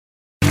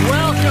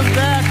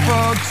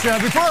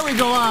folks, before we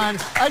go on,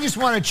 I just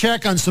want to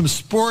check on some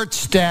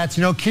sports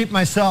stats, keep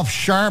myself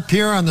sharp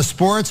here on the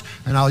sports,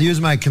 and I'll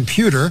use my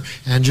computer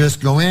and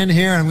just go in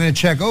here, and I'm going to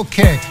check,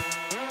 okay.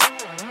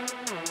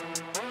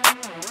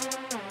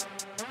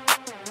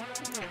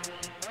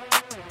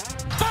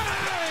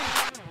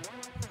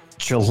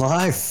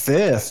 July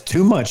 5th,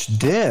 too much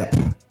dip.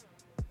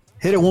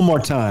 Hit it one more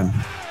time.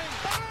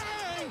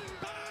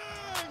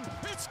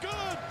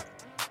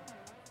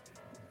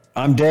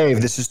 I'm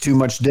Dave. This is Too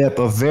Much Dip,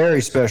 a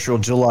very special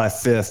July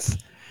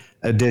 5th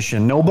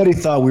edition. Nobody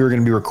thought we were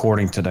going to be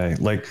recording today.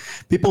 Like,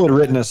 people had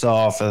written us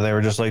off, and they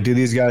were just like, dude,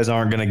 these guys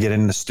aren't going to get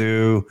in the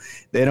stew.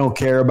 They don't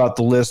care about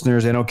the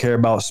listeners. They don't care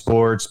about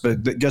sports.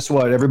 But guess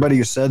what? Everybody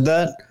who said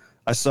that,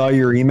 I saw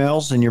your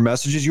emails and your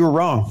messages. You were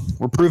wrong.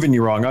 We're proving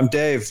you wrong. I'm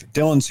Dave.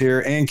 Dylan's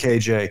here, and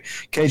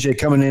KJ. KJ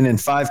coming in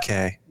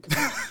 5K.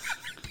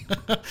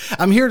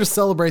 I'm here to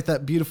celebrate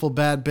that beautiful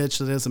bad bitch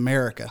that is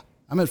America.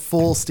 I'm at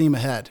full steam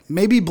ahead.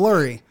 Maybe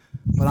blurry,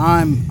 but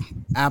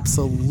I'm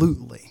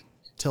absolutely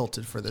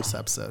tilted for this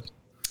episode.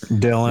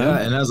 Dylan.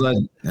 Yeah, and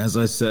as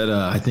I said,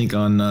 I think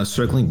on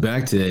Circling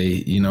Back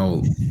today,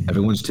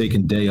 everyone's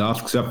taking day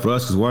off except for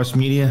us because Watch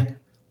Media,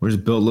 we're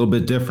just built a little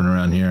bit different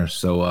around here.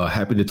 So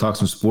happy to talk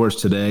some sports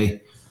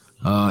today.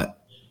 I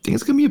think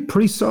it's going to be a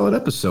pretty solid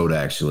episode,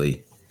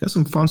 actually. Got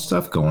some fun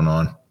stuff going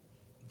on.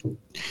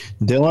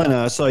 Dylan,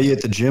 I saw you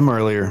at the gym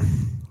earlier.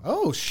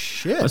 Oh,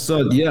 shit. I saw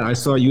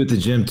you at the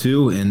gym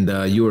too, and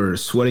you were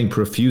sweating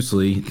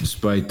profusely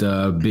despite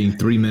being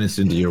 3 minutes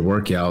into your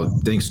workout,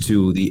 thanks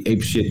to the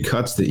apeshit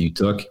cuts that you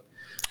took,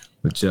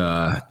 which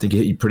I think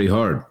hit you pretty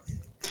hard.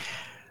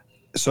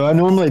 So I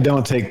normally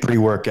don't take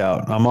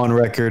pre-workout. I'm on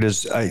record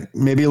as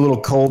maybe a little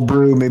cold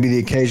brew, maybe the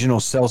occasional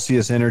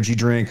Celsius energy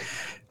drink.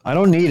 I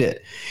don't need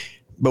it.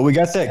 But we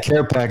got that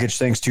care package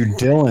thanks to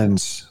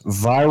Dylan's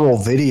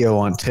viral video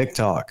on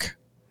TikTok.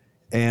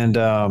 And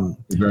I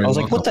was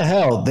like, what the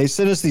hell? They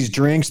sent us these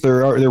drinks.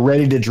 They're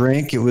ready to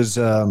drink. It was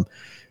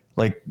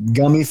like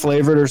gummy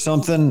flavored or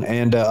something.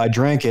 And I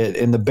drank it.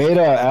 And the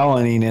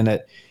beta-alanine in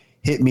it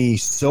hit me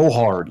so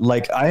hard.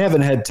 Like, I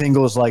haven't had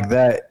tingles like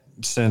that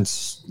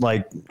since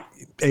like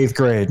 8th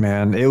grade,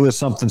 man. It was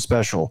something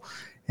special.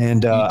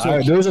 And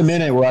there was a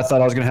minute where I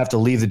thought I was going to have to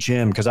leave the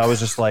gym because I was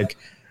just like,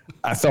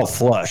 I felt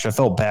flush. I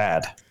felt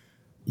bad.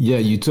 Yeah,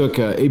 you took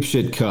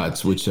apeshit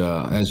cuts, which,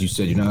 as you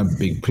said, you're not a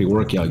big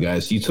pre-workout guy.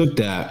 So you took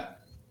that.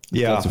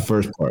 Yeah. That's the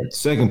first part.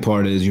 Second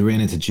part is you ran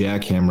into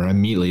jackhammer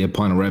immediately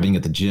upon arriving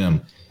at the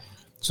gym.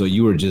 So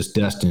you were just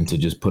destined to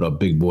just put up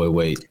big boy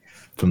weight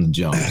from the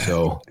jump.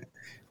 So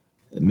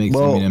it makes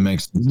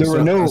sense.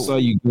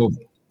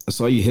 I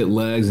saw you hit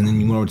legs, and then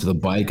you went over to the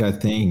bike, I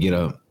think, and get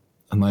a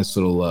nice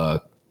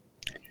little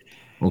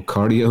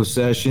cardio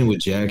session with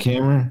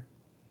jackhammer.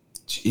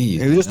 Jeez,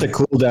 it was just a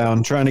cool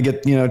down, trying to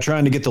get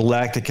the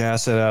lactic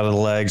acid out of the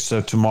legs,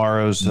 so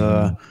tomorrow's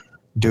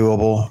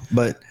doable.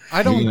 But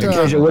I don't.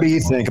 KJ, what do you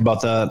think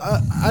about that?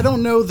 I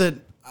don't know that.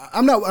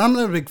 I'm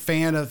not a big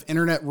fan of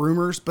internet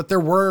rumors, but there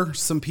were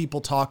some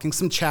people talking,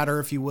 some chatter,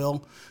 if you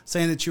will,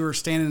 saying that you were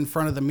standing in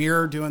front of the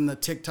mirror doing the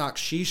TikTok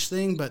sheesh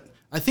thing. But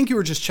I think you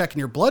were just checking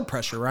your blood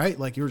pressure, right?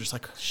 Like you were just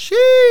like,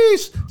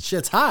 sheesh,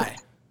 shit's high,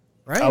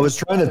 right? I was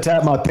trying to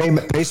tap my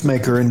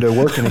pacemaker into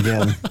working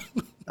again.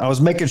 I was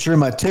making sure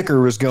my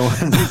ticker was going.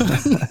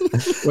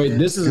 Wait,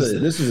 this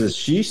is a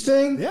sheesh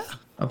thing? Yeah.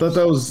 I thought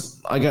that was.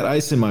 I got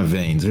ice in my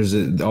veins. There's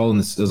all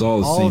the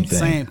same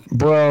thing,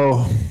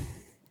 bro.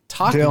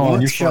 Dylan,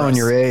 you're showing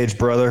your age,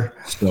 brother.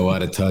 So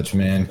out of touch,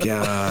 man.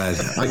 God,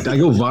 I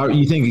go viral.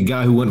 You think a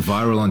guy who went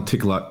viral on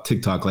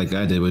TikTok like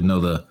I did would know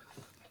the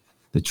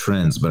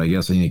trends, but I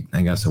guess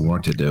I got some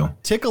work to do.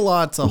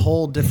 Tick-a-lot's a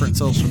whole different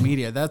social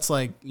media. That's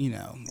like,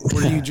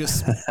 where you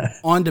just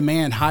on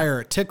demand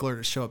hire a tickler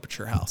to show up at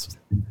your house.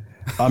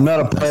 I'm not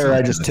a player.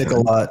 I just tick a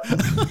lot.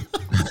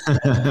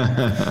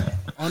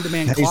 On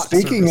demand. Hey,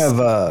 speaking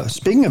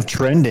of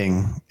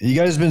trending, you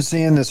guys been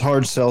seeing this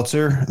hard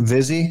seltzer,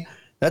 Vizzy?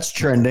 That's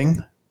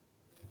trending.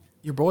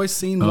 Your boy's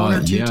seen one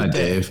or two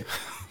today. Dave.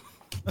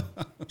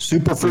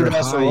 Superfruit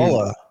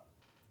acerola.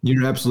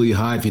 You're absolutely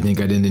high if you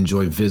think I didn't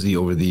enjoy Vizzy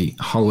over the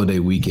holiday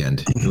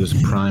weekend. It was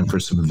prime for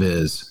some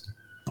Viz.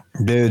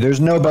 Dude,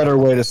 there's no better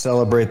way to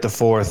celebrate the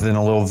 4th than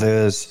a little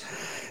Viz.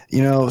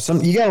 You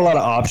got a lot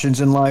of options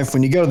in life.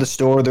 When you go to the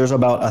store, there's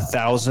about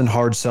 1,000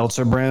 hard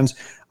seltzer brands.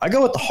 I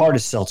go with the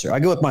hardest seltzer. I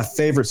go with my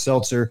favorite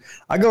seltzer.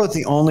 I go with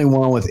the only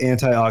one with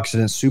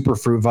antioxidants,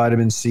 superfruit,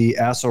 vitamin C,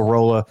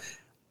 acerola.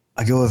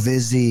 I go with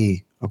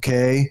Vizzy.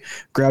 Okay,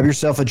 grab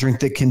yourself a drink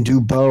that can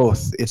do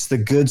both. It's the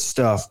good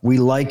stuff. We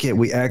like it.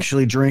 We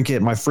actually drink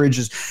it.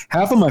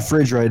 Half of my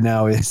fridge right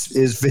now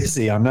is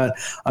Vizzy. I'm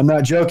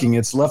not joking.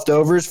 It's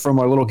leftovers from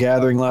our little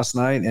gathering last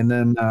night, and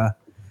then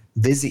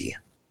Vizzy.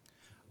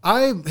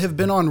 I have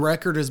been on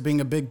record as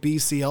being a big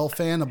BCL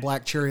fan, a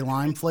black cherry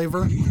lime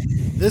flavor.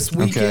 This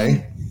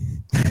weekend,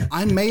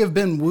 I may have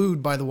been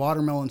wooed by the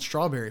watermelon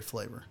strawberry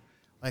flavor.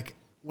 Like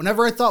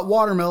whenever I thought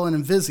watermelon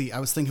and Vizzy, I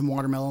was thinking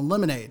watermelon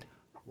lemonade.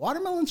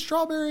 Watermelon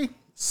strawberry,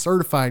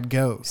 certified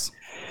goes.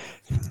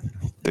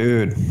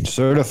 Dude,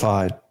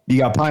 certified. You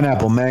got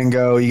pineapple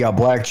mango, you got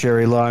black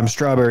cherry lime,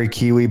 strawberry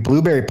kiwi,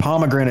 blueberry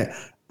pomegranate.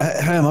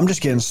 I'm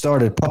just getting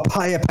started.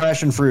 Papaya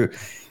passion fruit,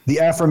 the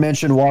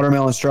aforementioned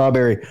watermelon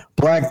strawberry,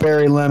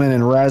 blackberry lemon,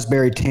 and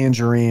raspberry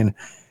tangerine.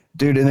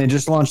 Dude, and they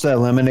just launched that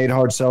lemonade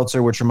hard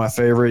seltzer, which are my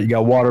favorite. You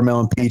got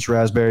watermelon, peach,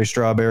 raspberry,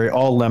 strawberry,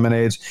 all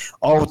lemonades,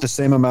 all with the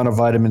same amount of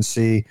vitamin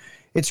C.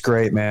 It's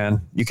great, man.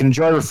 You can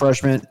enjoy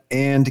refreshment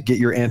and get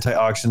your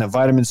antioxidant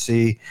vitamin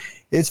C.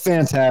 It's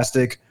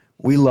fantastic.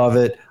 We love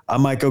it. I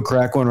might go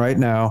crack one right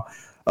now.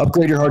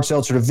 Upgrade your hard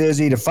seltzer to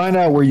Vizzy. To find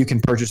out where you can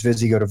purchase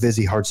Vizzy, go to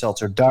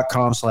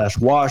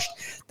VizzyHardSeltzer.com/washed.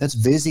 That's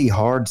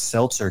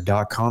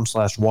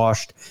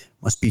VizzyHardSeltzer.com/washed.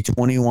 Must be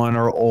 21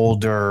 or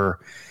older.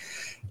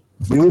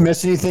 Did we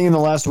miss anything in the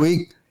last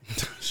week?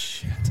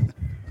 Shit.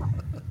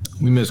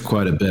 We missed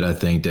quite a bit, I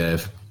think,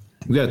 Dave.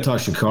 We got to talk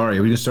Sha'Carri. Are we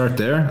going to start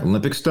there?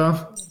 Olympic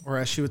stuff? Or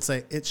as she would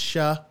say, it's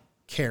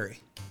Sha'Carri.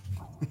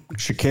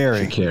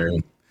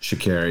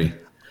 Sha'Carri.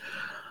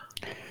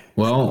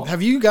 Well,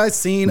 have you guys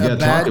seen a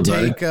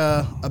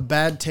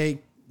bad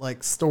take like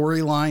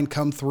storyline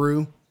come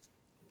through?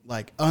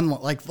 Like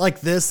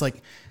this,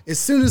 like as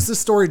soon as the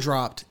story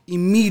dropped,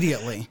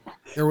 immediately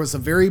there was a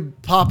very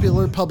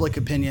popular public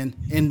opinion,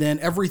 and then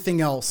everything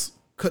else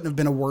couldn't have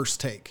been a worse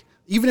take.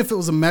 Even if it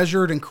was a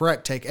measured and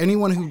correct take,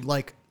 anyone who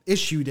like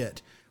issued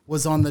it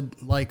was on the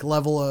like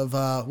level of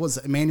was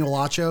it Emmanuel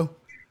Acho,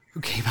 who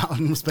came out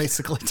and was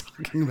basically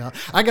talking about.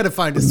 I got to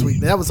find his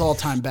tweet. That was all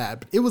time bad.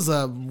 But it was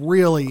a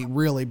really,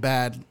 really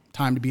bad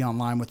time to be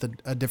online with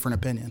a different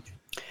opinion.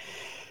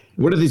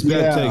 What are these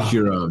bad takes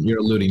you're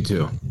alluding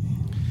to?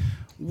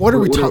 What are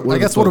we talking? I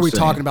guess what are we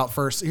talking about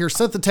first? Here,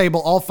 set the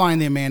table. I'll find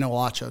the Emmanuel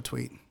Acho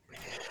tweet.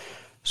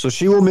 So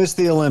she will miss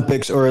the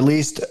Olympics, or at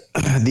least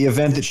the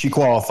event that she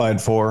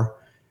qualified for,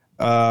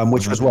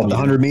 which was what, the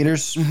 100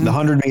 meters? Mm-hmm. The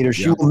 100 meters.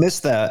 She will miss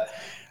that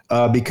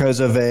because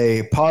of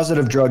a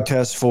positive drug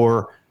test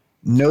for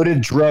noted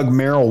drug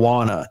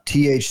marijuana,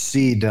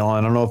 THC, Dylan.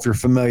 I don't know if you're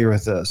familiar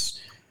with this.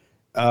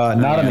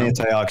 Not an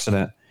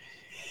antioxidant.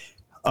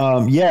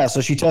 So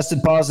she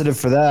tested positive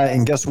for that,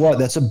 and guess what?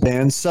 That's a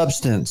banned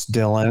substance,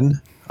 Dylan.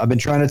 I've been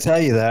trying to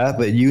tell you that,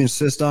 but you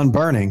insist on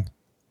burning.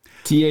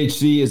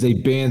 THC is a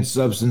banned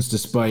substance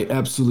despite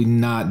absolutely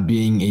not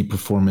being a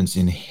performance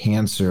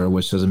enhancer,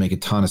 which doesn't make a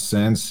ton of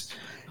sense.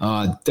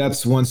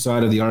 That's one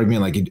side of the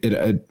argument. Like,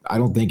 I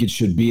don't think it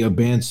should be a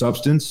banned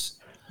substance.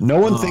 No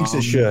one thinks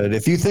it should.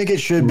 If you think it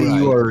should be,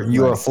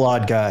 you're a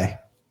flawed guy.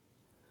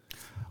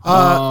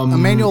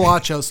 Emmanuel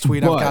Acho's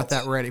tweet. I've got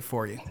that ready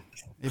for you.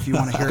 If you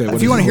want to hear,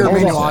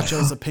 Emmanuel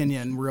Acho's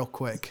opinion, real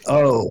quick.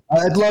 Oh,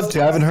 I'd love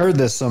to. I haven't heard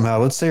this somehow.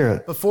 Let's hear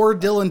it. Before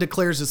Dylan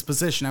declares his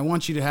position, I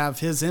want you to have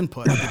his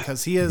input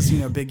because he is,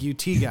 big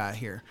UT guy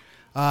here.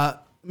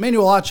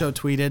 Emmanuel Acho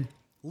tweeted,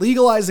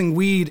 "Legalizing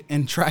weed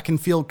in track and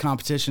field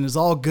competition is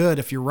all good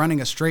if you're running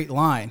a straight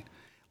line.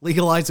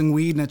 Legalizing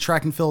weed in a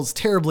track and field is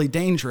terribly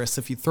dangerous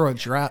if you throw a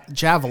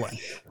javelin.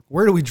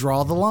 Where do we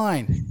draw the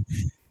line?"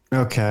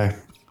 Okay.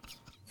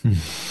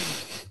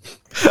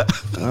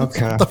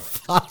 Okay.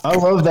 I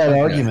love that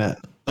argument.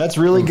 That's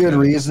really good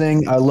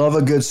reasoning. I love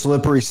a good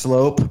slippery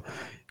slope.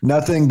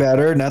 Nothing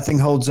better. Nothing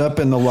holds up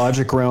in the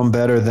logic realm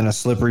better than a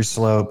slippery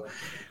slope.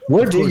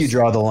 Where do you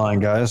draw the line,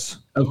 guys?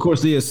 Of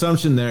course, the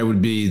assumption there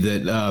would be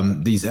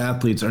that these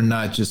athletes are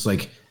not just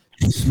like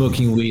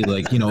smoking weed,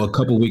 like, a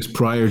couple weeks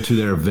prior to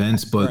their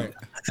events, but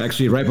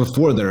actually right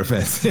before their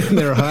events.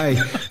 they're high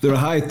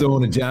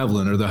throwing a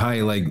javelin, or they're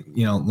high,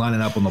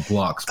 lining up on the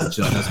blocks, which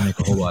doesn't make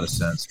a whole lot of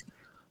sense.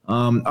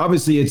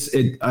 Obviously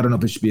I don't know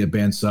if it should be a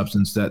banned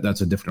substance.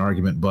 That's a different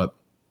argument, but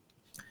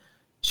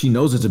she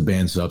knows it's a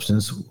banned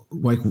substance.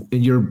 Like,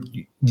 you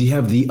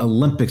have the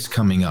Olympics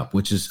coming up,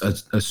 which is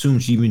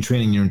assumed she's been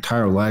training your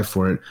entire life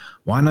for it.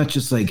 Why not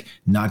just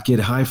not get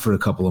high for a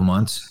couple of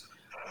months,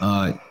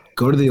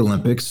 go to the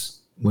Olympics,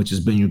 which has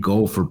been your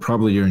goal for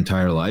probably your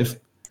entire life,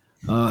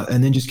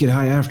 and then just get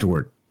high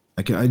afterward.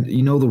 Like,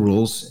 the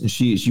rules, and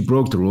she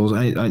broke the rules.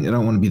 I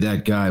don't want to be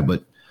that guy,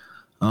 but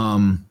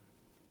I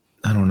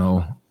don't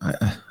know.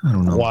 I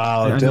don't know.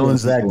 Wow,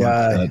 Dylan's that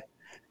guy.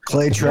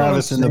 Clay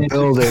Travis in the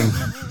building.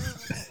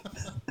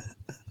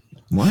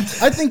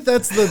 What? I think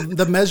that's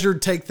the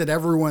measured take that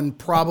everyone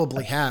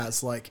probably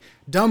has. Like,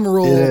 dumb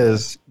rule, it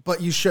is,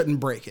 but you shouldn't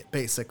break it,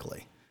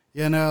 basically.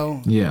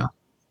 Yeah.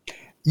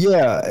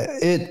 Yeah.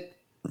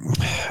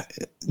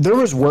 There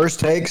was worse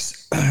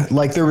takes.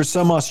 Like, there was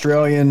some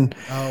Australian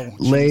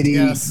lady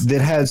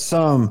that had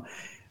some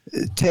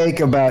take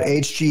about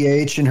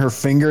HGH in her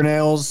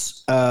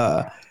fingernails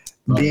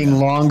being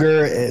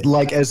longer,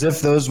 like as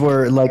if those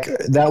were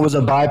that was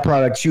a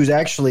byproduct. She was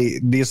actually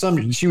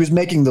she was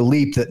making the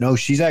leap that no,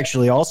 she's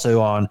actually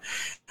also on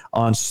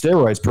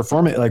steroids,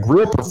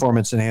 real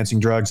performance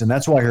enhancing drugs, and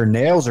that's why her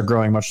nails are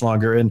growing much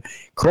longer. And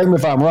correct me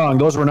if I'm wrong,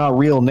 those were not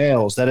real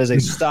nails. That is a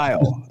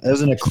style.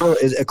 As an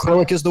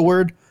acrylic is the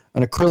word,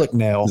 an acrylic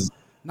nail.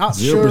 Not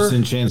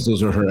 0% chance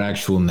those are her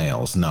actual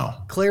nails. No.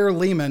 Claire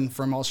Lehman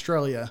from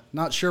Australia.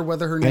 Not sure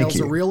whether her nails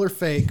are real or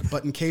fake,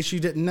 but in case you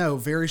didn't know,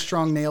 very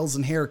strong nails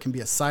and hair can be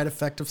a side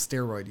effect of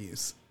steroid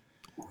use.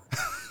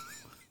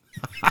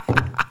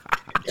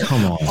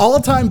 Come on.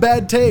 All-time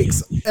bad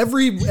takes.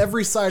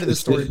 Every side of the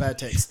story, bad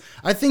takes.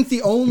 I think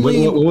the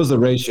only... What was the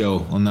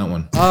ratio on that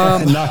one?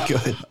 Not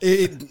good.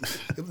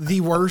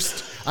 The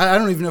worst. I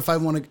don't even know if I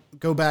want to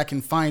go back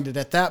and find it.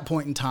 At that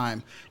point in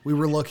time, we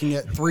were looking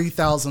at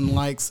 3,000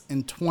 likes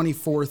and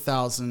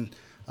 24,000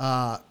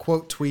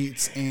 quote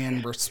tweets,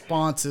 and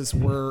responses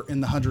were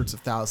in the hundreds of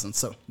thousands.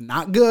 So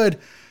not good.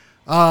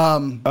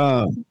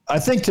 I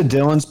think to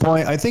Dylan's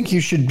point, I think you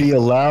should be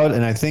allowed,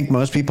 and I think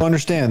most people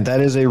understand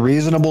that is a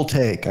reasonable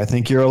take. I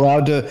think you're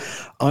allowed to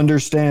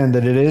understand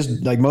that it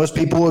is, like most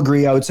people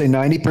agree. I would say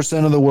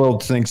 90% of the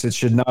world thinks it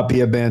should not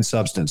be a banned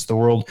substance. The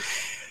world,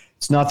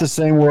 it's not the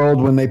same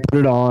world when they put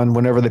it on,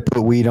 whenever they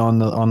put weed on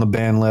the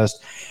ban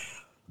list.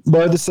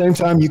 But at the same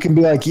time, you can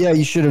be like, yeah,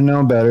 you should have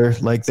known better.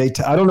 Like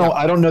I don't know.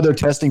 I don't know their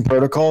testing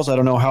protocols. I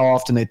don't know how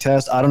often they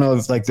test. I don't know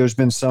if like there's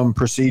been some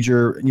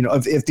procedure,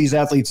 if these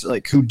athletes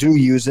like who do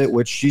use it,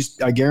 which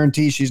I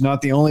guarantee she's not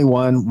the only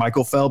one.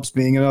 Michael Phelps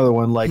being another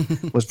one, like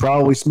was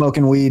probably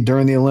smoking weed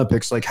during the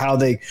Olympics, like how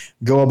they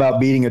go about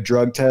beating a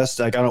drug test.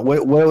 Like, I don't,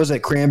 what was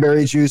it?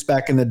 Cranberry juice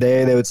back in the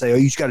day. They would say, oh,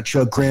 you just got to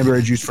chug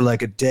cranberry juice for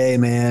like a day,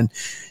 man.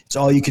 It's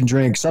all you can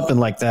drink, something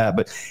like that.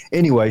 But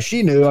anyway,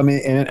 she knew. I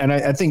mean, and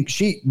I think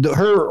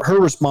her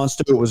response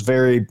to it was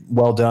very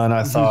well done,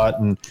 I thought.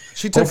 And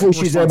hopefully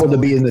she's able to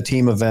be in the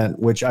team event,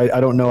 which I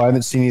don't know. I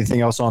haven't seen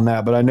anything else on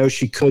that, but I know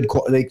she could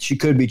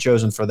be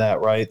chosen for that,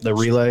 right? The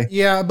relay.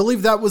 Yeah, I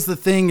believe that was the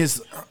thing,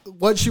 is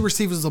what she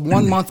received was a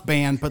 1 month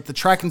ban, but the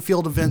track and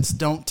field events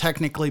don't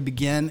technically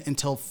begin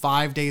until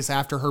 5 days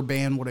after her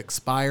ban would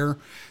expire.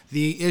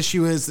 The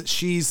issue is that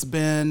she's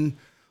been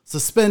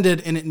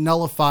suspended and it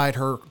nullified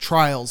her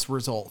trials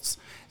results.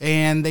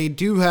 And they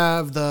do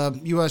have, the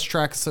U.S.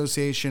 Track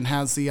Association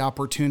has the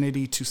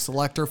opportunity to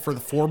select her for the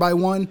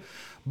 4x1.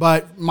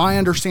 But my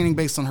understanding,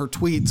 based on her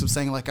tweets of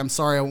saying, like, I'm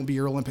sorry, I won't be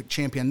your Olympic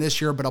champion this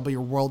year, but I'll be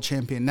your world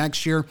champion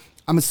next year,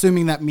 I'm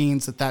assuming that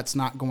means that that's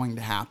not going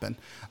to happen.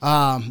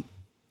 I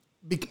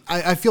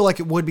feel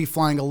like it would be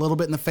flying a little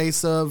bit in the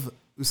face of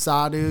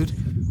USADA,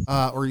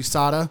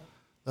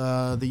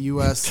 the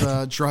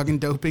U.S. Drug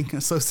and Doping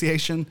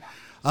Association,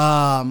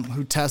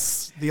 who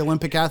tests the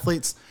Olympic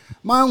athletes.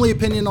 My only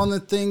opinion on the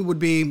thing would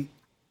be,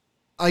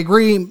 I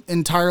agree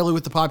entirely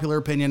with the popular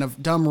opinion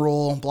of dumb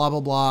rule, blah, blah,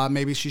 blah.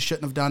 Maybe she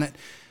shouldn't have done it.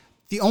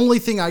 The only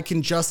thing I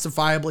can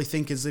justifiably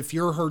think is if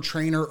you're her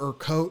trainer or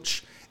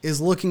coach is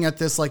looking at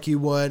this like you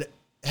would,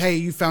 hey,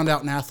 you found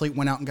out an athlete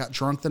went out and got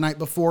drunk the night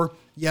before.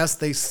 Yes,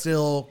 they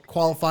still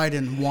qualified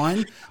and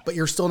won, but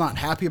you're still not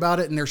happy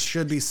about it, and there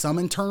should be some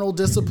internal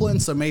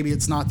discipline. So maybe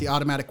it's not the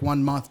automatic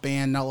 1 month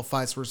ban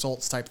nullifies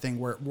results type thing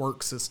where it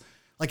works. Is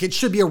like it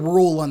should be a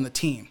rule on the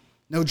team.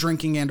 No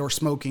drinking and or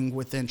smoking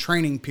within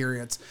training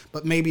periods,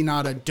 but maybe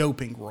not a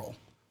doping rule.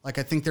 Like,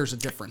 I think there's a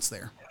difference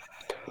there.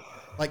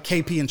 Like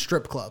KP in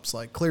strip clubs,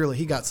 like clearly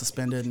he got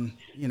suspended and,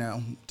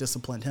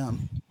 disciplined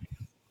him.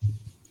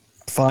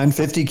 Fine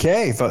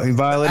 $50K if he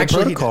violated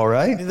protocol,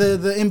 right?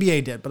 The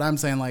NBA did, but I'm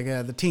saying like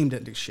the team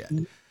didn't do shit.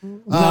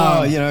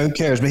 No, who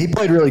cares? But he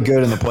played really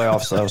good in the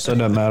playoffs, though, so it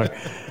doesn't matter.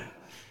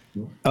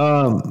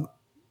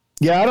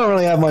 Yeah, I don't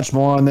really have much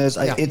more on this.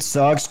 Yeah. It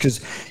sucks because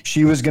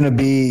she was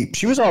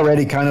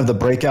already kind of the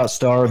breakout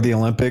star of the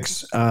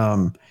Olympics,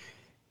 and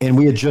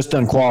we had just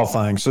done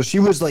qualifying. So she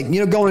was like,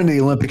 going into the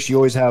Olympics, you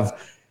always have,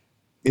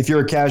 if you're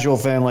a casual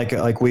fan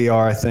like we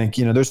are, I think,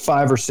 there's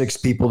 5 or 6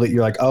 people that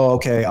you're like, oh,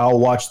 okay, I'll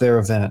watch their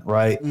event,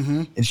 right?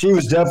 Mm-hmm. And she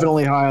was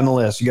definitely high on the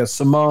list. You got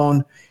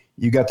Simone,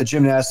 you got the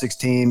gymnastics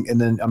team, and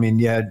then,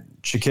 you had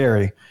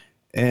Sha'Carri.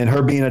 And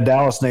her being a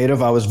Dallas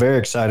native, I was very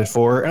excited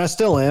for her, and I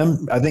still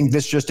am. I think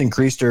this just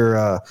increased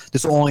her.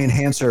 This will only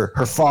enhance her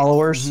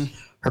followers,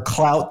 her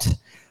clout.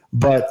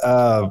 But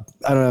I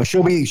don't know.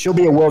 She'll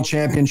be a world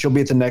champion. She'll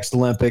be at the next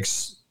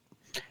Olympics,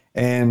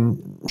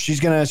 and she's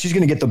gonna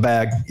get the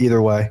bag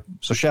either way.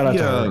 So shout out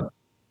to her.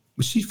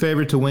 Was she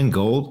favored to win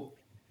gold?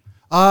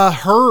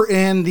 Her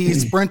and the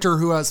sprinter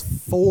who has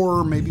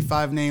 4, maybe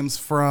 5 names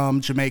from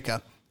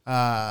Jamaica.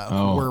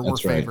 Were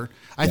favored. Right.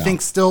 I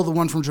think still the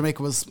one from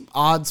Jamaica was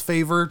odds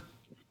favored.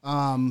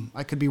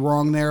 I could be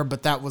wrong there,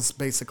 but that was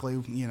basically,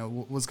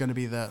 was going to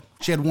be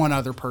she had one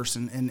other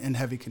person in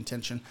heavy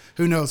contention.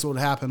 Who knows what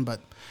would happen,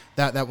 but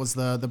that was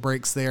the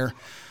breaks there.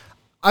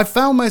 I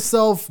found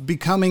myself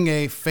becoming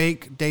a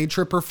fake day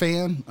tripper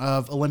fan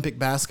of Olympic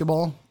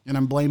basketball, and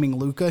I'm blaming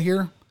Luka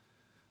here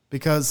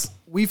because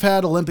we've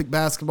had Olympic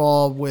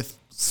basketball with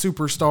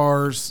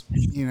superstars,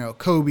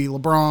 Kobe,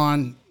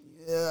 LeBron.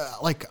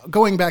 Like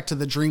going back to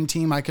the dream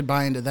team, I could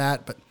buy into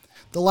that. But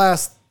the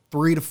last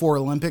 3 to 4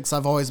 Olympics,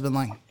 I've always been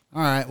like,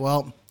 all right,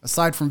 well,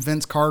 aside from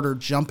Vince Carter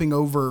jumping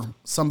over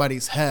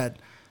somebody's head,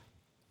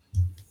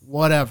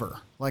 whatever.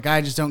 Like, I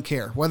just don't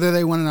care. Whether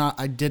they win or not,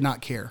 I did not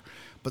care.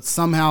 But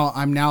somehow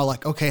I'm now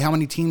like, okay, how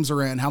many teams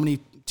are in? How many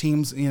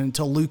teams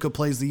until Luka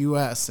plays the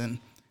U.S.? And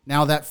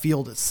now that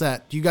field is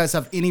set. Do you guys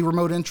have any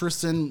remote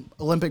interest in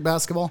Olympic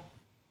basketball?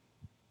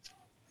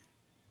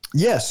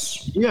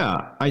 Yes.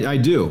 Yeah, I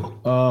do.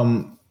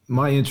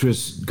 My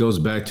interest goes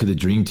back to the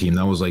Dream Team.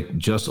 That was like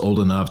just old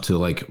enough to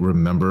like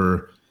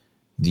remember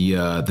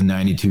the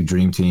 92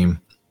 Dream Team.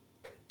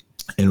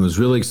 and it was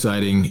really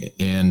exciting.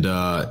 And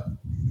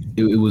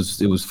it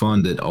was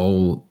fun that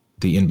all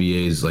the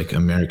NBA's like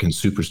American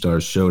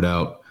superstars showed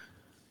out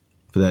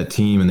for that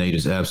team, and they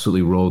just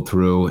absolutely rolled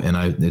through.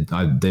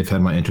 And they've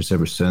had my interest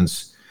ever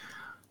since.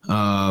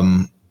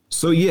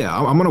 So yeah,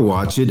 I'm gonna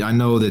watch it. I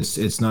know that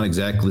it's not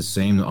exactly the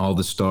same. All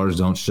the stars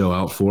don't show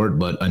out for it,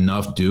 but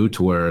enough do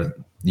to where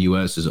the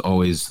U.S. is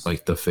always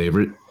like the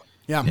favorite.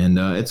 Yeah, and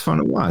it's fun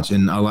to watch.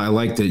 And I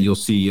like that you'll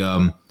see,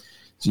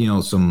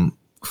 some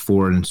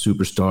foreign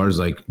superstars.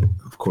 Like,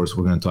 of course,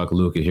 we're going to talk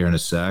Luka here in a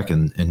sec,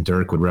 and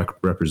Dirk would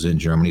represent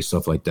Germany.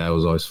 Stuff like that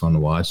was always fun to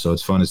watch. So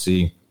it's fun to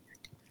see,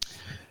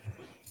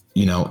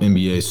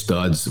 NBA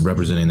studs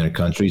representing their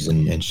countries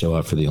and show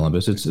up for the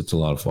Olympics. It's a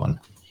lot of fun.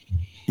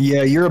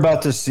 Yeah, you're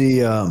about to see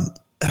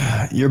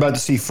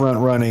front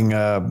running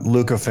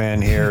Luka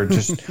fan here,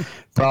 just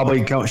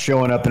probably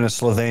showing up in a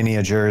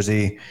Slovenia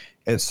jersey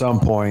at some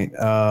point.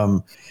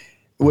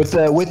 With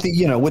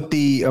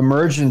the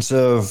emergence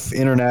of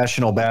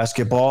international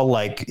basketball,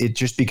 like it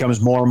just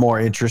becomes more and more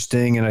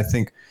interesting. And I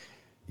think,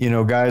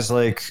 guys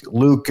like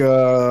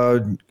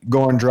Luka,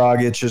 Goran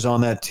Dragic is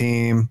on that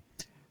team.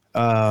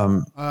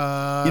 Players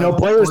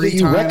that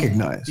you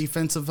recognize.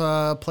 Defensive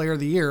player of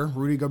the year,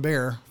 Rudy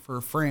Gobert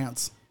for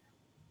France.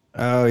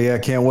 Oh yeah,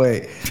 can't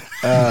wait.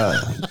 They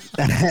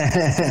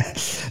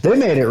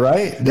made it,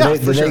 right?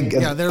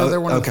 They're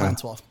one of the final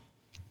 12.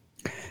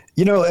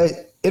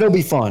 It'll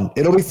be fun.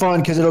 It'll be fun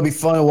because it'll be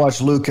fun to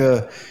watch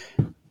Luka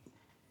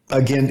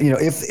again.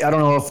 If I don't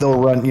know if they'll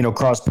run,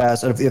 cross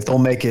pass, if they'll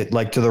make it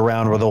like to the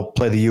round where they'll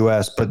play the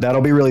U.S., but that'll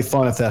be really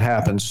fun if that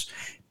happens.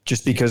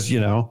 Just because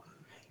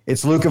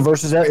it's Luka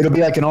versus. It'll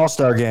be like an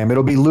all-star game.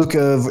 It'll be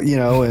Luka,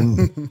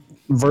 and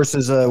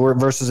versus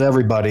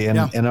everybody, and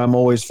I'm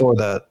always for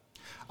that.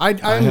 Go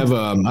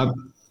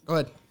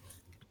ahead.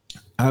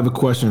 I have a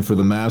question for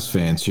the Mavs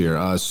fans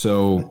here.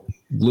 So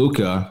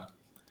Luka.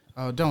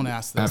 Oh, don't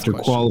ask this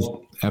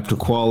question. After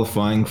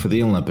qualifying for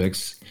the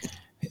Olympics,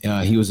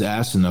 he was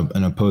asked in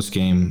a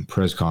post-game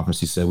press conference.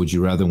 He said, "Would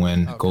you rather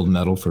win gold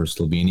medal for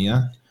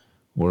Slovenia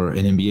or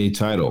an NBA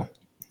title?"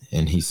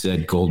 And he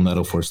said, "Gold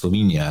medal for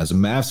Slovenia." As a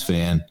Mavs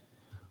fan,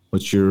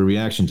 what's your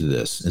reaction to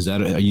this? Does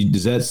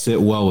that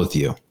sit well with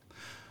you?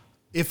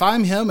 If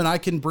I'm him and I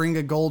can bring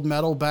a gold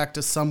medal back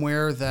to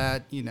somewhere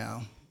that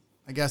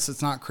I guess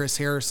it's not Chris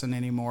Harrison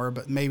anymore,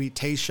 but maybe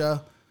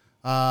Tasha.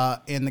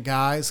 And the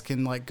guys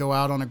can go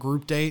out on a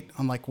group date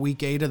on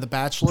week 8 of The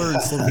Bachelor in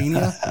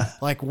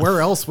Slovenia.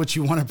 Where else would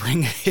you want to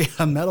bring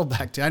a medal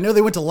back to? I know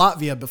they went to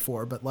Latvia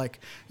before, but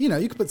you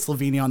could put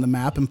Slovenia on the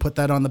map and put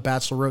that on the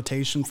Bachelor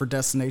rotation for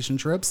destination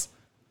trips.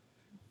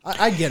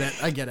 I get it.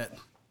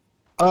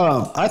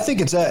 I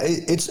think it's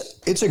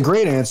a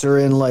great answer,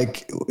 and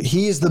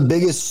he is the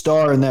biggest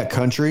star in that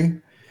country.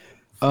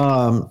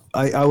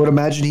 I would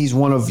imagine he's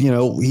one of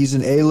he's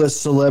an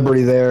A-list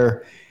celebrity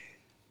there.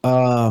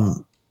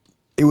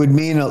 It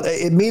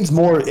means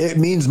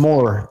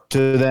more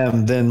to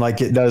them than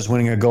it does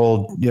winning a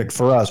gold.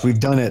 For us, we've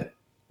done it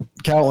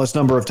countless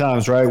number of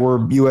times, right?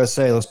 We're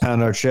USA. Let's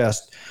pound our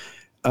chest.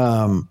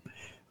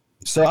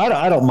 So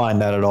I don't mind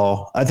that at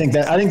all. I think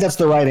that's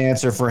the right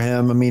answer for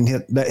him. I mean,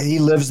 he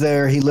lives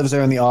there. He lives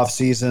there in the off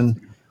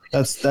season.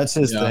 That's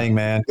his thing,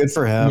 man. Good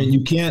for him. I mean,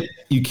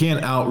 you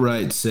can't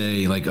outright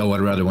say oh,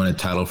 I'd rather win a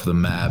title for the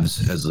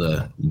Mavs as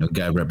a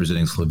guy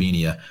representing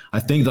Slovenia. I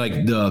think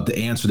the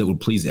answer that would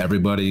please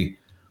everybody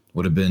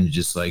would have been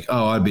just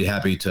oh, I'd be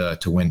happy to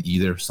win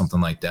either,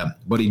 something like that.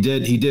 But he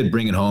did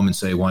bring it home and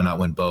say, why not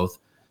win both?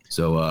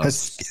 So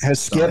has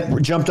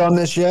Skip jumped on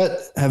this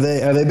yet? Have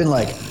they been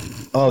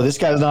oh, this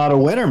guy's not a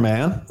winner,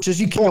 man? Just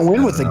you can't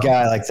win with a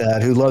guy like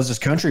that who loves his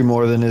country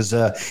more than his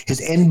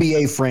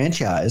NBA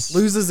franchise.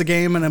 Loses a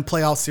game in a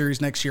playoff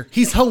series next year.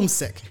 He's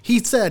homesick. He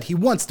said he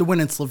wants to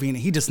win in Slovenia.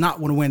 He does not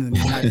want to win in the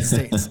United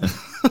States.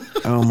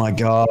 Oh my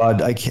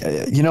God! I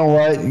can't, you know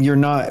what?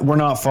 We're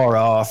not far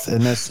off,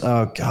 and that's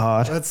oh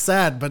God. That's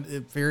sad, but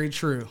very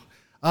true.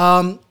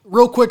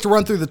 Real quick to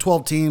run through the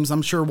 12 teams.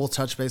 I'm sure we'll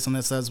touch base on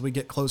this as we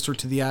get closer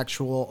to the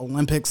actual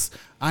Olympics.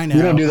 I know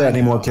we don't do that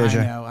anymore, KJ.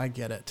 I know. I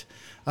get it.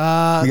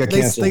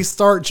 They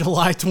start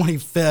July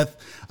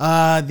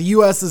 25th. The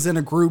U.S. is in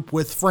a group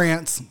with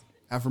France.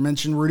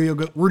 Aforementioned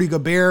Rudy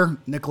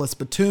Gobert, Nicolas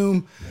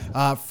Batum,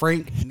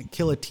 Frank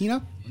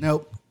Ntilikina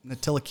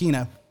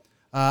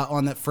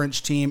on that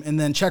French team. And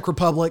then Czech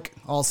Republic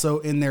also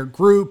in their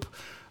group.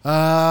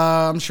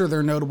 I'm sure there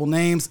are notable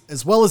names,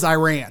 as well as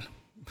Iran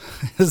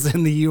is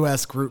in the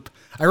U.S. group.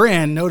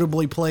 Iran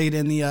notably played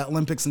in the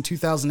Olympics in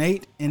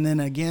 2008 and then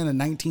again in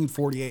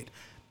 1948.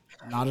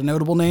 Not a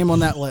notable name on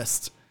that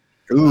list.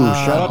 Ooh,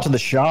 shout out to the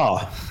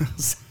Shah.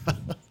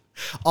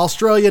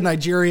 Australia,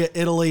 Nigeria,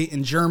 Italy,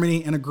 and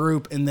Germany in a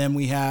group. And then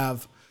we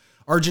have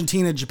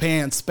Argentina,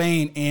 Japan,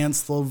 Spain, and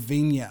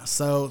Slovenia.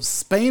 So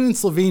Spain and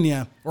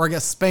Slovenia, or I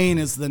guess Spain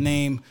is the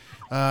name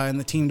and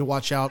the team to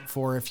watch out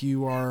for if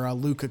you are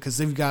Luka, because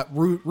they've got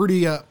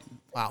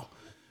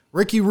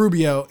Ricky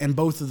Rubio and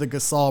both of the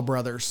Gasol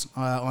brothers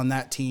on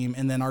that team.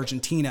 And then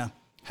Argentina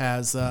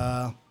has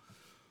a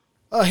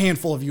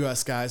handful of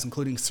U.S. guys,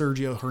 including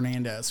Sergio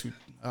Hernandez, who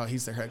Oh,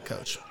 he's their head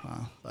coach.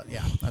 But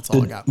yeah, that's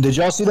all I got. Did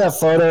y'all see that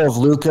photo of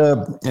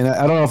Luka? And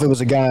I don't know if it was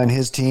a guy on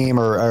his team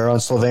or on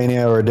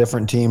Slovenia or a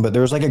different team, but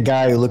there was like a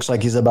guy who looks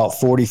like he's about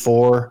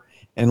 44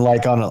 and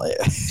like on a,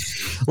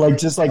 like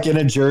just like in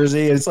a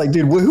jersey. And it's like,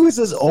 dude, who is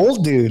this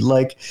old dude?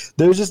 Like,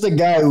 there's just a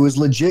guy who was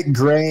legit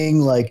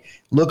graying, like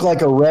looked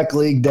like a rec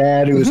league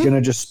dad who was going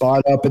to just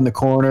spot up in the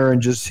corner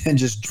and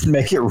just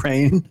make it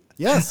rain.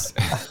 Yes,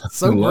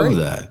 so I love great.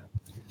 that.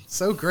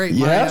 So great.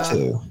 You have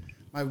to.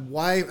 My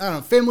wife, I don't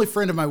know, family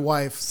friend of my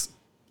wife's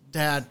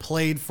dad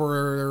played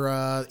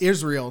for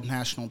Israel's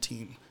national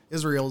team.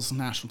 I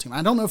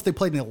don't know if they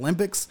played in the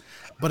Olympics,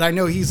 but I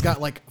know he's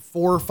got like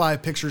 4 or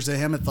 5 pictures of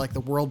him at like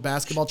the World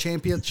Basketball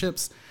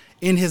Championships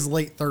in his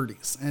late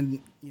 30s.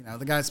 And, you know,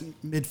 the guy's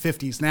mid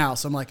 50s now.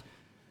 So I'm like,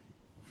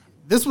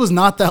 this was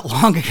not that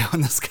long ago.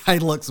 And this guy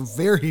looks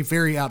very,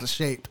 very out of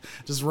shape,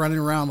 just running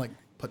around like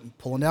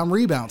pulling down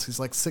rebounds. He's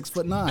like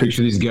 6'9".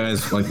 Picture these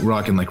guys like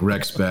rocking like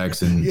rec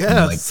specs and,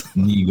 Yes.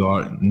 and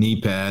like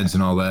knee pads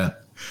and all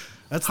that.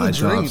 That's the High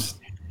dream. tops.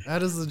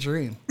 That is the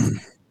dream.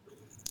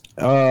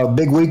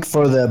 Big week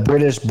for the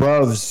British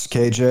Brovs,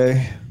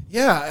 KJ.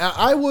 Yeah,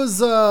 I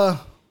was, I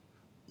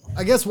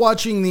guess,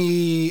 watching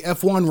the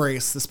F1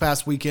 race this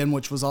past weekend,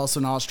 which was also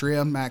in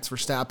Austria. Max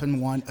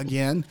Verstappen won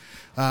again,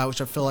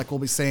 which I feel like we'll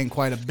be saying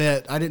quite a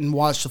bit. I didn't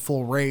watch the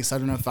full race. I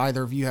don't know if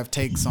either of you have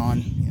takes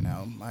on, you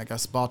know, I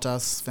guess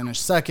Bottas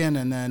finished second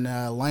and then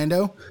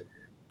Lando.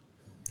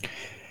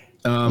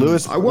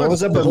 Lewis, what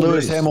was up with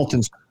Lewis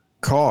Hamilton's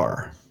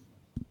car?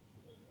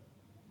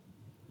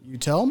 You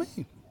tell me.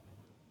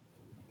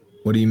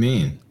 What do you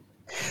mean?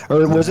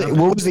 Or was it?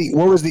 What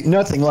was the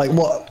nothing like?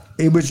 Well,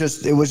 it was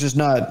just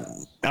not.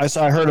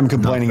 I heard him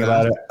complaining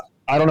about it.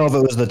 I don't know if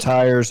it was the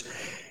tires.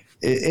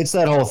 It's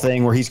that whole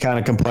thing where he's kind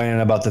of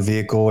complaining about the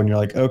vehicle, and you're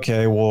like,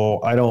 okay,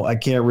 well, I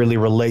can't really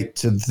relate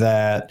to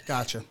that.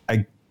 Gotcha.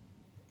 I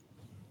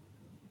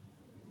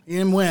He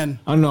didn't win.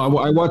 I don't know.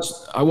 I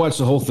watched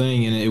the whole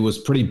thing, and it was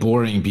pretty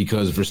boring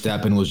because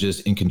Verstappen was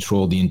just in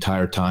control the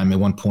entire time. At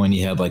one point,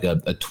 he had like a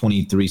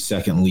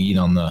 23-second lead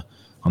on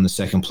the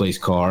second place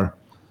car,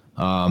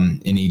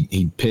 and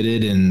he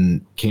pitted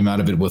and came out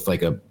of it with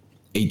like a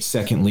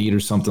 8-second lead or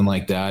something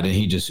like that, and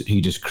he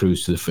just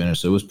cruised to the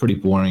finish. So it was pretty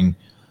boring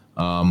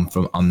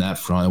on that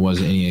front. There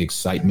wasn't any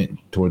excitement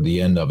toward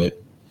the end of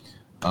it.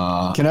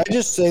 Can I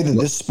just say that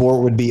this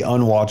sport would be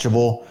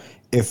unwatchable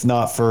if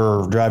not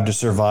for Drive to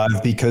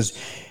Survive, because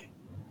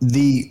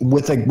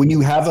when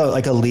you have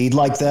a lead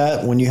like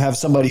that, when you have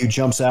somebody who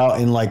jumps out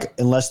and like,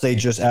 unless they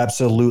just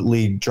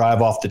absolutely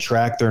drive off the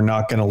track, they're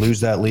not going to lose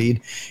that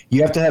lead.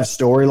 You have to have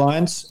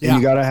storylines, and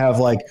you got to have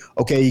like,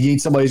 okay, you need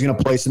somebody who's going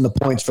to place in the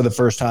points for the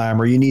first time,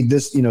 or you need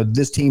this,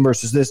 this team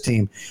versus this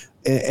team.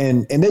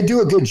 And they do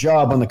a good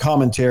job on the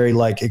commentary,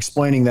 like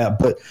explaining that,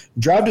 but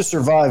Drive to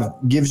Survive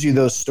gives you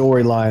those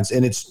storylines,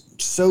 and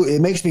it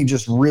makes me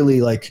just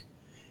really like,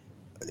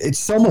 it's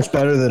so much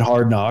better than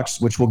Hard Knocks,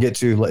 which we'll get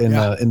to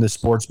in the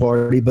sports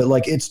party. But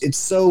like, it's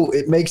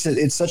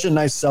such a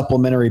nice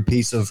supplementary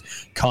piece of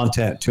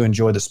content to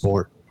enjoy the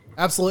sport.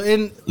 Absolutely.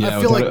 And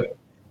I feel like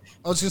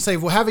I was going to say,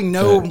 well, having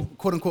no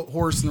quote unquote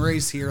horse and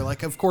race here,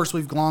 like, of course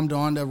we've glommed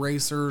onto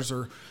racers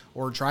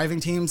or driving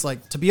teams,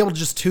 like to be able to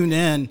just tune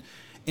in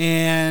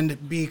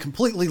and be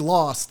completely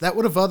lost. That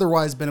would have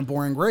otherwise been a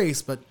boring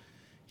race. But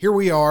here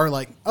we are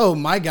like, oh,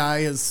 my guy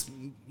is,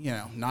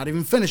 not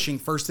even finishing.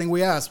 First thing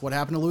we ask, what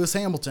happened to Lewis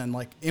Hamilton?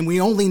 Like, and we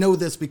only know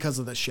this because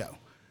of this show.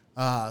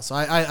 So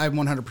I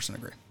 100%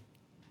 agree.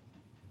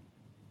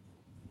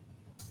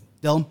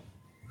 Dylan?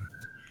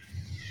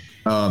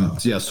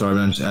 Sorry,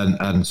 I'm just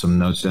adding some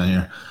notes down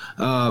here.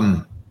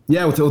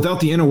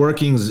 Without the inner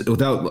workings,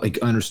 without like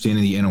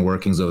understanding the inner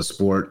workings of a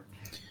sport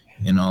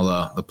and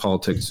all the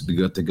politics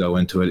to go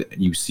into it,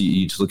 you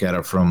just look at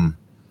it from,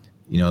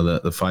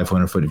 the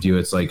 500-foot view.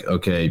 It's like,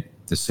 okay,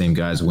 the same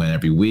guys win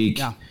every week.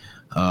 Yeah.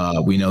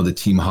 We know the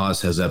Team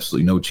Haas has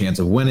absolutely no chance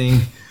of winning.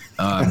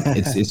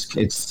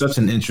 It's such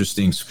an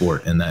interesting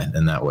sport in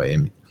that way. I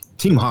mean,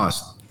 Team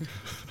Haas.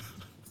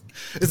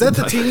 Is that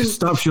the team? Just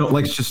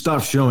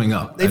stop showing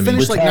up. They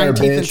finish like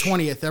 19th and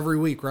 20th every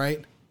week,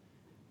 right?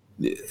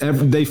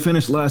 They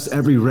finish last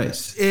every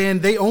race,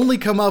 and they only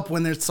come up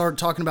when they start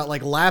talking about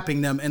like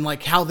lapping them and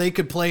like how they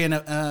could play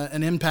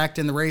an impact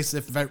in the race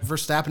if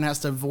Verstappen has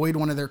to avoid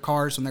one of their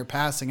cars when they're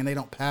passing and they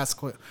don't pass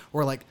quick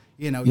or like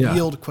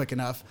yield quick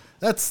enough.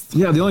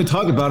 They only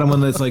talk about them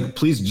when it's like,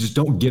 please just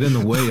don't get in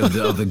the way of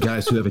the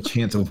guys who have a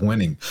chance of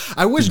winning.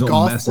 I wish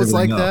golf was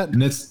like that.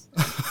 And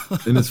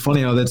it's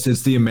funny how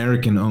it's the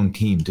American-owned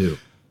team too.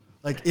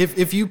 Like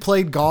if you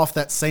played golf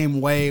that same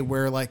way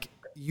where like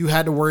you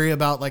had to worry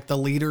about like the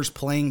leaders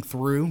playing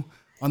through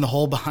on the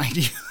hole behind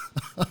you.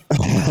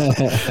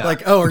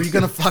 Like, oh, are you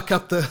going to fuck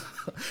up the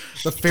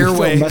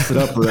fairway? Mess it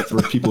up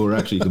for people who are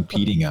actually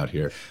competing out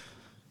here.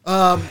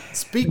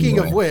 Speaking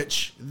of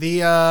which,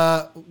 the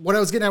what I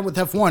was getting at with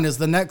F1 is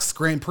the next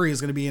Grand Prix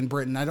is going to be in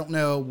Britain. I don't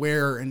know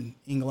where in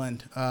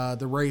England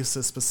the race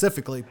is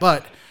specifically,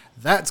 but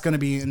that's going to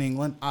be in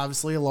England.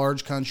 Obviously, a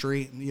large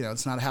country.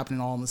 It's not happening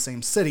all in the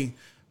same city.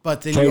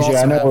 But then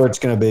KJ, I know where it's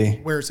going to be.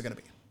 Where is it going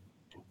to be?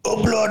 A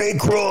bloody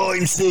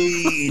crime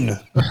scene.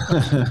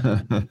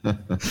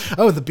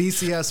 Oh, the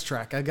BCS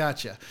track. I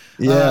got you.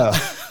 Yeah.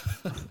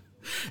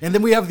 And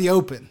then we have the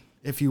Open,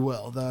 if you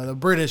will. The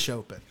British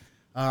Open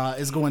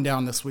is going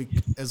down this week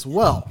as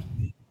well.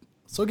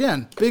 So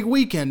again, big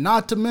weekend,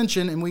 not to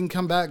mention, and we can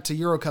come back to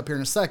Euro Cup here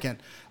in a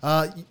second,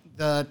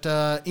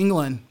 that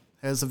England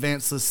has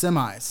advanced to the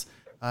semis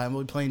and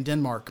will be playing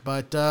Denmark.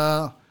 But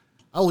I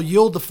will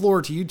yield the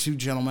floor to you two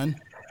gentlemen.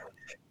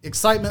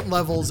 Excitement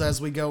levels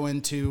as we go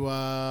into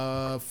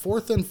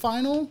fourth and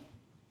final.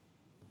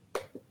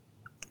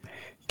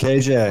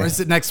 KJ. Or is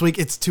it next week?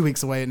 It's 2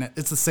 weeks away, isn't it?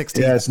 It's the 16th.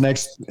 Yeah, it's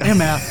next.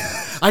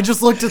 MF. I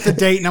just looked at the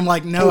date and I'm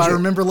like, no, KJ. I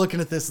remember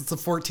looking at this. It's the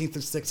 14th or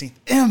 16th.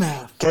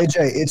 MF. KJ,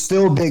 it's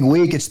still a big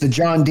week. It's the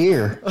John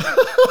Deere.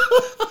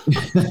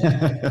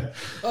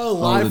 Oh,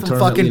 live the from tournament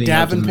fucking leading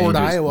up to Davenport,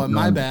 majors. Iowa.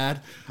 My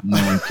bad.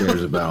 No one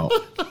cares about.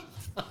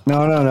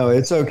 No.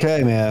 It's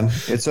okay, man.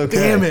 It's okay.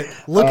 Damn it.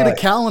 Look at a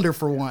calendar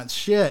for once.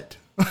 Shit.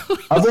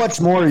 I've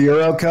watched more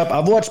Euro Cup.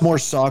 I've watched more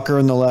soccer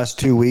in the last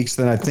 2 weeks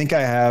than I think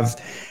I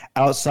have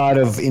outside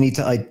of any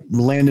time, like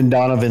Landon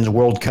Donovan's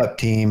World Cup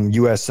team,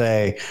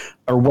 USA,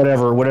 or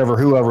whoever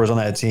was on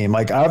that team.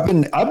 Like I've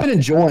been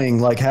enjoying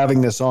like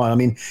having this on. I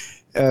mean,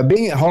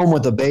 being at home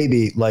with a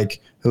baby,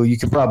 like who you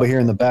can probably hear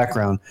in the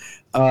background.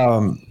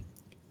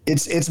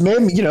 It's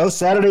maybe,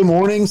 Saturday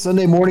morning,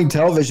 Sunday morning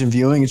television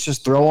viewing. It's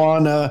just throw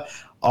on.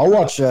 I'll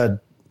watch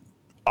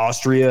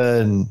Austria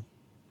and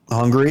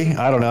Hungary.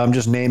 I don't know. I'm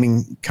just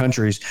naming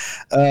countries.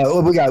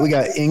 We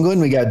got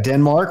England. We got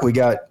Denmark. We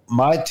got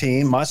my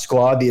team, my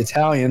squad, the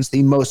Italians,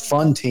 the most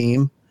fun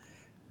team.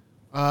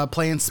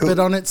 Playing Spit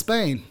on It,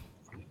 Spain.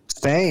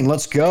 Spain.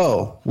 Let's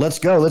go. Let's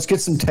get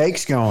some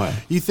takes going.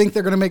 You think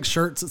they're going to make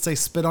shirts that say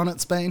Spit on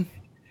It, Spain?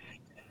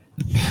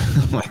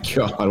 Oh my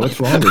God, what's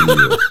wrong with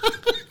you?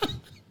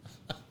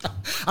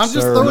 I'm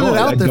just throwing it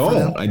out there for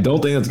them. I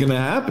don't think that's going to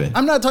happen.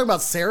 I'm not talking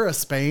about Sarah,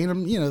 Spain.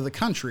 I'm, the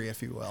country,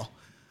 if you will.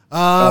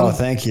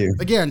 Thank you.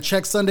 Again,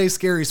 check Sunday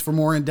Scaries for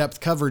more in-depth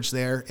coverage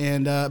there.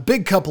 And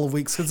big couple of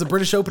weeks because the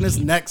British Open is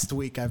next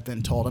week, I've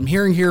been told. I'm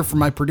hearing here from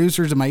my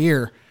producers in my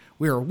ear,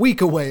 we are a week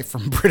away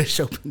from British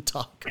Open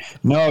talk.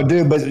 No,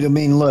 dude, but I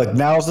mean, look,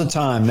 now's the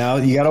time. Now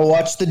you got to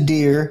watch the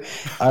deer.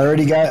 I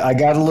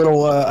got a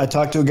little, I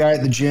talked to a guy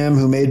at the gym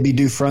who made me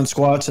do front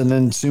squats and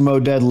then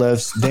sumo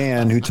deadlifts,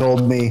 Dan, who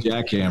told me.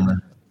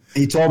 Jackhammer.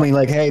 He told me,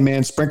 like, hey,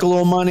 man, sprinkle a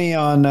little money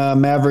on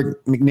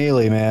Maverick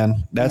McNeely,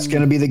 man. That's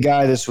going to be the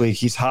guy this week.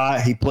 He's hot.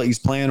 He's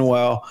playing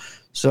well.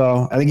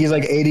 So I think he's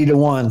like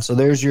 80-1. So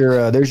there's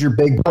your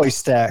big boy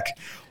stack.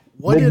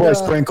 Big boy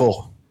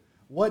sprinkle.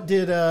 What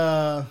did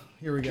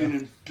here we go.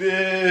 Getting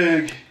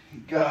big.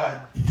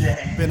 God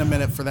damn. Been a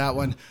minute for that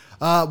one.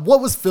 What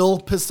was Phil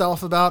pissed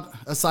off about,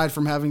 aside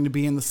from having to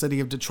be in the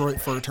city of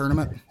Detroit for a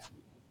tournament?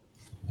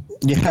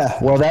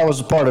 Yeah, well, that was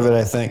a part of it,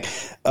 I think.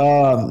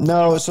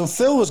 No, so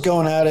Phil was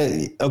going at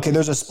it. Okay,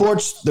 there's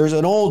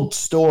an old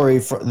story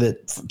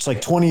it's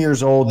like 20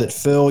 years old that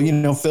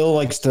Phil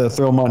likes to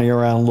throw money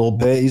around a little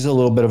bit. He's a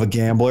little bit of a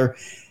gambler.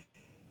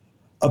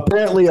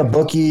 Apparently, a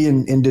bookie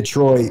in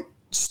Detroit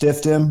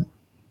stiffed him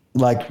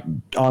like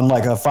on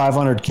like a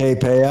 $500K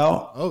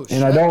payout. Oh, shit.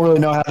 And I don't really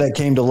know how that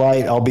came to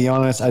light. I'll be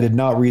honest. I did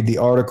not read the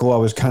article. I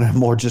was kind of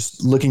more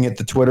just looking at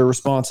the Twitter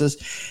responses.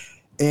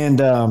 And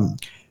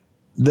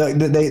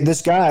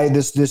this guy,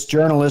 this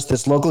journalist,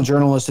 this local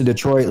journalist in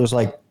Detroit was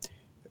like,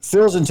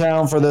 Phil's in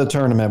town for the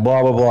tournament,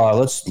 blah, blah, blah.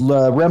 Let's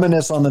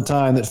reminisce on the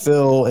time that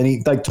Phil, and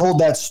he like told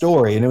that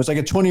story. And it was like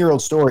a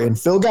 20-year-old story. And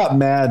Phil got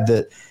mad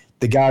that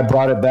the guy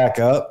brought it back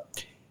up.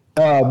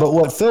 But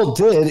what Phil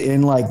did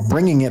in like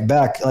bringing it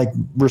back, like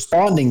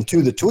responding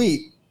to the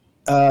tweet,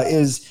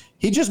 is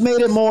he just made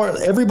it more.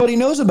 Everybody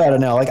knows about it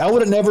now. Like I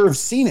would have never have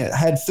seen it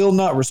had Phil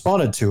not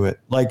responded to it.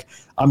 Like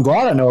I'm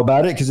glad I know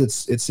about it because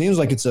it seems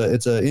like it's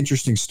a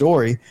interesting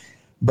story.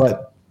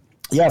 But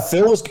yeah,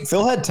 Phil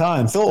had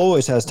time. Phil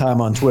always has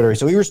time on Twitter,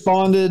 so he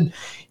responded.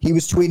 He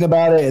was tweeting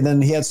about it, and then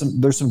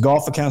there's some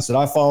golf accounts that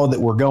I follow that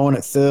were going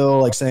at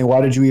Phil, like saying, "Why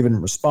did you even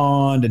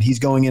respond?" And he's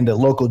going into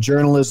local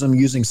journalism,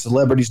 using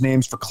celebrities'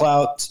 names for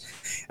clout.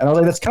 And I was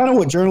like, that's kind of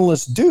what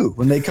journalists do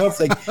when they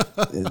cover.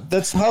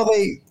 That's how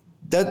they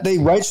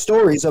write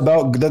stories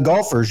about the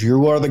golfers.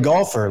 You are the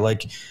golfer.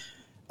 Like,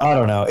 I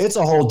don't know. It's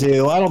a whole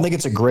deal. I don't think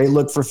it's a great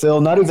look for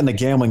Phil. Not even the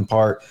gambling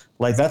part.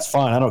 Like, that's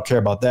fine. I don't care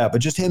about that.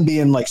 But just him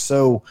being like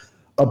so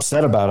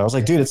upset about it. I was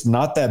like, dude, it's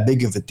not that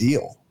big of a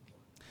deal.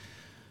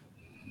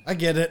 I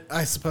get it,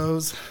 I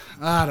suppose.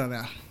 I don't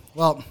know.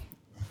 Well,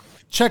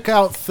 check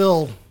out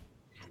Phil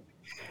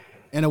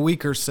in a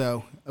week or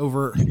so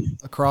over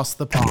across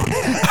the pond.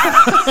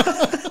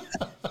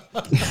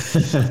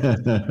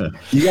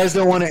 You guys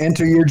don't want to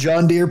enter your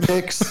John Deere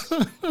picks?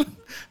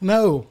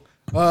 No.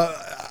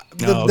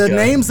 The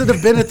names that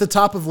have been at the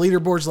top of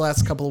leaderboards the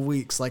last couple of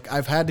weeks, like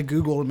I've had to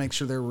Google to make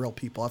sure they're real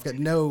people. I've got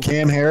no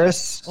Cam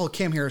Harris. Oh,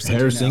 Cam Harris.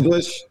 Harris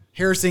English.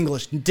 Harris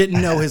English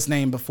didn't know his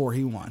name before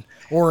he won,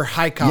 or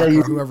Hickok, or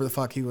whoever the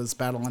fuck he was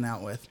battling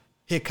out with.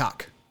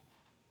 Hickok.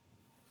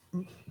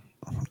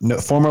 No,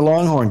 former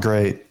Longhorn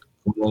great.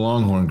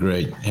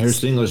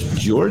 Harris English,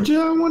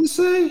 Georgia. I want to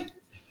say.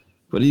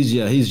 But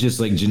he's just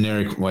like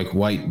generic, like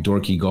white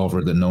dorky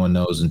golfer that no one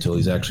knows until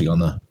he's actually on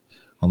the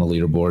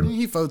leaderboard.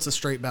 He votes a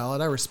straight ballot.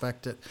 I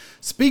respect it.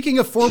 Speaking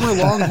of former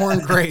Longhorn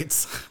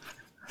greats,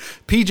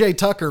 PJ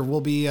Tucker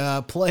will be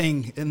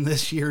playing in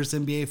this year's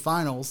NBA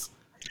Finals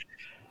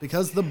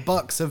because the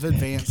Bucks have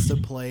advanced to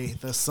play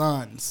the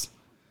Suns.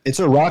 It's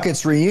a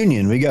Rockets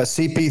reunion. We got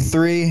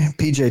CP3,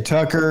 PJ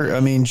Tucker. I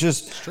mean,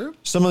 just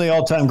some of the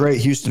all-time great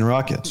Houston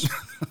Rockets.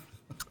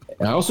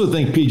 I also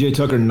think PJ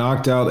Tucker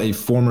knocked out a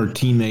former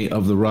teammate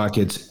of the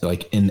Rockets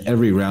like in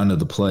every round of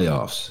the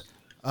playoffs.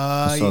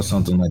 I saw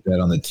something like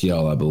that on the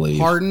TL, I believe.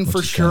 Harden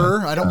for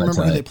sure. I don't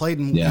remember who they played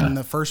in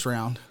the first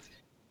round.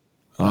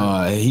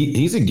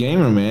 He's a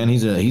gamer, man.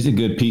 He's a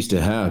good piece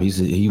to have.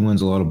 He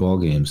wins a lot of ball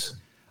games.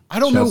 I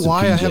don't know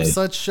why I have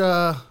such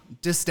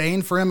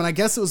disdain for him, and I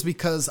guess it was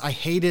because I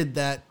hated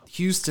that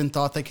Houston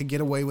thought they could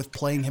get away with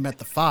playing him at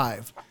the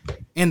 5,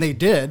 and they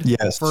did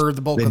for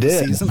the bulk of the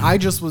season. I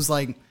just was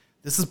like,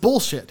 this is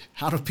bullshit.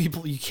 How do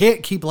people? You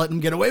can't keep letting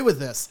them get away with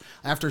this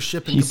after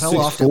shipping Capella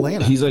off to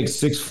Atlanta. He's like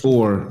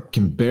 6'4",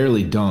 can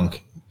barely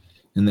dunk,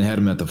 and they had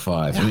him at the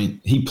 5. Yeah. I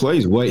mean, he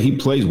plays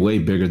way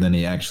bigger than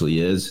he actually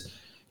is.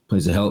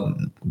 Plays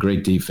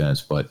great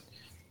defense, but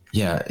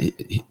yeah,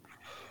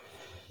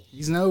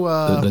 he's no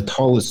the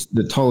tallest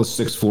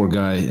 6'4"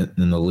 guy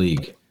in the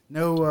league.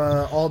 No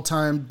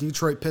all-time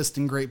Detroit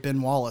Piston great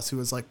Ben Wallace, who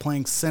was like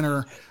playing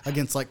center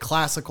against like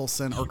classic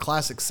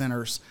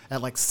centers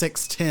at like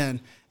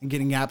 6'10" and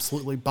getting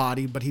absolutely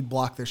bodied, but he'd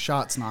block their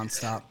shots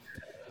nonstop.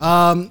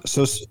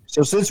 So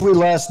since we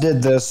last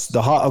did this,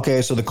 so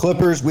the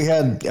Clippers, we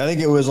had, I think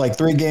it was like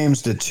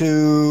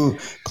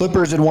 3-2.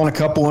 Clippers had won a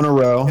couple in a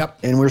row,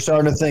 and we're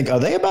starting to think, are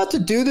they about to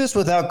do this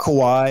without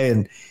Kawhi?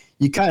 And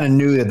you kind of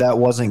knew that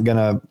wasn't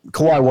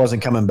Kawhi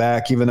wasn't coming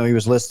back, even though he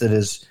was listed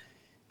as,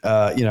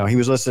 he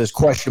was listed as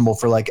questionable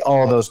for like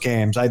all those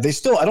games. I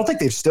don't think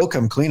they've still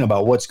come clean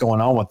about what's going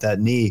on with that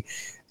knee.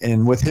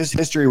 And with his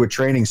history with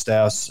training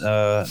staffs,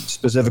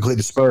 specifically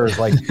the Spurs,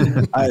 like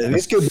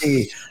this could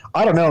be,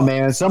 I don't know,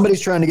 man.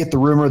 Somebody's trying to get the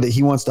rumor that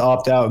he wants to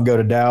opt out and go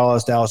to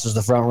Dallas. Dallas is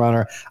the front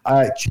runner.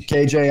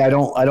 KJ, I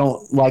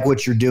don't like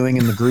what you're doing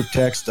in the group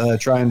text,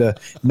 trying to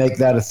make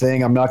that a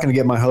thing. I'm not going to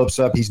get my hopes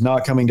up. He's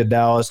not coming to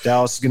Dallas.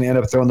 Dallas is going to end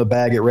up throwing the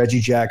bag at Reggie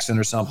Jackson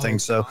or something.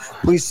 So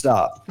please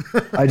stop.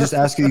 I just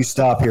ask you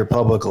stop here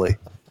publicly.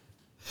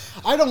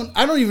 I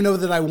don't even know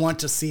that I want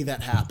to see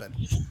that happen,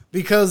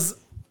 because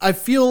I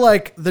feel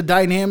like the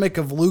dynamic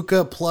of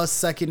Luka plus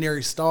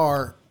secondary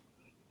star,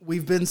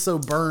 we've been so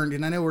burned.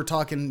 And I know we're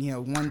talking,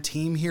 one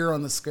team here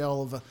on the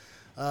scale of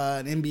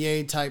an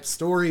NBA type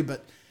story,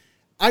 but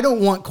I don't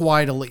want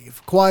Kawhi to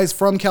leave. Kawhi's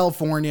from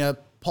California,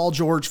 Paul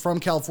George from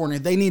California.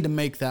 They need to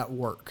make that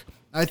work.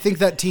 I think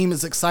that team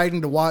is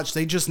exciting to watch.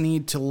 They just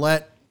need to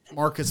let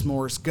Marcus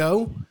Morris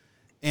go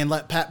and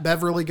let Pat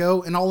Beverly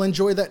go, and I'll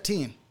enjoy that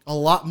team a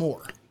lot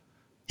more.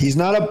 He's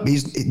not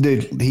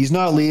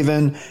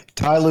leaving.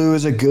 Ty Lue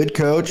is a good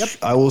coach. Yep.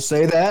 I will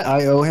say that.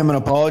 I owe him an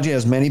apology,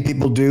 as many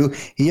people do.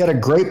 He had a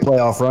great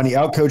playoff run. He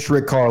outcoached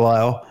Rick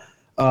Carlisle.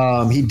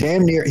 He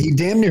damn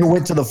near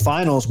went to the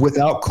finals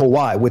without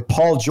Kawhi, with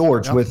Paul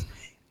George. Yep.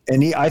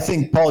 I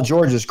think Paul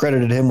George has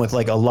credited him with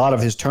like a lot of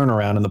his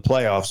turnaround in the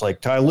playoffs. Like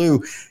Ty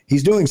Lue,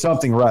 he's doing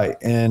something right,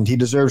 and he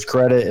deserves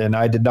credit. And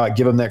I did not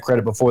give him that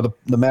credit before the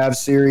Mavs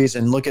series.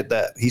 And look at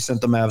that, he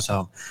sent the Mavs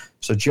home.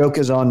 So joke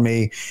is on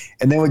me.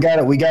 And then we got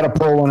to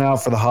pull one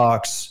out for the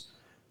Hawks.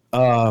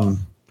 Damn,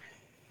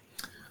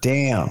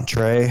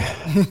 Trey.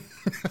 I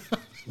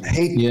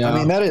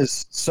mean, that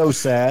is so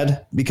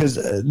sad, because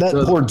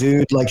that poor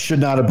dude should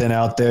not have been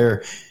out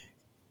there.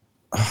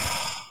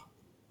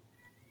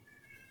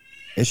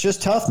 It's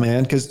just tough,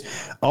 man, because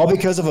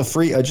of a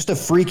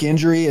freak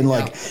injury, and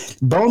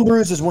bone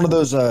bruise is one of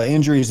those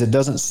injuries that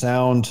doesn't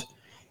sound.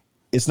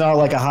 It's not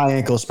like a high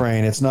ankle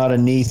sprain. It's not a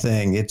knee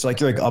thing. It's like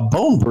you're like a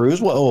bone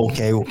bruise. Well,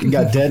 okay, you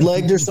got dead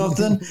legged or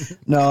something.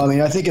 No, I mean,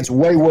 I think it's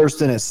way worse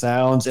than it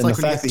sounds, and the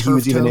fact that he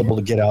was even able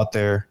to get out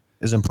there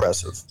is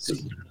impressive.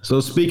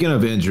 So speaking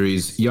of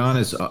injuries,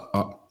 Giannis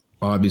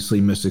obviously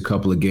missed a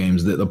couple of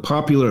games. The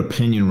popular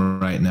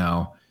opinion right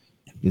now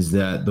is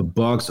that the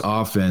Bucks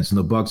offense and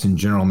the Bucks in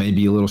general may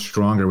be a little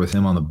stronger with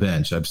him on the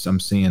bench. I'm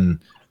seeing,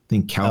 I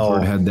think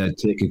Calvert had that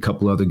take. A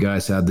couple other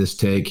guys had this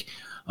take.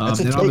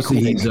 And obviously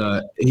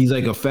he's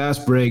like a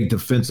fast break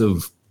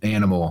defensive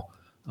animal.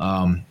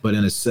 But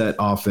in a set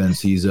offense,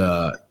 he's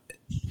I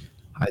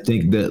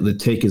think that the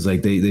take is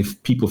like they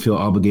people feel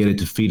obligated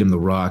to feed him the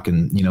rock,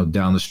 and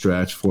down the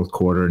stretch, fourth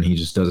quarter, and he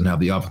just doesn't have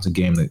the offensive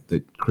game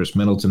that Chris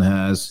Middleton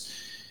has.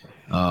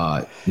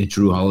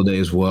 Drew Holiday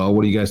as well.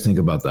 What do you guys think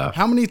about that?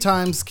 How many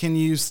times can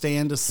you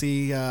stand to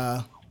see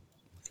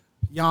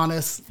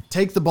Giannis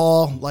take the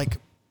ball,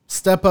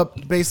 step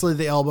up basically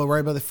the elbow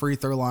right by the free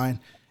throw line,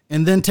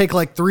 and then take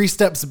 3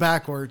 steps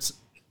backwards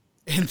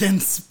and then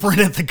sprint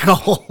at the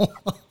goal?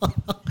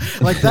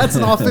 That's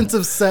an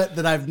offensive set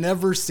that I've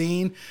never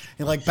seen.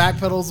 He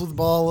backpedals with the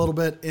ball a little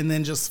bit and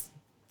then just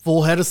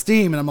full head of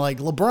steam. And I'm like,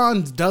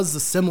 LeBron does the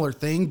similar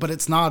thing, but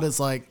it's not as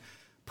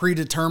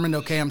predetermined,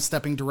 okay, I'm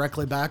stepping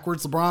directly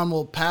backwards. LeBron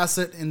will pass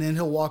it, and then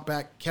he'll walk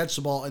back, catch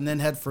the ball, and then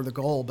head for the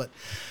goal. But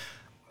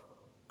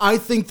I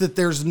think that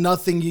there's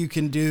nothing you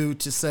can do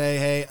to say,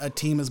 hey, a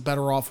team is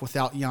better off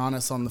without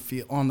Giannis on the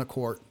field, on the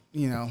court.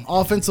 You know,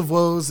 offensive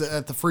woes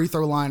at the free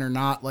throw line or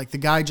not, like the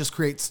guy just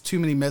creates too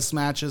many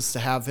mismatches to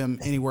have him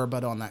anywhere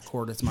but on that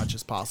court as much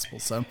as possible.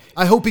 So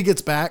I hope he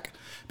gets back,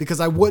 because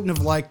I wouldn't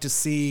have wanted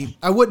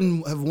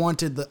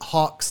the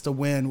Hawks to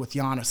win with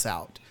Giannis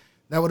out.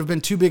 That would have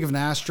been too big of an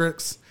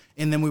asterisk,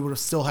 and then we would have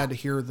still had to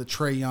hear the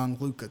Trae Young,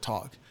 Luka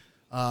talk.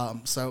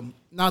 So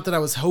not that I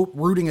was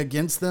rooting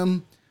against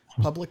them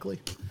publicly,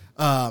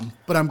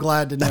 but I'm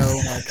glad to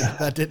know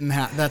that didn't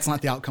happen. That's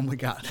not the outcome we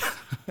got.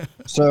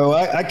 So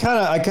I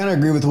kind of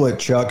agree with what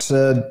Chuck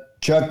said.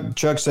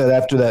 Chuck said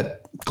after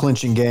that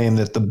clinching game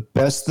that the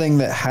best thing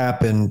that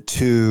happened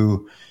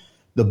to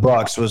the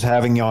Bucks was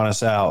having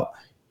Giannis out,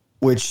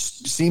 which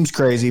seems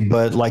crazy,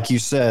 but like you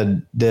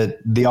said, that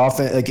the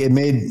offense, like, it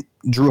made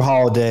Drew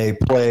Holiday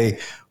play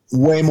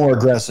way more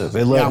aggressive.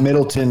 It let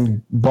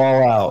Middleton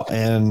ball out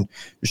and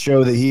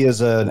show that he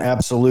is an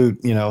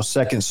absolute,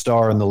 second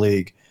star in the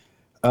league.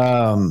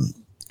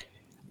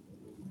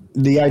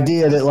 The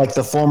idea that, like,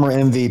 the former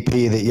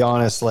MVP, that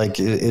Giannis,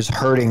 like, is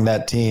hurting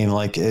that team,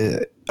 like,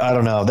 I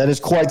don't know. That is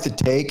quite the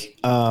take.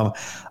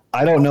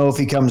 I don't know if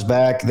he comes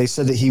back. They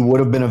said that he would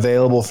have been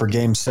available for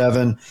Game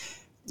 7.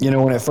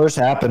 When it first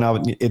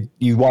happened,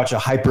 you watch a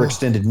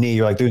hyperextended knee,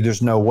 you're like, dude,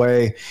 there's no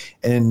way.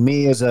 And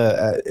me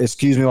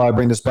excuse me while I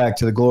bring this back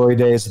to the glory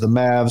days of the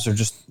Mavs, or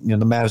just, the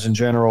Mavs in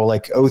general,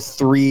 like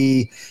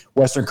 2003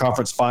 Western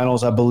Conference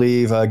Finals, I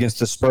believe, against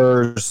the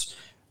Spurs,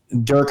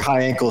 Dirk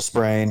high ankle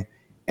sprain.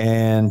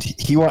 And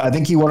I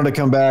think he wanted to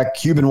come back.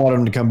 Cuban wanted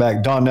him to come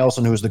back. Don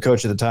Nelson, who was the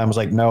coach at the time, was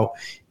like, no,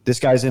 this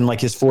guy's in like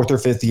his 4th or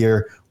 5th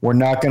year. We're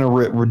not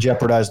going to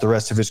jeopardize the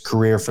rest of his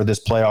career for this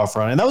playoff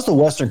run. And that was the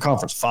Western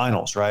Conference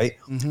Finals, right?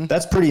 Mm-hmm.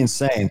 That's pretty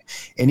insane.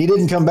 And he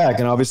didn't come back.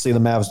 And obviously the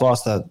Mavs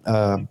lost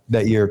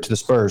that year to the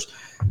Spurs.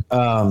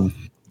 I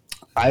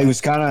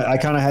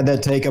kind of had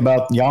that take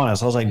about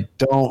Giannis. I was like,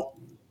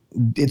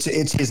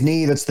 it's his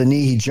knee. That's the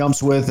knee he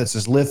jumps with. That's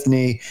his lift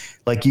knee.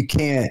 Like, you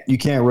can't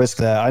risk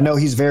that. I know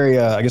he's very,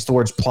 I guess the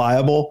word's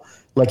pliable.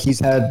 Like, he's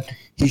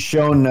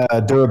shown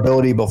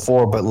durability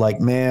before, but,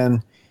 like,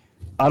 man,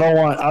 I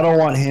don't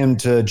want him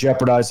to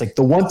jeopardize, like,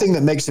 the one thing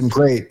that makes him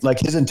great. Like,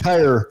 his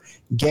entire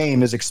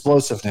game is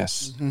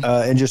explosiveness,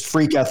 and just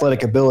freak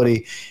athletic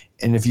ability.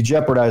 And if you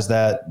jeopardize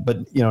that,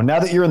 but now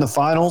that you're in the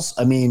finals,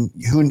 I mean,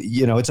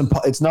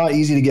 it's not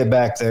easy to get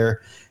back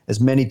there, as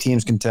many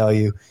teams can tell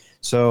you.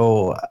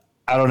 So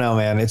I don't know,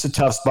 man. It's a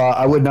tough spot.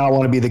 I would not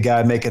want to be the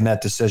guy making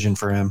that decision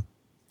for him.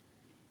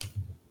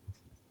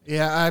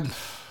 Yeah,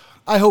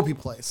 I hope he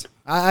plays.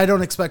 I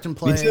don't expect him to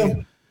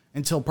play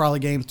until probably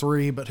Game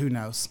 3, but who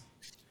knows?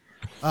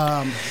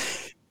 I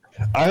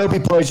hope he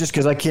plays just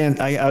because I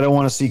don't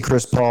want to see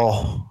Chris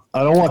Paul.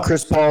 I don't want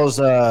Chris Paul's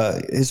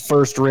his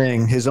first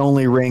ring, his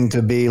only ring,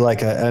 to be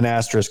like an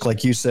asterisk,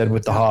 like you said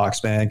with the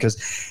Hawks, man.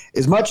 Because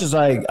as much as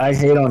I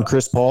hate on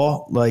Chris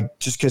Paul, like,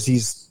 just because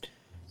he's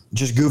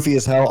just goofy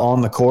as hell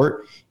on the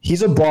court,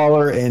 he's a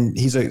baller, and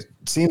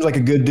seems like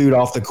a good dude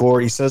off the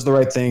court. He says the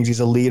right things. He's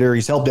a leader.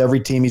 He's helped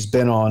every team he's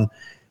been on.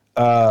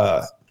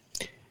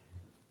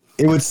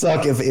 It would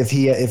suck if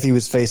he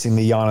was facing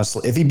the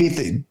Giannis, if he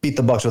beat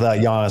the Bucks without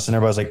Giannis, and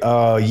everybody's like,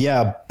 oh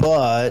yeah,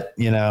 but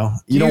you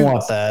don't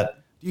want that.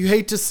 Do you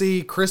hate to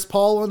see Chris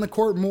Paul on the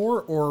court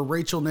more, or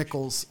Rachel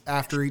Nichols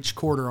after each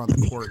quarter on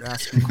the court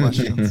asking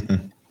questions?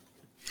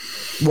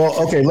 Well,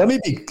 okay, let me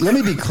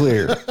be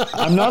clear.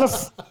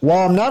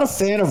 While I'm not a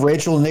fan of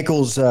Rachel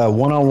Nichols'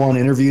 one-on-one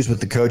interviews with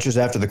the coaches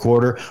after the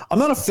quarter, I'm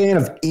not a fan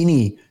of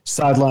any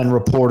sideline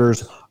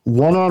reporters'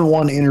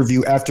 one-on-one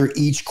interview after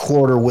each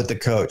quarter with the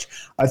coach.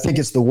 I think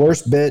it's the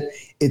worst bit.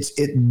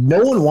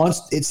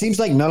 It seems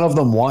like none of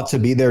them want to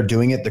be there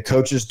doing it. The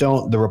coaches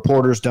don't, the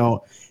reporters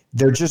don't.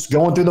 They're just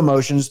going through the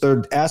motions.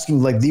 They're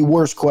asking like the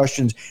worst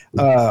questions.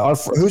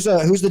 Who's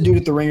the dude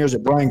at the Ringer? Is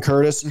it Brian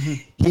Curtis?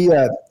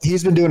 Mm-hmm.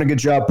 He's been doing a good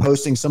job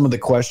posting some of the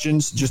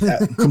questions just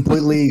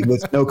completely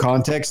with no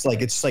context. Like,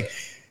 it's like,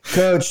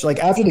 Coach, like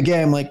after the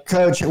game, like,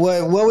 Coach,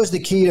 what was the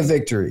key to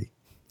victory?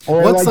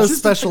 Or what's so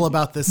special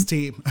about this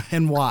team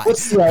and why?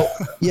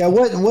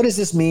 What does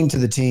this mean to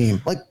the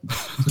team? Like,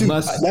 dude,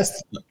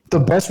 that's the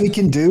best we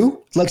can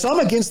do. Like, so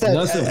I'm against that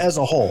as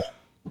a whole.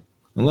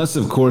 Unless,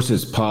 of course,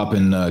 it's Pop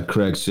and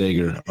Craig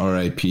Sager,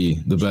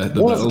 R.I.P. The best.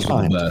 One of a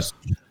kind.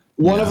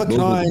 One of a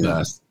kind.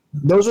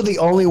 Those are the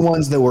only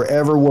ones that were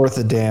ever worth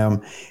a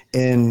damn.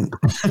 And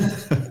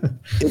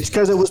it's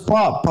because it was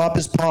Pop. Pop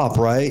is Pop,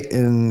 right?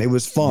 And it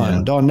was fun.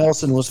 Yeah. Don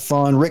Nelson was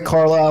fun. Rick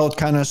Carlisle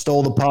kind of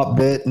stole the Pop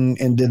bit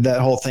and did that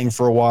whole thing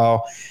for a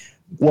while.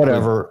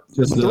 Whatever.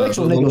 The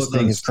Rachel Nichols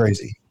thing is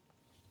crazy.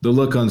 The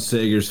look on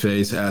Sager's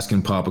face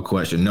asking Pop a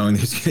question, knowing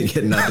he's going to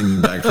get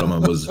nothing back from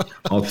him, was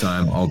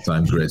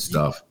all-time great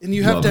stuff. And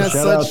you have to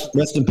have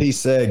rest in peace,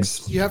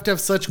 Segs. You have to have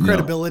such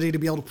credibility to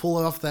be able to pull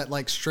off that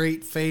like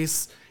straight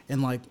face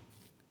and like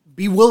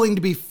be willing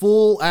to be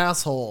full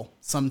asshole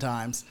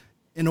sometimes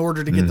in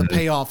order to get the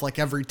payoff like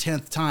every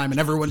 10th time, and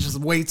everyone just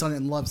waits on it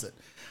and loves it.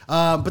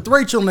 But the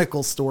Rachel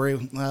Nichols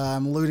story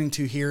I'm alluding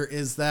to here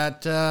is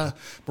that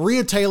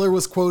Maria Taylor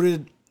was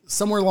quoted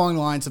somewhere along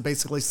the lines of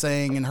basically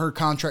saying in her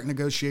contract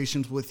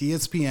negotiations with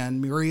ESPN,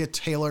 Maria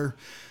Taylor,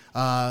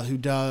 who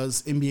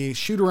does NBA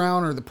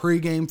shoot-around or the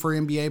pregame for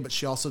NBA, but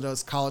she also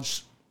does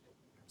College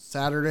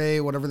Saturday,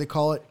 whatever they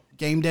call it,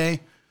 game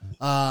day.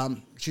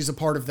 She's a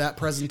part of that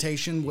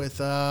presentation with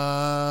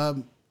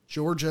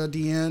Georgia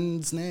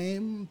DN's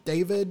name,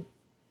 David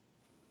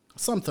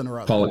something or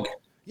other. Pollock.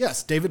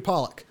 Yes, David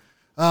Pollock.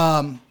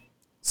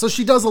 So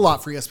she does a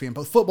lot for ESPN,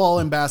 both football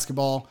and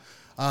basketball.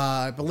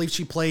 I believe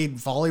she played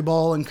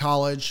volleyball in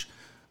college.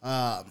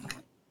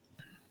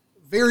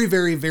 Very,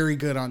 very, very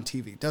good on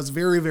TV. Does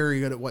very, very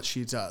good at what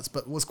she does.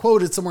 But was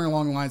quoted somewhere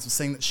along the lines of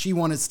saying that she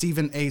wanted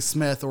Stephen A.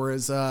 Smith, or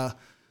as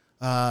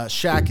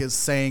Shaq is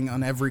saying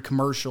on every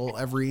commercial,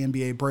 every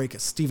NBA break,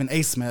 is Stephen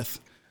A. Smith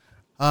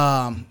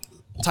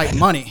type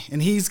money.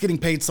 And he's getting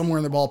paid somewhere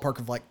in the ballpark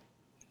of like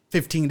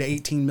 $15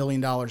 to $18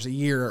 million a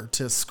year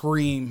to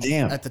scream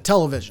at the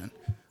television.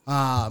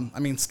 I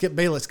mean, Skip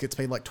Bayless gets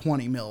paid like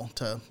 $20 million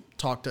to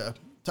talk to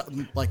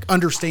like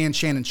understand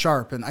Shannon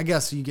Sharp, and I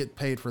guess you get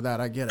paid for that.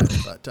 I get it,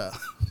 but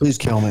please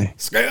kill me,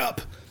 Skip.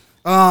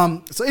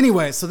 So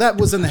anyway, so that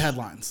was in the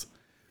headlines.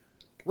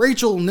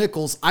 Rachel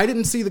Nichols, I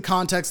didn't see the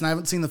context and I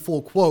haven't seen the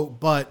full quote,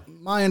 but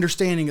my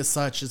understanding as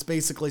such is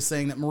basically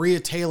saying that Maria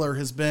Taylor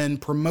has been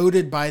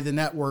promoted by the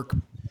network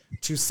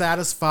to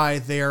satisfy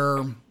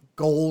their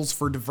goals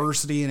for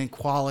diversity and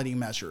equality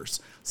measures.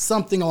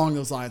 Something along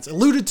those lines.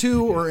 Alluded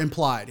to or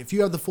implied. If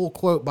you have the full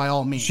quote, by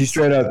all means. She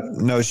straight up,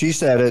 no, she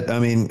said it. I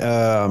mean,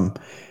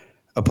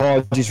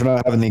 apologies for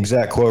not having the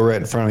exact quote right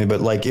in front of me,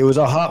 but like it was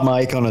a hot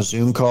mic on a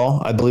Zoom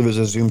call. I believe it was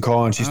a Zoom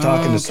call, and she's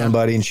talking to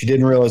somebody, and she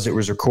didn't realize it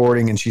was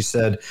recording, and she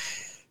said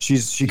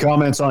she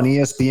comments on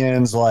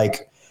ESPN's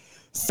like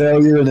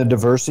failure in the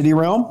diversity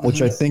realm,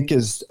 which I think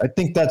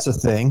that's a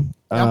thing.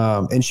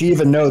 Yep. And she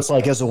even notes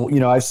like as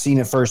a, I've seen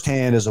it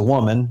firsthand as a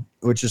woman,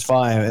 which is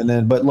fine. And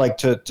then, but like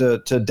to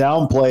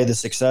downplay the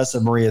success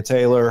of Maria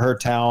Taylor, her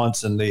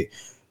talents and the,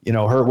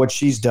 what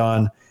she's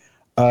done,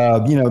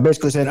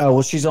 basically saying, oh,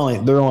 well,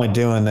 they're only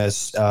doing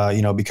this,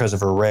 because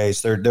of her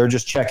race. They're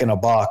just checking a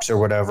box or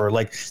whatever.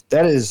 Like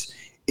that is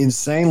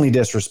insanely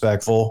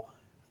disrespectful.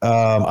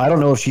 I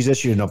don't know if she's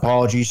issued an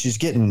apology. She's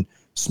getting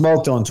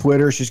smoked on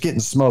Twitter. She's getting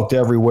smoked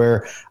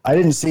everywhere. I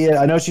didn't see it.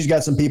 I know she's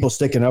got some people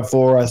sticking up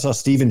for her. I saw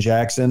Steven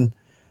Jackson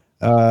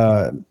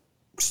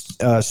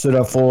stood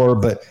up for her,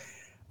 but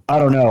I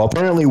don't know.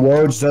 Apparently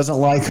Woj doesn't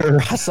like her.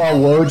 I saw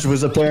Woj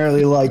was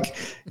apparently like,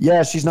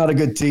 yeah, she's not a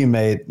good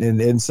teammate.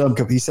 And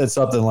he said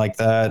something like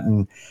that.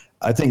 And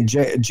I think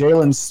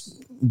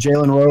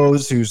Jalen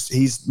Rose,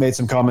 he's made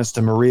some comments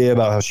to Maria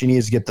about how she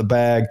needs to get the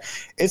bag.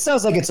 It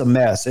sounds like it's a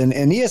mess. And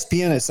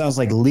ESPN, it sounds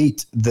like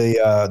leaked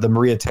the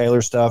Maria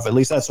Taylor stuff. At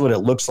least that's what it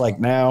looks like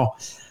now.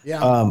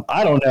 Yeah.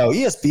 I don't know.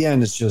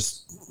 ESPN is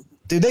just,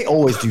 dude, they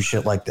always do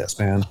shit like this,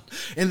 man.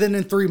 And then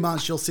in 3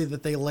 months, you'll see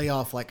that they lay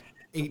off like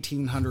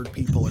 1,800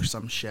 people or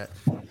some shit.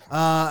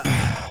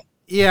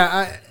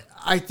 Yeah,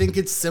 I think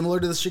it's similar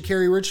to the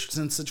Sha'Carri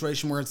Richardson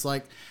situation where it's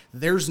like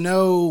there's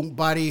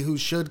nobody who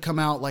should come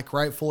out like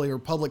rightfully, or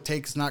public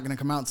take is not going to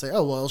come out and say,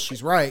 oh, well,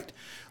 she's right.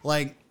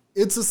 Like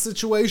it's a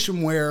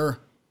situation where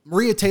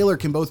Maria Taylor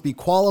can both be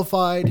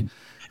qualified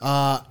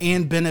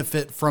and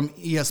benefit from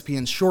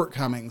ESPN's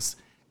shortcomings,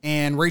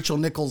 and Rachel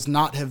Nichols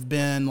not have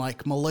been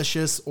like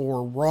malicious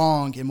or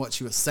wrong in what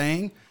she was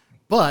saying.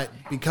 But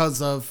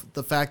because of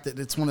the fact that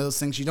it's one of those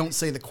things, you don't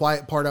say the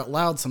quiet part out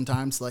loud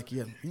sometimes, like,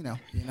 you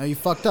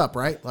fucked up,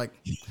 right? Like,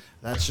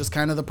 that's just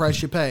kind of the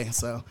price you pay.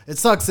 So it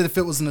sucks that if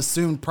it was an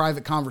assumed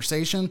private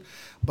conversation,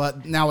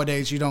 but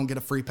nowadays you don't get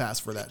a free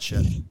pass for that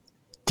shit.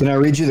 Can I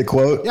read you the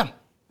quote? Yeah.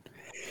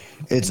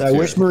 I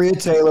wish Maria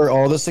Taylor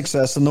all the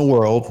success in the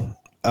world.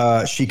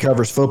 She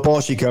covers football.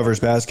 She covers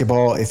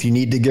basketball. If you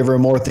need to give her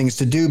more things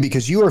to do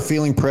because you are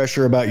feeling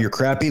pressure about your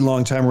crappy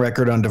long-time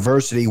record on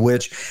diversity,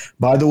 which,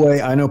 by the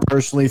way, I know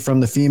personally from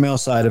the female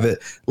side of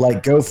it,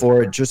 like, go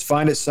for it. Just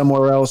find it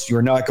somewhere else.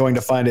 You're not going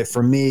to find it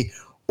from me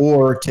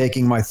or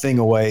taking my thing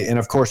away. And,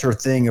 of course, her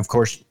thing,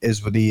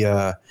 is with the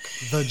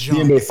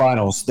NBA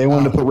Finals. They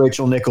wanted to put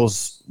Rachel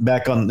Nichols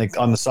back on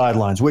the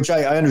sidelines, which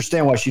I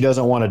understand why she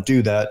doesn't want to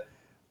do that.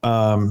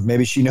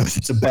 Maybe she knows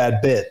it's a bad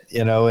bit,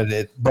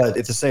 but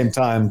at the same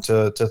time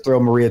to throw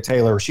Maria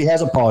Taylor, she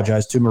has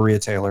apologized to Maria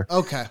Taylor.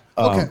 Okay.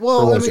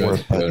 Well,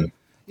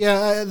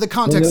 the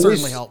context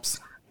certainly helps.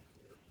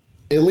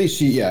 At least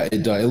she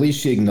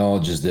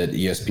acknowledges that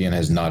ESPN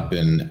has not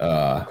been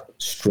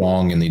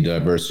strong in the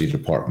diversity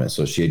department.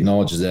 So she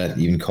acknowledges that,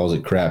 even calls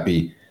it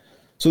crappy.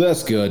 So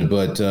that's good.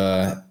 But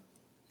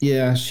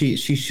she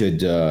should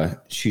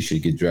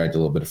get dragged a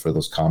little bit for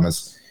those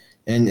comments.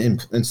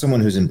 And someone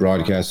who's in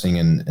broadcasting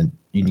and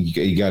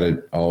you got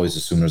to always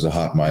assume there's a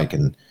hot mic,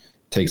 and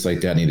takes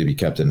like that need to be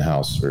kept in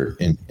house or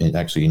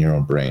actually in your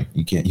own brain.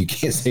 You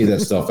can't say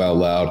that stuff out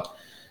loud.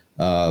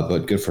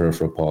 But good for her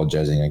for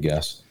apologizing, I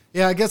guess.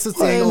 Yeah, I guess it's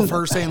the angle of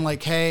her saying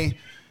like, hey,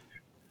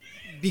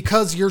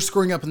 because you're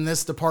screwing up in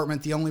this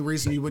department, the only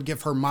reason you would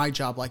give her my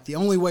job, like the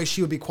only way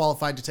she would be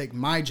qualified to take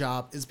my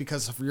job is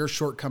because of your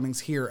shortcomings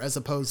here, as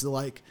opposed to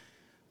like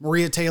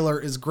Maria Taylor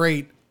is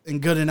great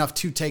and good enough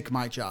to take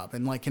my job.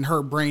 And like in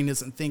her brain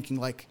isn't thinking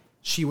like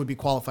she would be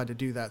qualified to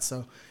do that.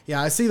 So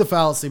yeah, I see the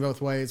fallacy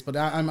both ways, but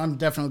I'm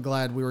definitely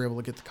glad we were able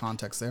to get the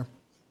context there.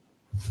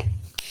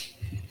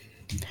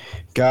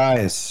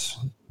 Guys,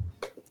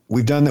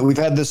 we've done that. We've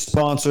had this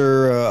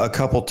sponsor a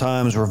couple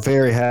times. We're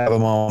very happy to have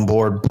them on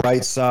board.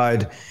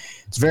 Brightside.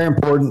 It's very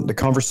important. The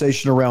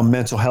conversation around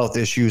mental health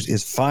issues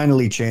is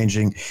finally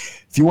changing.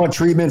 If you want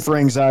treatment for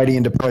anxiety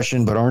and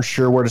depression but aren't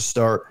sure where to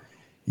start,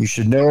 you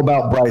should know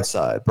about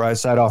Brightside.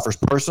 Brightside offers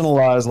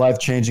personalized,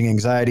 life-changing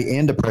anxiety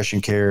and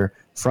depression care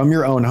from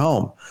your own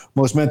home.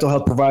 Most mental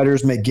health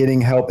providers make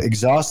getting help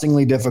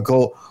exhaustingly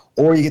difficult,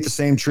 or you get the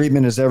same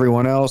treatment as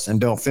everyone else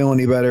and don't feel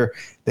any better.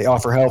 They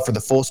offer help for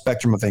the full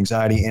spectrum of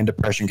anxiety and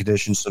depression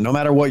conditions. So no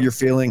matter what you're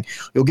feeling,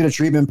 you'll get a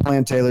treatment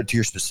plan tailored to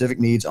your specific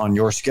needs on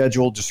your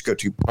schedule. Just go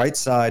to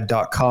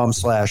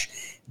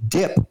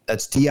brightside.com/dip.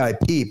 That's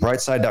DIP,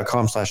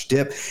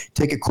 brightside.com/dip.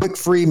 Take a quick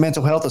free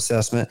mental health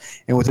assessment,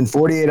 and within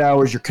 48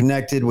 hours, you're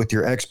connected with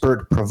your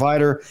expert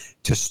provider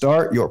to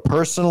start your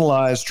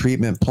personalized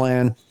treatment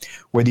plan.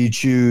 Whether you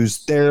choose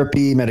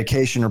therapy,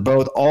 medication, or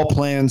both, all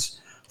plans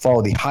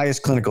follow the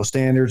highest clinical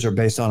standards, are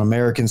based on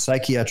American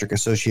Psychiatric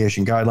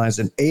Association guidelines,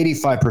 and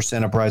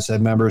 85% of Brightside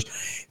members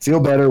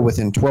feel better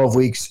within 12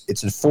 weeks.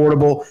 It's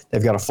affordable.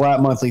 They've got a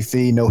flat monthly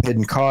fee, no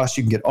hidden costs.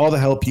 You can get all the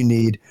help you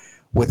need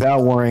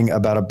without worrying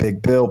about a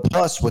big bill.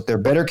 Plus, with their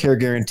Better Care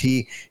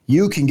Guarantee,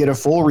 you can get a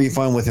full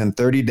refund within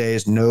 30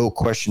 days, no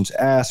questions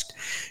asked.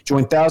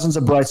 Join thousands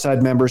of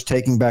Brightside members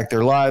taking back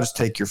their lives.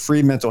 Take your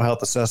free mental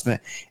health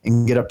assessment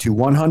and get up to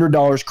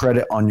 $100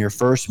 credit on your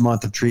first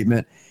month of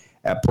treatment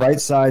at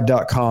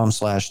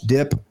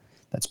brightside.com/dip.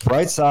 That's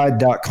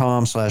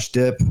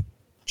brightside.com/dip.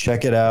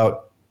 Check it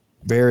out.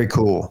 Very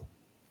cool.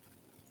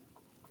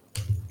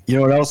 You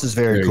know what else is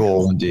very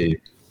cool? Indeed.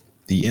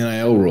 The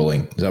NIL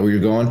ruling. Is that where you're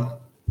going?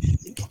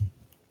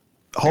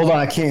 Hold on,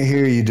 I can't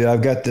hear you, dude.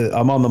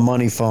 I'm on the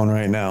money phone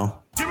right now.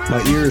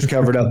 My ears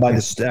covered up by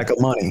the stack of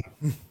money.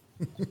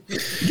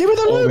 Give me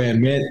the loop.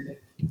 Man,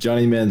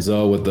 Johnny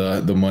Manziel with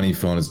the money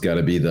phone has got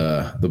to be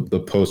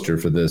the poster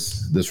for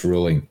this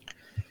ruling.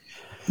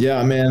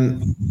 Yeah,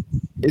 man,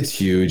 it's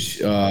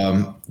huge.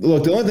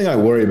 Look, the only thing I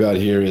worry about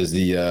here is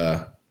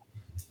the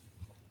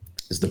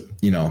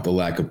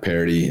lack of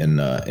parity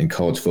in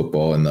college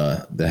football, and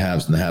the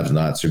haves and the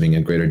have-nots are being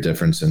a greater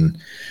difference. And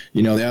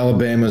the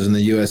Alabamas and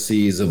the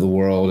USCs of the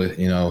world, as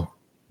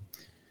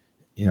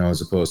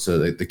opposed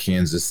to the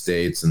Kansas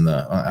States and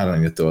I don't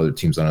even throw other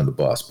teams under the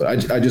bus, but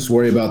I just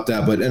worry about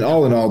that. But in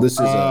all, this is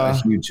a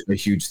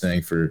huge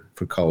thing for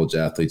college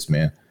athletes,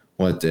 man.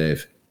 What,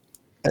 Dave?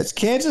 That's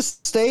Kansas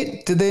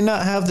State. Did they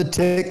not have the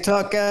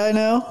TikTok guy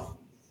now?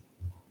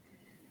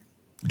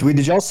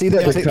 Did y'all see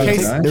that? Yeah,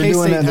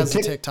 K-State has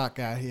a TikTok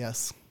guy,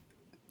 yes.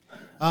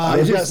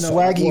 They've got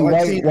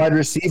swaggy wide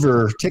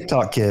receiver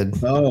TikTok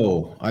kid.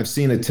 Oh, I've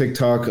seen a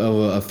TikTok of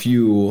a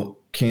few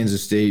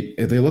Kansas State.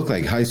 They look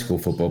like high school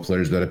football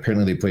players, but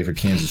apparently they play for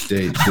Kansas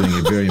State, doing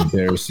a very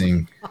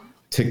embarrassing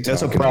TikTok.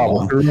 That's a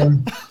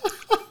problem.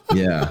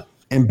 Yeah.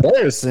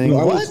 Embarrassing.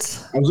 I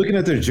was looking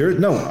at their jersey.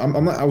 No,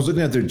 I'm not. I was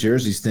looking at their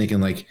jerseys,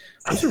 thinking like,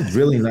 those are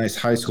really nice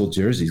high school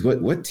jerseys.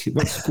 What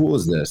school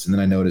is this? And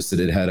then I noticed that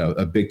it had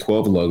a Big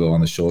 12 logo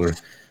on the shoulder.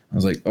 I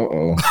was like,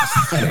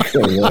 that's not a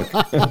great look.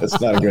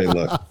 That's not a great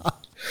look.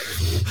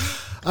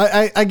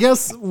 I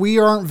guess we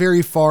aren't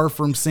very far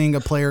from seeing a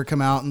player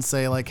come out and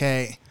say like,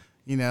 hey,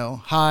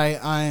 hi,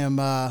 I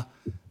am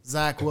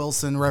Zach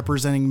Wilson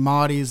representing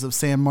Maudie's of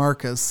San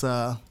Marcos.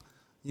 Come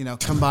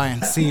by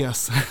and see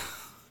us.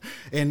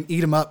 And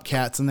eat them up,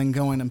 cats, and then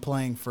going and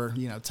playing for,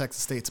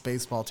 Texas State's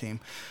baseball team.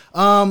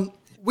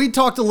 We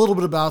talked a little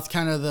bit about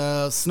kind of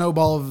the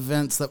snowball of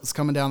events that was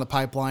coming down the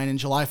pipeline, and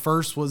July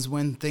 1st was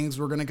when things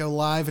were going to go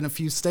live in a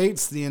few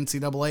states. The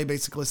NCAA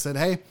basically said,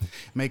 hey,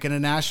 make it a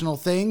national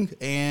thing,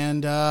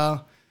 and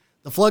the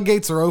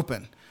floodgates are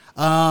open.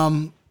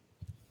 I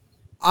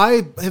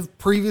have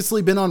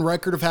previously been on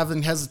record of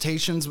having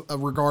hesitations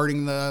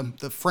regarding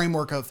the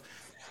framework of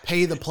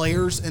pay the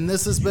players, and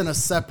this has been a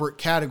separate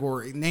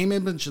category. Name,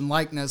 image, and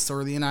likeness,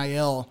 or the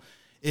NIL,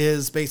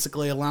 is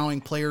basically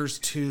allowing players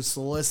to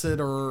solicit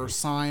or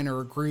sign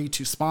or agree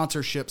to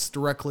sponsorships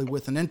directly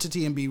with an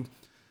entity and be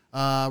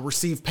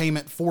receive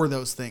payment for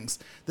those things.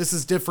 This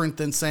is different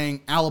than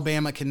saying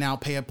Alabama can now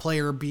pay a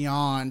player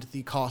beyond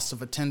the cost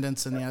of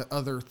attendance and the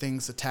other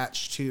things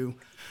attached to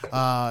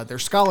their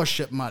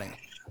scholarship money.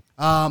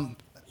 The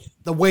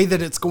way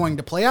that it's going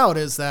to play out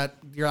is that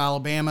your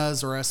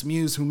Alabamas or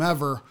SMUs,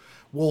 whomever,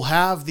 will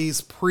have these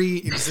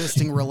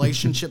pre-existing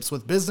relationships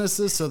with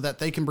businesses so that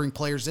they can bring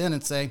players in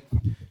and say,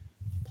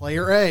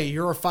 player A,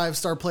 you're a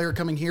 5-star player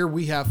coming here.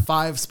 We have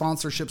 5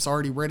 sponsorships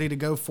already ready to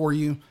go for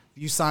you.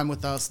 You sign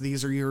with us.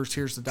 These are yours.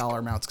 Here's the dollar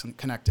amounts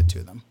connected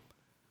to them.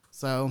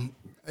 I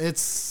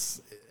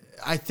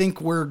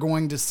think we're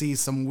going to see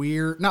some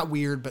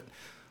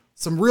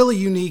some really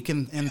unique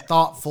and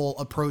thoughtful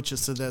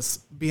approaches to this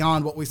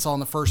beyond what we saw in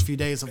the first few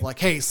days of like,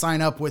 hey,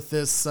 sign up with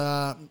this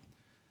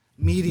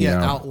media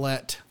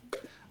outlet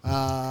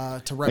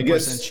to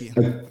represent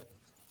you.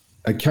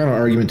 A counter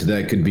argument to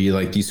that could be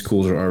like these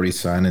schools are already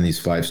signing these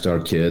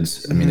 5-star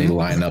kids. I mean, they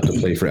line up to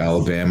play for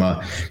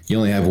Alabama. You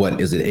only have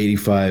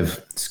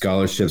 85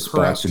 scholarship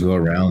spots to go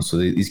around. So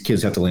these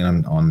kids have to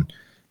land on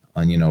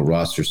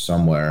rosters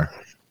somewhere.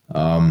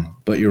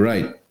 But you're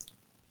right.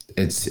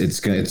 It's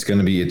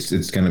gonna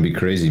be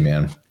crazy,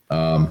 man.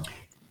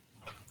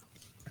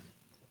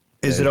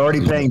 Is it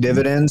already paying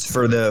dividends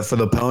for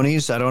the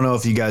ponies? I don't know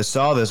if you guys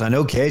saw this. I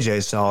know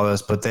KJ saw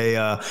this, but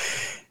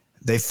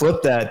they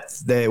flipped that.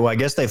 I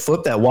guess they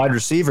flipped that wide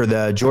receiver,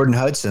 the Jordan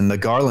Hudson, the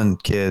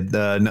Garland kid.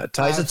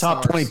 He's a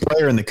top 20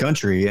 player in the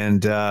country,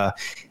 and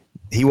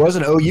he was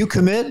an OU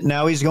commit.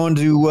 Now he's going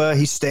to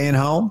he's staying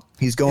home.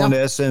 He's going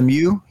to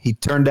SMU. He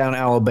turned down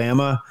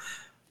Alabama.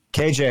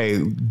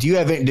 KJ,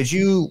 did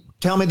you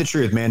tell me the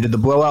truth, man? Did the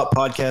Blowout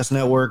Podcast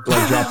Network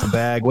drop the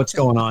bag? What's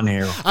going on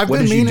here? I've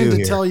been meaning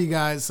to tell you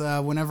guys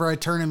whenever I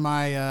turn in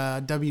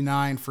my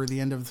W-9 for the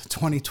end of the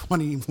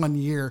 2021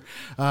 year,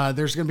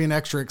 there's going to be an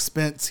extra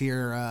expense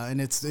here,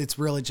 and it's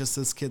really just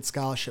this kid's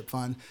scholarship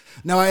fund.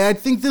 Now, I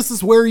think this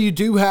is where you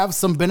do have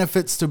some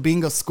benefits to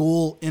being a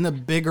school in a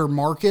bigger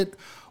market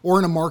or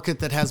in a market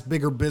that has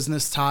bigger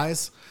business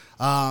ties.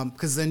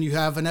 Because then you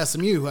have an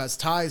SMU who has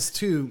ties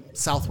to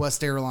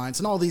Southwest Airlines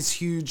and all these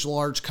huge,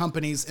 large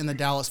companies in the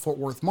Dallas-Fort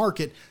Worth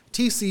market.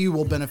 TCU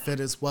will benefit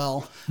as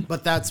well.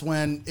 But that's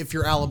when, if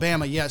you're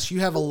Alabama, yes,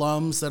 you have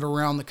alums that are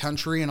around the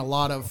country and a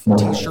lot of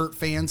T-shirt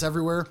fans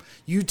everywhere.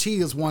 UT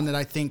is one that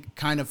I think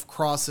kind of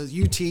crosses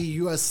UT,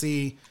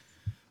 USC,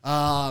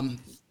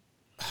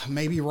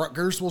 maybe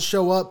Rutgers will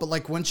show up.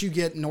 But once you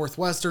get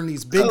Northwestern,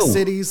 these big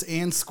cities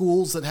and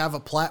schools that have a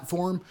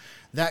platform,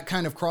 that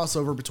kind of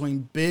crossover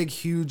between big,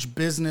 huge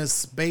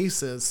business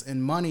bases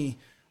and money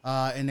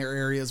in their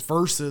areas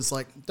versus,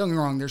 don't get me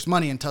wrong, there's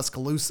money in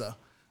Tuscaloosa,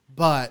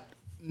 but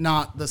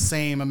not the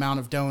same amount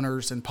of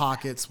donors and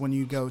pockets when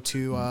you go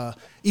to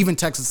even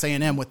Texas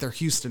A&M with their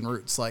Houston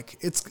roots.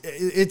 It's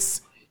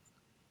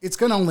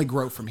going to only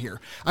grow from here.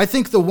 I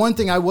think the one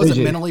thing I wasn't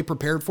mentally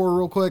prepared for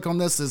real quick on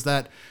this is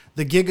that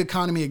the gig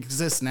economy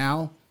exists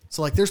now.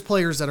 So, there's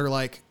players that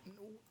are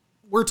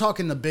we're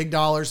talking the big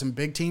dollars and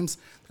big teams.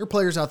 There are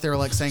players out there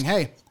saying,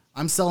 hey,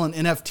 I'm selling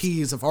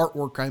NFTs of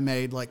artwork I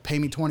made, pay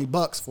me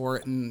 $20 for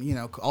it, and,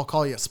 I'll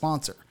call you a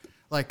sponsor.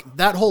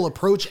 That whole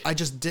approach, I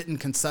just didn't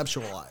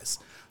conceptualize.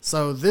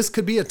 So this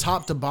could be a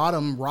top to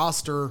bottom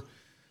roster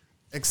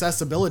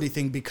accessibility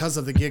thing because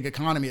of the gig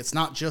economy. It's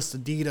not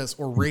just Adidas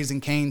or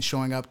Raising Cane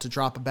showing up to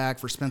drop a bag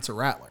for Spencer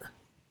Rattler.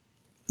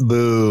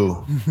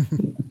 Boo.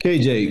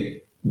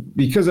 KJ,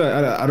 because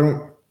I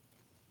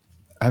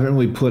haven't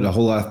really put a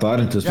whole lot of thought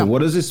into this, but what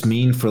does this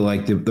mean for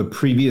the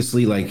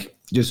previously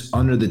just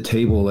under the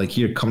table,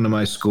 here, come to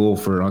my school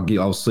for,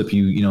 I'll slip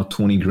you,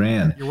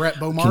 $20,000. You're at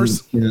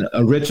Bomars. Can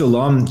a rich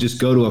alum just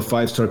go to a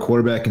 5-star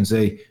quarterback and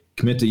say,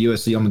 commit to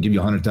USC, I'm gonna give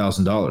you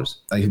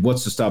 $100,000.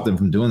 What's to stop them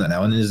from doing that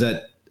now? And is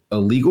that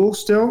illegal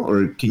still,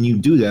 or can you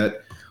do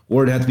that?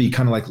 Or it have to be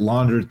kind of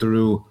laundered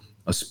through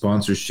a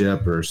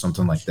sponsorship or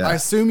something like that? I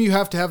assume you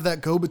have to have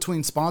that go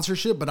between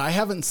sponsorship, but I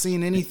haven't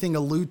seen anything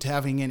allude to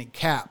having any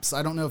caps.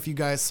 I don't know if you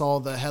guys saw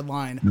the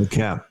headline. No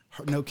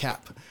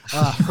cap.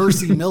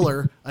 Percy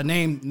Miller, a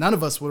name none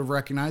of us would have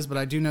recognized, but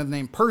I do know the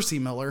name Percy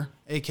Miller,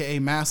 a.k.a.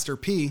 Master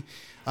P.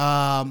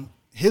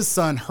 His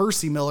son,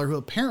 Hersey Miller, who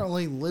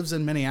apparently lives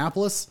in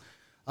Minneapolis,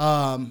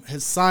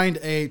 has signed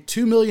a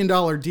 $2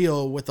 million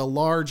deal with a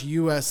large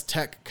U.S.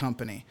 tech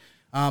company.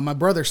 My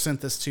brother sent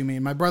this to me,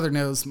 and my brother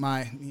knows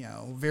my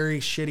very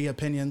shitty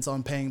opinions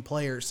on paying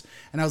players.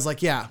 And I was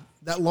like, yeah,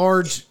 that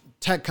large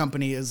tech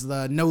company is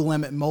the No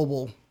Limit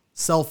Mobile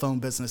cell phone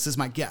business, is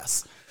my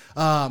guess.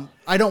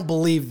 I don't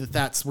believe that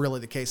that's really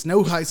the case.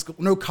 No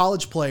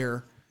college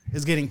player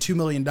is getting $2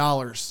 million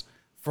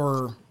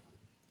for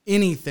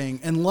anything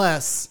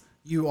unless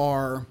you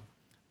are.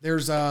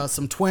 There's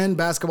some twin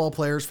basketball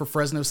players for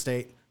Fresno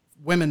State,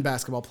 women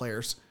basketball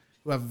players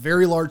who have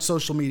very large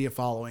social media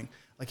following.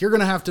 You're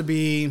going to have to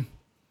be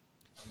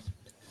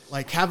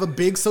have a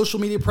big social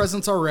media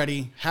presence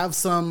already, have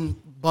some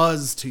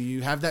buzz to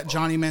you, have that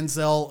Johnny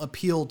Manziel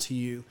appeal to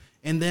you,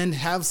 and then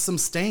have some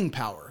staying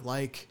power.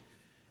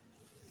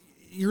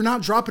 You're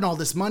not dropping all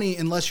this money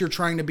unless you're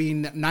trying to be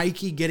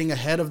Nike, getting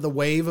ahead of the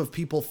wave of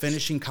people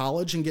finishing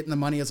college and getting the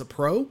money as a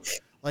pro.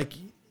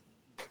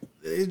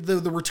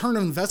 The return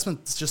on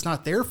investment is just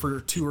not there for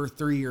a 2 or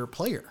 3 year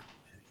player.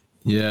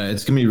 Yeah,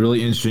 it's gonna be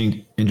really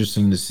interesting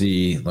to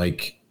see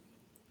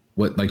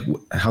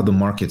how the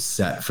market's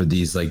set for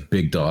these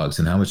big dogs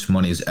and how much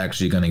money is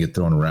actually going to get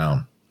thrown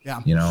around.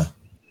 Yeah.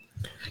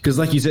 Because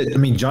like you said,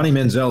 Johnny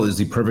Manziel is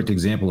the perfect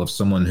example of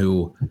someone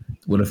who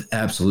would have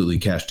absolutely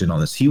cashed in on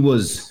this. He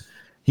was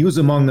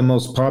among the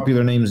most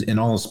popular names in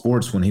all of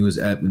sports when he was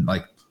at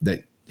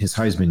his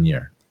Heisman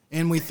year.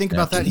 And we think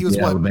about that. He was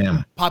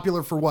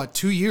popular for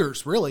 2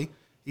 years, really.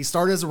 He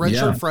started as a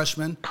redshirt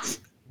freshman,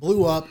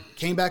 blew up,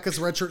 came back as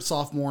a redshirt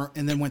sophomore,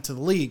 and then went to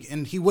the league.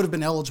 And he would have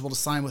been eligible to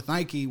sign with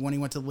Nike when he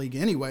went to the league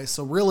anyway.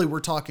 So really,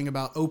 we're talking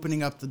about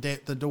opening up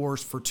the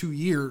doors for 2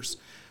 years.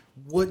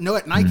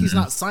 Nike's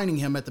not signing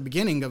him at the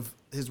beginning of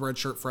his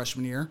redshirt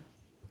freshman year.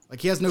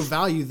 Like, he has no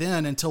value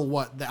then until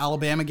the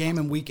Alabama game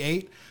in week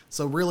 8.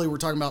 So really, we're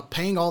talking about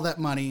paying all that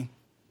money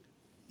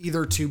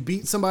either to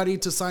beat somebody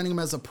to signing him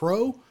as a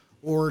pro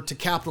or to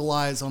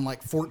capitalize on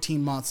like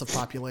 14 months of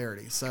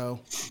popularity. So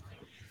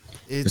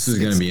this is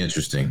going to be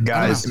interesting.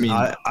 Guys,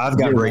 I've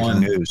got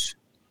breaking news.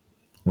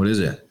 What is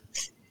it?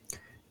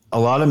 A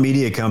lot of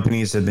media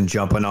companies have been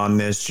jumping on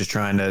this, just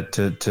trying to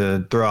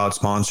throw out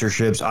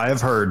sponsorships. I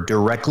have heard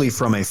directly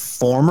from a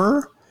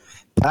former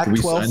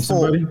Pac-12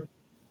 full.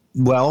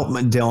 Well,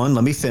 Dylan,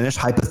 let me finish.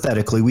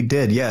 Hypothetically, we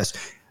did,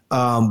 yes.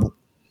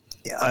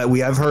 We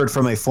have heard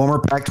from a former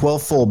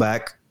Pac-12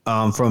 fullback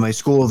from a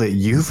school that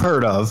you've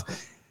heard of,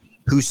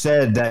 who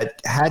said that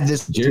had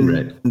this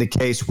been the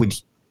case,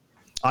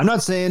 I'm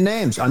not saying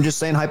names. I'm just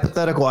saying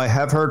hypothetical. I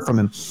have heard from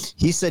him.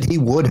 He said he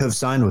would have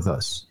signed with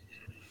us.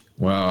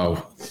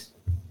 Wow.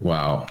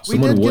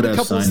 Someone would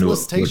have signed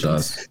with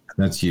us.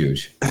 That's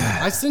huge.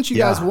 I sent you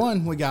guys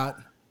one. We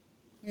got,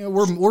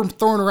 we're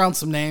throwing around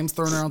some names,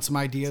 throwing around some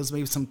ideas,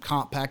 maybe some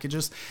comp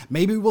packages.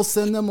 Maybe we'll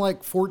send them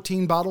like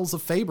 14 bottles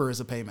of Faber as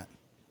a payment.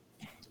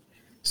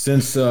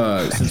 Since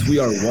we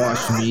are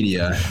washed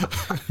media,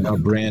 our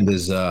brand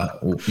is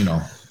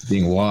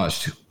being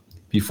washed. It'd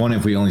be funny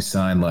if we only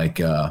signed like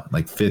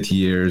 5th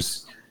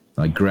years,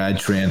 like grad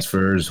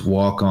transfers,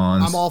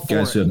 walk-ons. I'm all for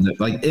guys it. Who have,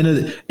 like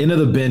into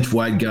the bench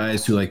wide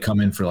guys who like come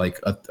in for like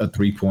a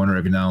 3-pointer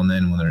every now and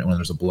then when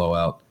there's a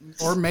blowout.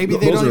 Or maybe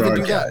they don't even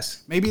do that.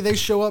 Maybe they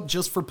show up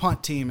just for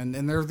punt team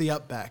and they're the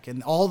up back,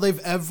 and all they've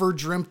ever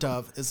dreamt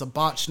of is a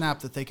bot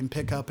snap that they can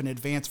pick up and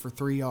advance for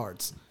 3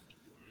 yards.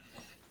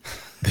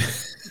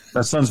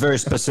 That sounds very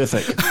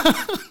specific.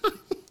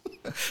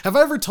 Have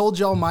I ever told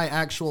y'all my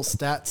actual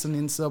stats in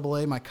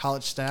NCAA, my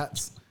college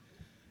stats?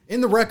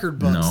 In the record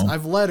books, no.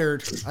 I've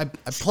lettered. I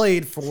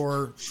played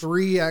for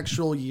 3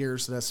 actual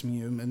years at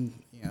SMU, and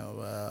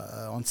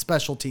on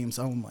special teams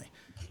only.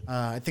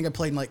 I think I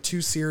played in like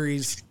 2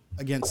 series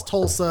against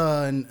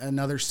Tulsa and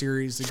another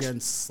series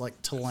against like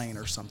Tulane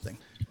or something.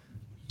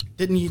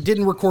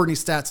 Didn't record any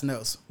stats in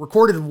those.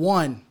 Recorded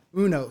 1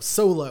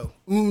 solo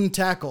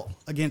tackle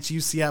against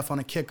UCF on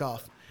a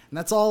kickoff. And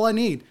that's all I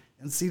need.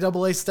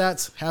 NCAA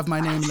stats have my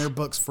name in their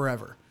books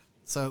forever.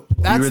 So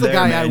that's the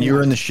guy I want. You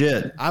were in the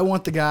shit. I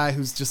want the guy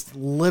who's just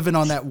living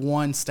on that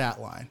one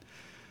stat line.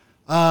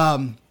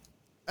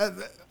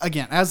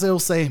 Again, as they'll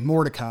say,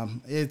 more to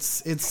come.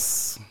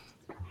 It's.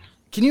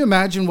 Can you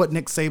imagine what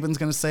Nick Saban's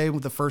going to say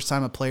with the first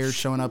time a player's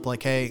showing up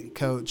like, hey,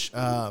 coach,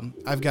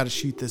 I've got to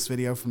shoot this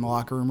video from the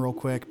locker room real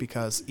quick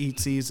because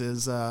Eatsy's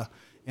is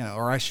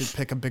or I should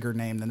pick a bigger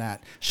name than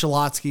that.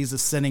 Schlotzsky's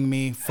is sending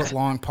me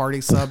foot-long party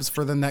subs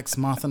for the next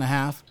month and a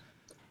half.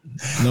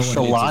 No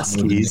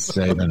Schlotzsky's.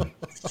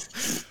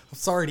 I'm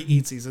sorry to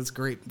Eatsy's. It's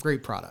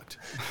great product.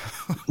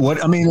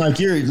 What I mean,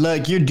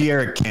 you're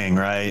Derek King,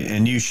 right?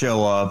 And you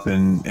show up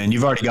and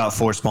you've already got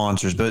 4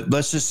 sponsors. But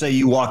let's just say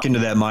you walk into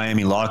that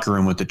Miami locker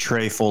room with a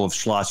tray full of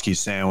Schlotzsky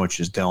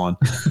sandwiches, Dylan.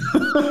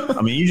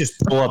 I mean, you just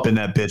pull up in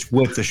that bitch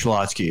with the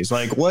Schlotzskys.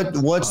 Like,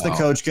 what's the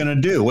coach gonna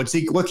do? What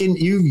can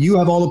you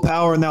have all the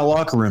power in that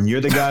locker room?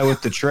 You're the guy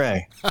with the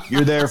tray.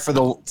 You're there for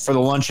the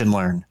lunch and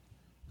learn.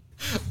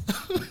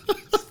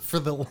 For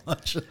the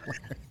lunch and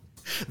learn.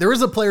 There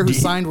was a player who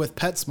signed with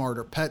PetSmart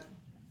or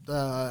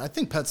I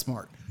think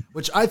PetSmart,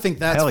 which I think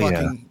that's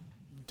fucking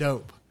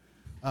dope.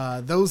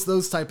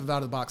 Those type of out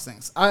of the box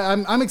things.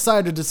 I'm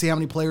excited to see how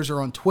many players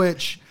are on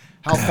Twitch,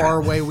 how far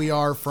away we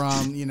are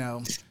from,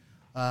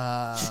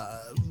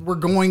 we're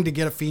going to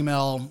get a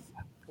female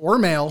or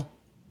male,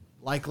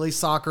 likely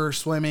soccer,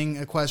 swimming,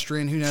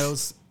 equestrian, who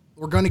knows.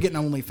 We're going to get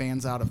an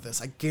OnlyFans out of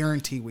this. I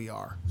guarantee we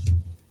are.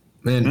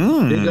 Man,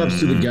 big ups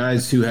to the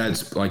guys who had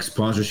like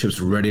sponsorships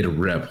ready to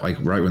rip, like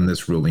right when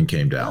this ruling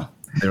came down.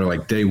 They were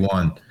like day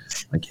one.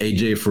 Like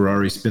AJ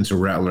Ferrari, Spencer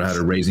Rattler had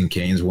a Raising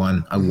Cane's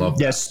one. I love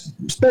that. Yes,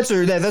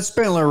 Spencer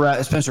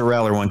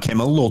Rattler one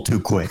came a little too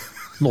quick.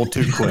 I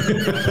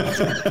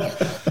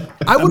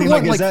would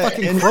want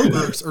fucking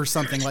Kroger's or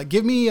something. Like,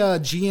 give me a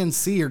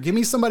GNC or give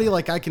me somebody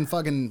like I can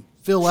fucking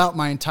fill out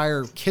my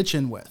entire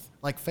kitchen with,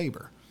 like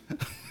Faber.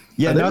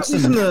 Yeah, not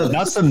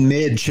some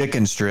mid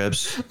chicken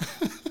strips.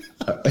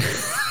 Are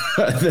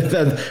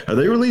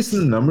they releasing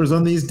the numbers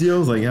on these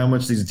deals? Like how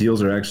much these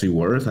deals are actually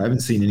worth? I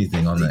haven't seen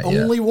anything on that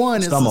yet. Only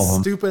one is a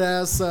stupid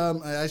ass.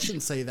 I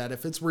shouldn't say that.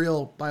 If it's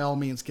real, by all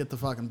means, get the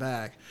fucking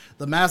bag.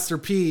 The Master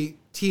P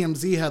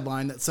TMZ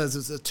headline that says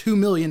it's a $2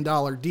 million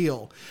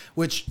deal,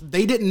 which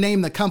they didn't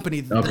name the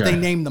company, but they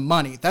named the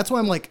money. That's why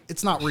I'm like,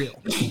 it's not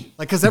real.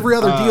 Like, because every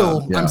other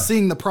deal, I'm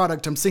seeing the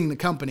product, I'm seeing the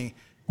company.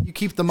 You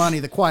keep the money,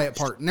 the quiet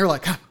part, and they're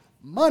like,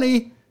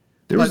 money.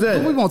 We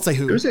won't say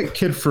who. There was that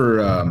kid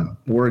for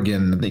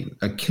Oregon, I think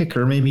a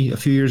kicker maybe a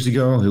few years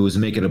ago, who was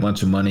making a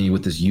bunch of money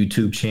with his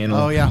YouTube channel.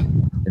 Oh, yeah.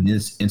 And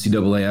his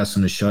NCAA asked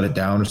him to shut it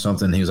down or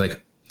something. And he was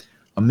like,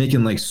 I'm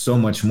making like so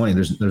much money.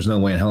 There's no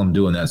way in hell I'm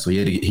doing that. So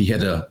he had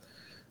to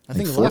I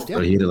think he fourth, left. Yeah,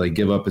 but he had to like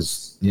give up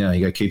his. Yeah,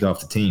 he got kicked off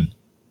the team.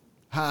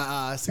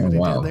 I see what he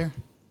did there.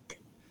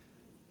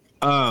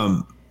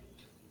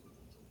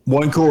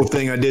 One cool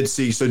thing I did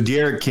see. So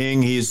Derek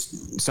King,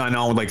 he's signed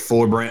on with like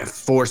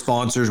four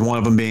sponsors. One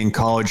of them being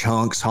College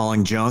Hunks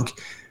Hauling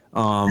Junk,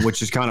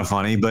 which is kind of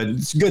funny, but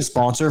it's a good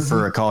sponsor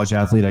for a college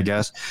athlete, I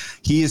guess.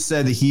 He has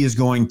said that he is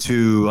going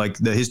to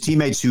his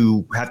teammates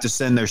who have to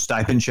send their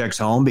stipend checks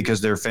home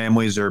because their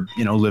families are,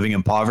 living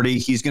in poverty.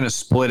 He's going to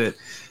split it,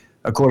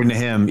 according to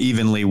him,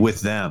 evenly with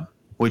them,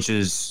 which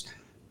is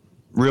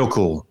real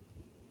cool.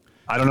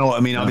 I don't know. I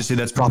mean, obviously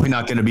that's probably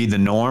not going to be the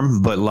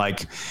norm, but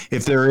like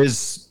if there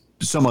is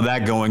some of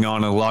that going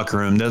on in the locker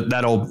room,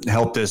 that'll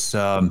help this.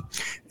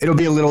 It'll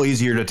be a little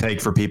easier to take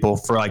for people,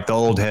 for like the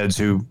old heads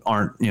who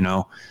aren't,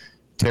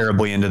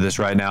 terribly into this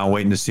right now,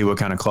 waiting to see what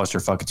kind of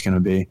clusterfuck it's going to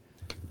be.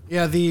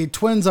 Yeah, the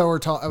twins I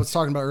was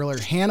talking about earlier,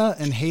 Hannah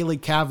and Haley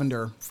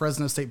Cavender,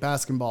 Fresno State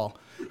basketball,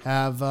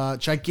 have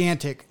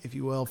gigantic, if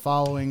you will,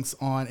 followings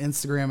on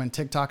Instagram and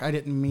TikTok. I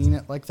didn't mean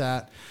it like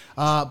that.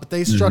 But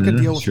they struck a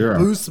deal with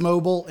Boost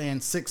Mobile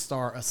and Six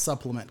Star, a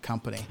supplement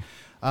company.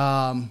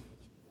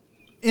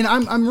 And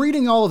I'm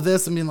reading all of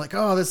this and being like,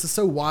 oh, this is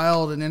so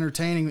wild and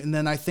entertaining. And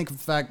then I think of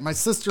the fact my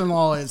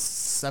sister-in-law is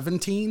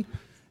 17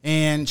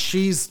 and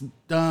she's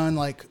done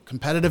like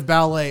competitive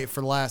ballet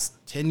for the last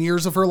 10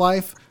 years of her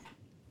life,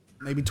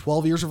 maybe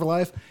 12 years of her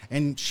life.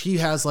 And she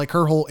has like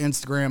her whole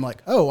Instagram,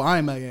 like, oh,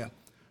 I'm a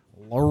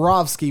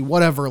Larovsky,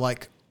 whatever,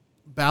 like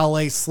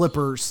ballet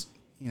slippers,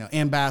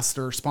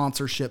 ambassador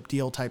sponsorship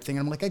deal type thing.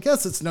 And I'm like, I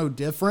guess it's no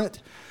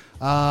different.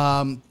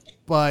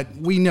 But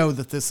we know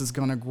that this is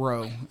going to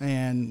grow,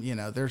 and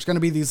there's going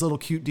to be these little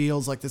cute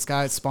deals. Like this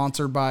guy is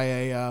sponsored by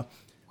a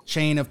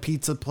chain of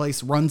pizza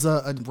place, runs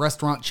a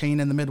restaurant chain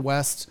in the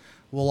Midwest.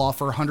 Will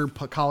offer 100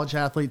 college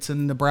athletes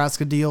in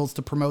Nebraska deals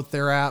to promote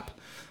their app.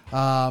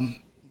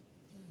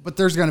 But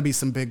there's going to be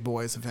some big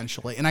boys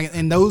eventually,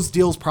 and those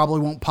deals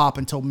probably won't pop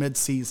until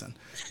mid-season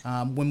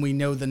when we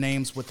know the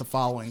names with the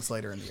followings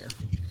later in the year.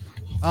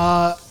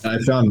 I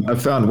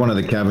found one of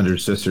the Cavender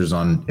sisters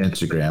on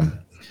Instagram.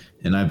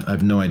 And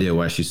I've no idea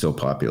why she's so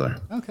popular.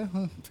 Okay,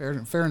 well,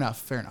 fair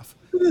enough.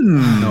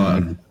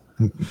 No,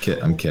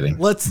 I'm kidding.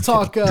 Let's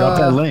talk. Drop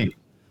that link.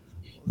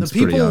 The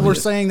people were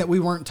saying that we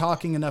weren't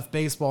talking enough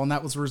baseball, and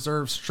that was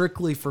reserved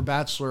strictly for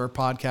Bachelor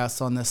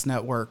podcasts on this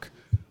network.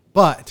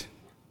 But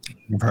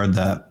I've heard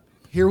that.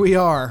 Here we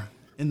are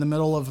in the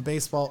middle of a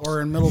baseball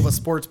or in the middle of a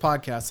sports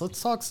podcast.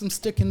 Let's talk some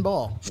stick and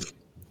ball.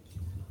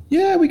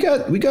 Yeah, we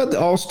got the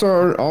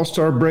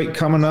All-Star break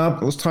coming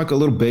up. Let's talk a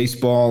little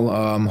baseball.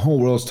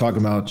 Whole world's talking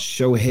about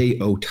Shohei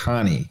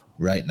Ohtani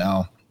right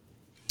now,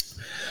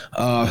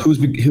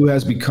 who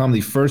has become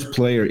the first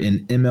player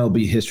in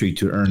MLB history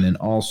to earn an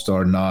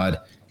All-Star nod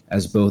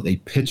as both a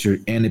pitcher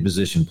and a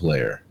position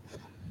player.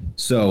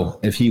 So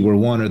if he were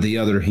one or the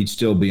other, he'd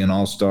still be an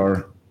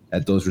All-Star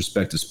at those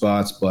respective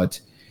spots.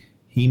 But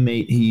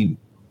he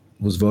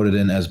was voted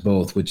in as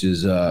both, which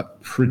is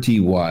pretty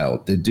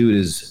wild. The dude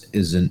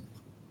isn't.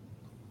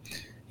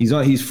 He's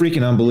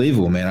freaking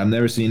unbelievable, man. I've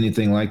never seen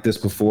anything like this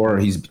before.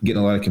 He's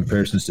getting a lot of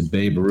comparisons to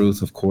Babe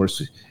Ruth, of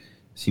course.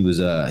 He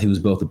was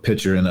both a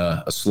pitcher and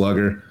a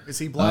slugger. Is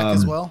he black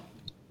as well?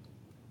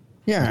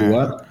 Yeah.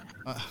 What?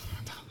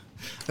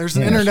 There's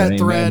an internet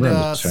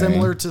thread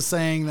similar to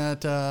saying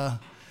that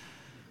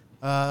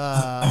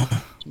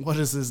what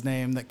is his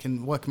name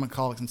what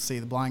McCullough can see,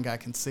 the blind guy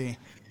can see.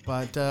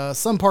 But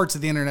some parts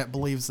of the internet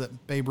believes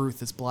that Babe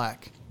Ruth is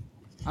black.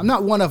 I'm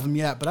not one of them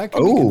yet, but I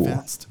could be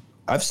convinced.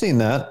 I've seen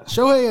that.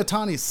 Shohei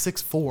Ohtani is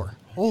 6'4".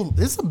 Oh,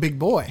 this is a big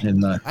boy.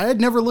 I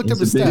had never looked up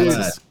his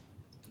stats.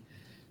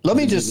 Let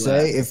me just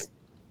say,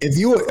 if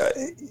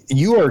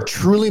you are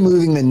truly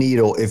moving the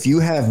needle, if you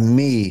have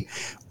me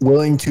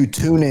willing to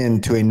tune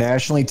in to a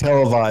nationally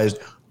televised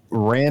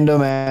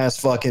random ass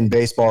fucking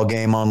baseball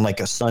game on like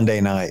a Sunday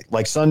night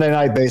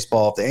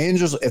baseball,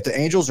 if the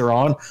Angels are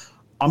on,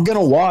 I'm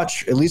gonna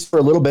watch at least for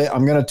a little bit.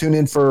 I'm gonna tune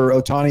in for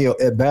Ohtani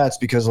at bats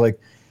because like.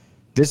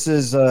 This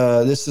is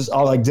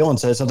all, like Dylan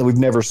said, something we've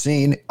never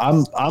seen.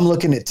 I'm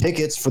looking at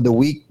tickets for the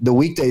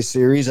weekday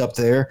series up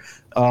there.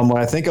 When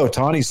I think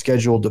Ohtani's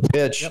scheduled to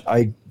pitch,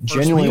 I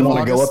genuinely want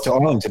to go up to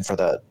Arlington for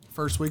that.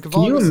 First week of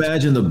August. Can you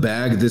imagine the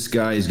bag this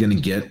guy is going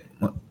to get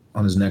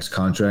on his next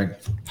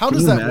contract? How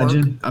does that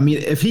work? I mean,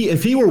 if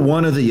he were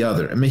one or the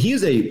other, I mean, he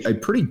is a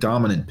pretty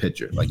dominant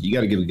pitcher. Like you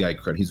got to give the guy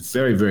credit. He's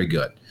very, very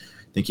good.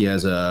 I think he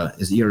has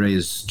his ERA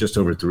is just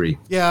over 3.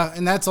 Yeah,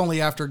 and that's only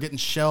after getting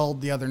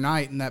shelled the other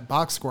night in that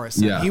box score I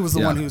sent. Yeah, he was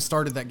the one who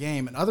started that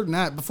game. And other than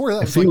that, before that,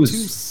 it was like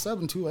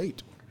 2.7,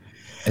 2.8.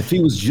 If he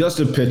was just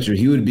a pitcher,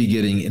 he would be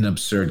getting an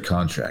absurd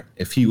contract.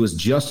 If he was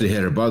just a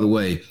hitter, by the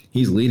way,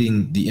 he's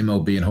leading the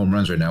MLB in home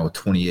runs right now with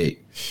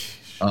 28.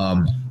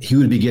 He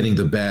would be getting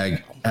the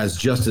bag as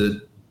just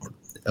a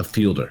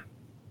fielder.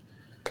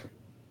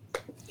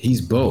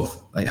 He's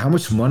both. Like, how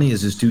much money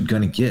is this dude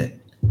going to get?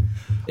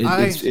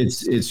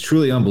 It's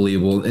truly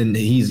unbelievable, and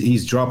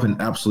he's dropping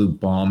absolute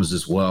bombs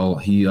as well.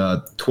 He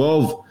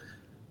 12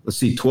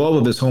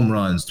 of his home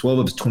runs, 12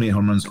 of his 28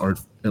 home runs are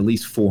at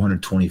least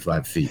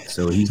 425 feet.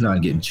 So he's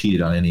not getting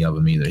cheated on any of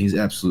them either. He's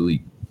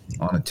absolutely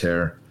on a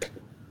tear.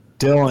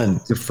 Dylan,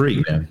 He's a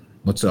freak, man.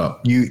 What's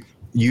up?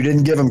 you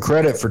didn't give him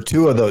credit for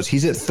 2 of those.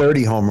 He's at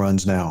 30 home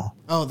runs now.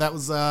 Oh, that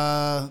was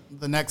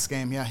the next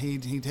game. Yeah, he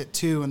hit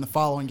 2 in the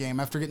following game.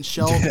 After getting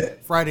shelled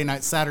Friday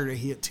night, Saturday,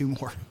 he hit 2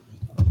 more.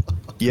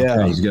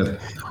 Yeah. He's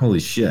got, holy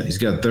shit, he's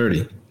got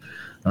 30.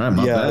 All right,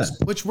 my bad.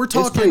 Which we're It's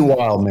pretty talking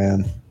wild,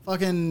 man.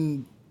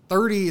 fucking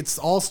 30. It's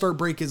All-Star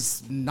break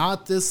is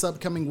not this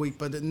upcoming week,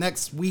 but the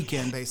next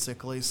weekend,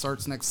 basically.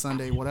 Starts next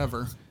Sunday,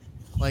 whatever.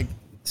 Like,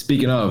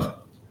 Speaking of,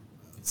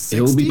 60?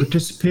 he'll be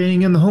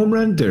participating in the home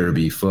run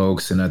derby,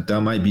 folks, and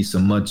that might be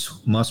some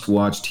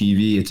must-watch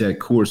TV. It's at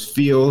Coors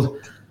Field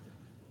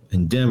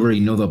in Denver.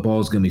 You know the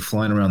ball's going to be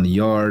flying around the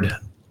yard.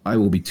 I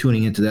will be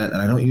tuning into that,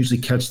 and I don't usually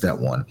catch that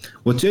one.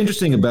 What's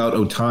interesting about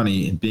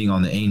Ohtani and being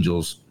on the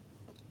Angels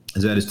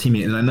is that his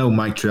teammate, and I know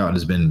Mike Trout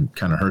has been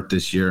kind of hurt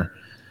this year,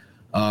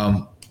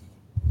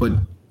 but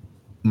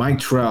Mike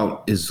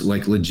Trout is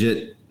like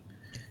legit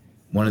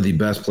one of the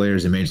best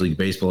players in Major League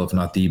Baseball, if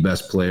not the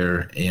best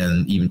player.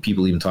 And even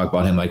people even talk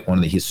about him like one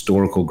of the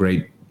historical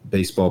great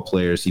baseball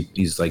players.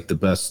 He's like the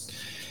best.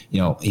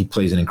 You know, he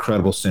plays an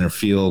incredible center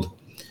field.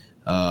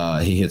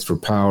 He hits for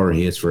power.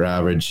 He hits for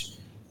average.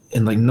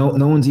 And like no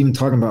one's even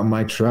talking about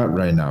Mike Trout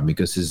right now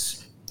because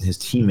his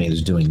teammate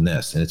is doing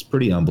this, and it's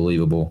pretty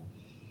unbelievable.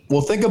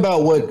 Well, think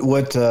about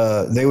what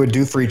they would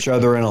do for each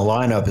other in a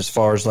lineup as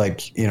far as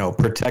like, you know,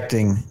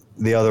 protecting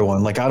the other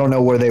one. Like, I don't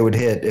know where they would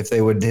hit if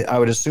they would. I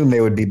would assume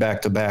they would be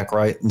back to back,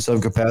 right, in some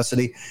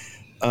capacity.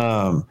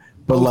 But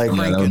like,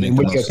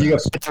 if you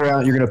got pitch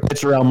around, you're going to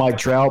pitch around Mike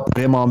Trout, put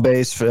him on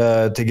base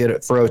to get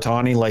it for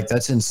Ohtani. Like,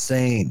 that's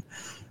insane.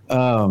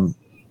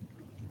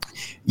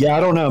 Yeah, I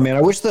don't know, man.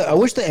 I wish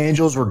the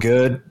Angels were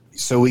good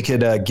so we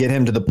could get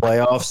him to the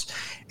playoffs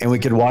and we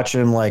could watch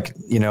him, like,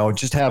 you know,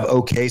 just have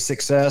okay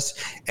success.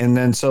 And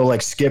then so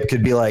like Skip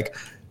could be like,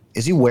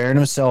 is he wearing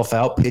himself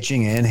out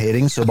pitching and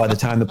hitting? So by the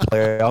time the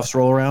playoffs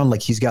roll around,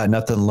 like he's got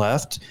nothing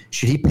left.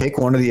 Should he pick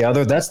one or the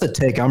other? That's the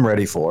take I'm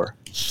ready for.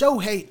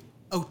 Shohei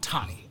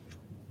Ohtani.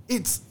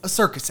 It's a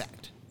circus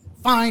act.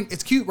 Fine,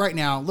 it's cute right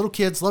now. Little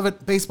kids love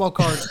it. Baseball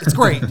cards, it's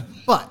great.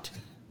 But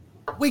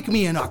wake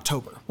me in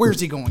October. Where's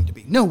he going to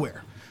be?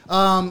 Nowhere.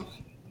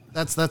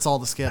 That's all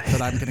the skip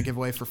that I'm going to give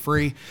away for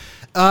free.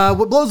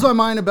 What blows my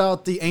mind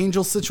about the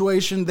Angels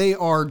situation, they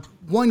are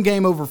 1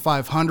 game over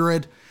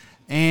 500,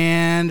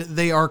 and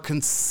they are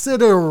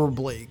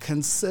considerably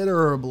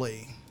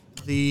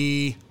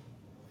the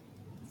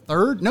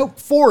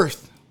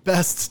fourth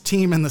best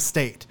team in the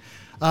state.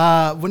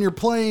 When you're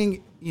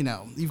playing, you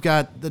know, you've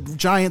got the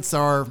Giants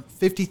are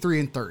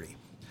 53-30.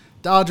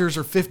 Dodgers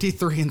are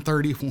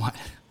 53-31.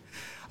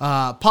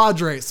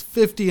 Padres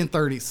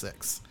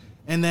 50-36.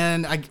 And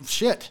then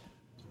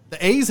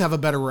the A's have a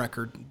better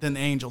record than the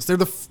Angels. They're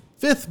the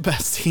 5th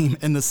best team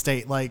in the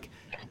state. Like,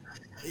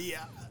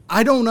 yeah,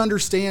 I don't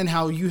understand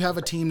how you have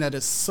a team that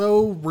is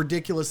so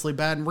ridiculously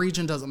bad. And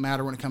region doesn't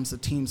matter when it comes to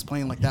teams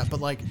playing like that.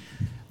 But like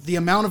the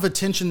amount of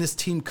attention this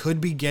team could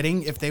be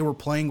getting if they were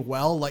playing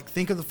well. Like,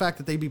 think of the fact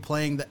that they'd be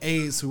playing the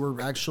A's, who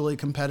are actually a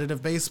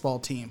competitive baseball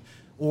team,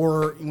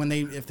 or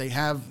if they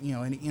have, you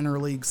know, an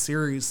interleague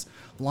series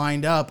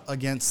lined up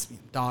against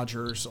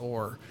Dodgers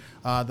or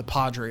the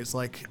Padres.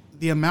 Like,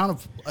 the amount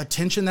of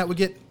attention that we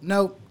get,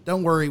 no,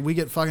 don't worry. We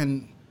get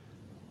fucking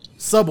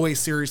Subway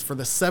Series for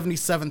the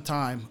 77th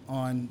time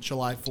on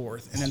July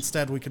 4th, and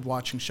instead we could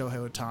watching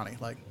Shohei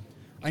Ohtani. Like,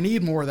 I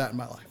need more of that in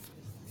my life.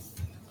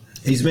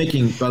 He's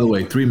making, by the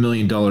way, $3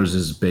 million is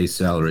his base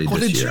salary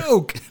What this a year.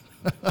 joke!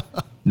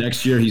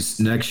 Next year he's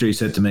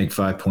set to make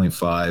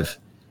 5.5,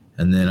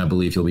 and then I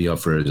believe he'll be up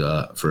for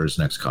his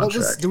next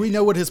contract. Do we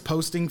know what his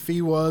posting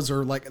fee was,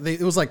 or like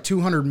it was like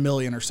 $200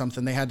 million or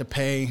something they had to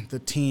pay the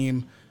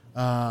team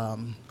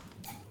to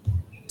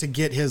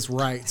get his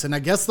rights, and I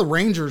guess the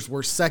Rangers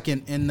were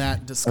second in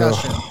that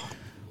discussion.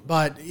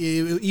 But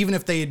even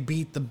if they had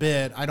beat the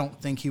bid, I don't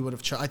think he would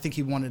have. I think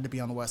he wanted to be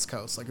on the West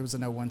Coast. Like, it was a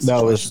no-win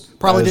situation.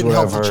 Probably didn't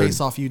help to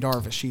chase off Yu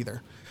Darvish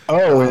either.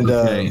 Oh, and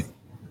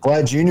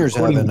Vlad Jr.'s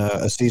having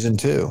a season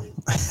 2.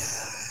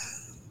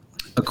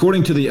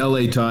 According to the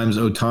LA Times,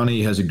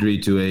 Ohtani has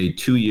agreed to a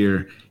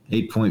 2-year,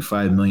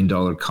 $8.5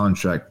 million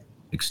contract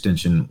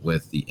extension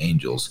with the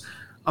Angels.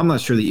 I'm not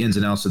sure the ins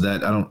and outs of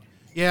that.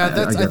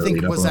 Yeah, I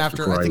think that's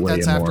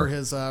after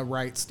his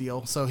rights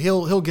deal. So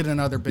he'll get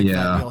another big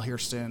fat deal here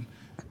soon.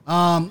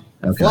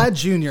 Vlad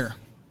Jr.,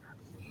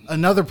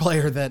 another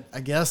player that I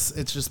guess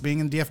it's just being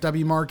in the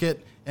DFW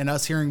market and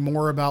us hearing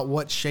more about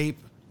what shape,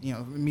 you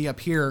know, me up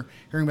here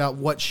hearing about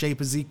what shape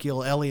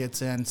Ezekiel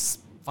Elliott's in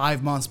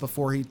 5 months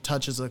before he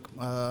touches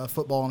a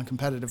football in a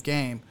competitive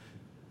game,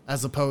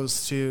 as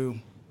opposed to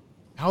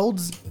how old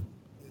is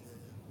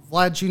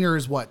Vlad Jr.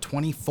 is what,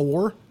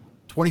 24,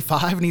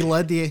 25, and he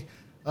led the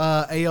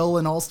AL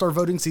and All-Star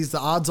voting. So he's the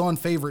odds-on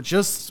favorite,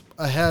 just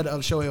ahead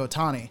of Shohei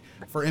Ohtani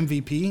for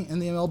MVP in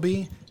the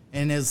MLB,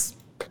 and is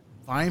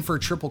vying for a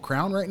triple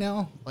crown right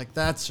now. Like,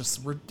 that's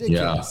just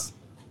ridiculous.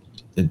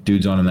 Yeah, the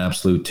dude's on an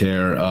absolute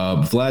tear.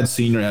 Vlad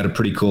Sr. had a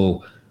pretty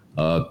cool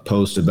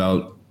post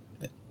about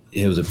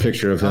it was a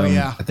picture of him. Oh,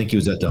 yeah. I think he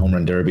was at the home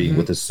run derby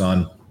with his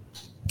son.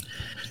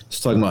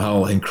 Just talking about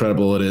how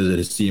incredible it is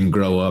to see him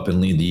grow up and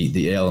lead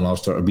the AL and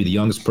All-Star, or be the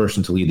youngest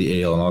person to lead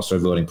the AL and All-Star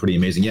voting. Pretty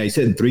amazing. Yeah, he's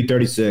hitting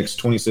 336,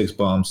 26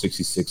 bombs,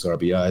 66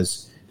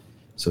 RBIs.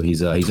 So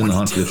he's in the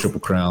hunt for the Triple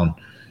Crown.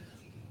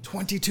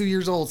 22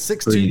 years old,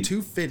 6'2",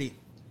 250.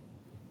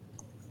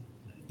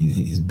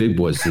 He's big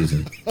boy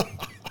season.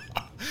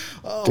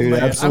 Oh, Dude,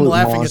 man. absolute I'm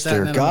laughing monster. at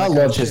that. And God I'm like,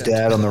 loved his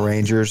dad on the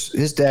Rangers.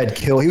 His dad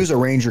he was a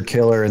Ranger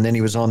killer, and then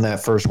he was on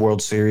that first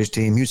World Series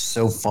team. He was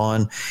so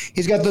fun.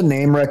 He's got the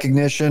name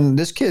recognition.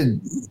 This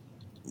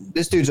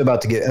dude's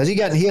about to get.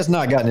 He has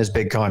not gotten his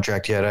big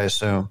contract yet, I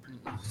assume.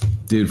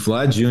 Dude,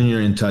 Vlad Jr.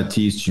 and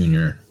Tatis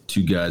Jr.,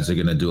 two guys are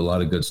going to do a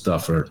lot of good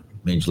stuff for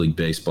Major League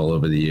Baseball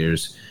over the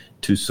years.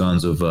 Two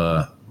sons of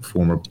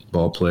former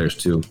ball players,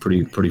 too.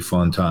 Pretty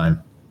fun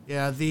time.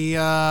 Yeah,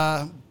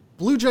 the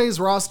Blue Jays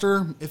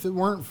roster, if it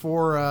weren't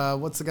for,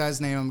 what's the guy's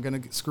name I'm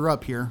going to screw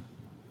up here,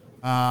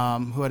 who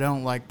I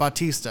don't like,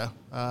 Bautista,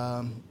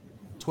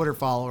 Twitter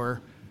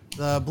follower.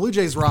 The Blue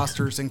Jays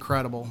roster is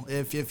incredible.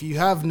 If you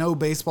have no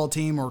baseball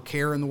team or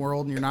care in the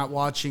world and you're not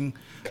watching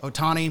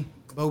Ohtani,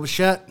 Bo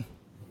Bichette,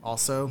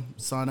 also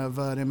son of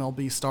an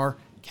MLB star,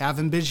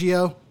 Kevin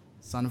Biggio,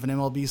 son of an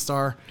MLB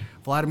star,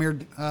 Vladimir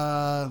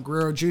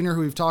Guerrero Jr., who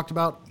we've talked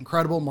about,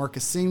 incredible,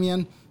 Marcus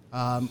Semien,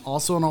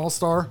 also an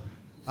all-star.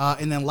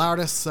 And then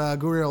Lourdes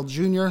Gurriel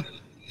Jr.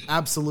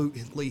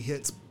 absolutely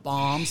hits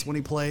bombs when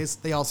he plays.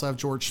 They also have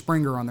George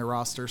Springer on their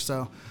roster.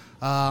 So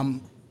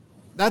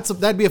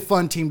that'd be a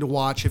fun team to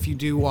watch if you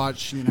do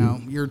watch,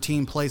 your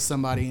team play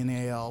somebody in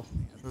the AL.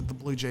 The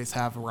Blue Jays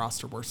have a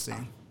roster worth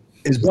seeing.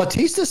 Is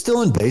Bautista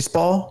still in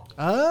baseball?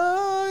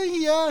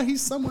 Yeah,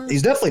 he's somewhere.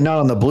 He's definitely not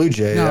on the Blue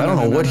Jays. No, I don't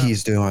know what no.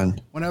 he's doing.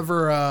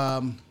 Whenever,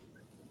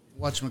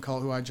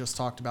 whatchamacallit, who I just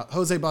talked about,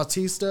 Jose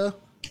Bautista.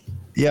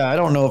 Yeah, I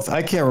don't know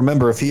I can't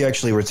remember if he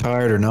actually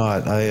retired or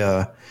not.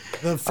 The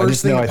I first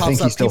just thing know that I think pops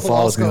he up, still people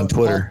follows me also- on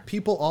Twitter.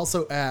 People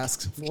also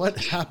ask, what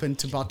happened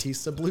to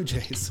Bautista Blue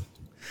Jays?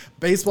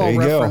 There you go.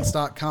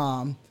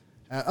 BaseballReference.com.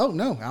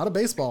 Out of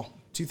baseball.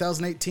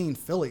 2018,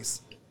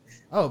 Phillies.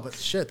 Oh, but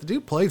shit, the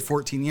dude played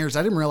 14 years.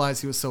 I didn't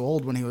realize he was so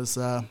old when he was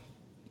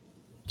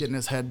getting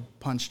his head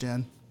punched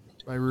in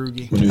by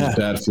Rugi. When he was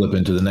bat flip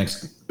into the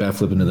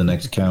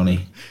next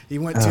county. He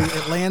went to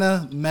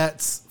Atlanta,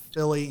 Mets,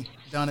 Philly,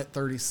 done at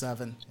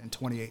 37 in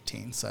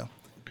 2018. So,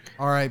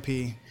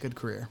 RIP, good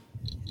career.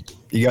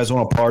 You guys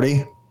want to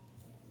party?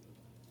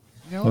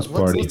 Let's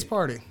party. Let's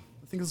party.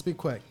 I think this will be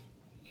quick.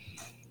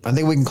 I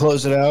think we can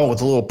close it out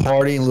with a little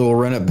party and a little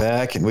run it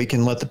back, and we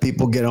can let the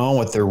people get on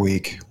with their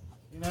week.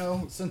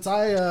 Since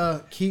I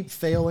keep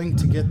failing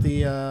to get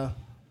the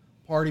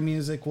party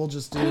music, we'll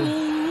just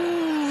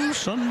do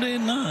Sunday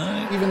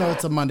night. Even though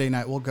it's a Monday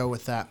night, we'll go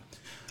with that.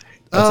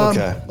 That's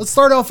okay. Let's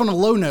start off on a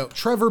low note.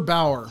 Trevor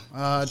Bauer,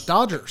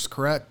 Dodgers,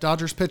 correct?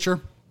 Dodgers pitcher.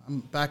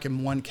 I'm back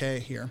in 1K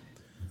here.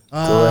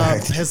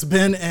 Correct. Has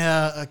been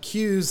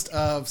accused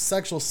of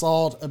sexual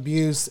assault,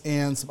 abuse,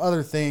 and some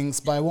other things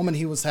by a woman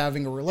he was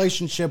having a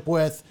relationship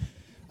with.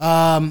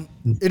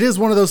 It is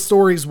one of those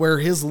stories where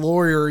his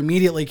lawyer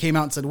immediately came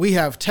out and said, we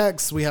have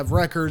texts, we have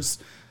records.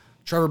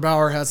 Trevor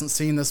Bauer hasn't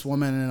seen this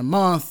woman in a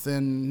month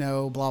and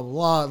no, blah, blah,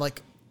 blah.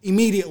 Like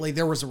immediately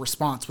there was a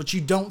response, which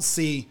you don't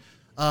see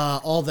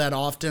all that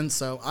often.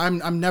 So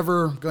I'm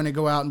never going to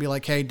go out and be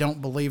like, hey,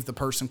 don't believe the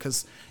person,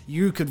 because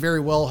you could very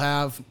well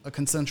have a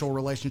consensual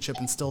relationship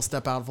and still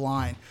step out of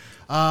line.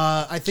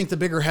 I think the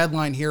bigger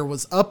headline here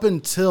was up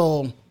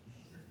until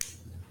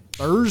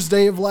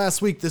Thursday of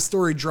last week, this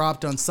story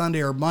dropped on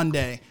Sunday or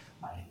Monday.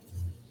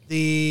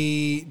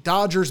 The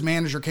Dodgers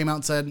manager came out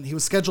and said he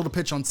was scheduled to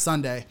pitch on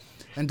Sunday.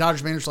 And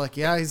Dodgers manager's like,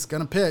 yeah, he's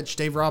going to pitch.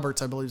 Dave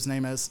Roberts, I believe his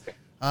name is,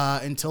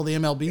 until the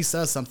MLB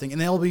says something.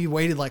 And the MLB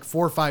waited like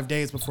 4 or 5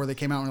 days before they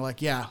came out and were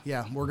like, yeah,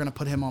 we're going to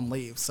put him on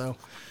leave. So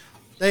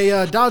they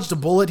dodged a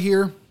bullet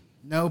here.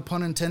 No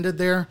pun intended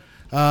there.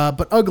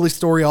 But ugly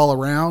story all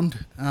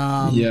around.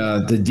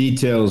 Yeah, the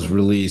details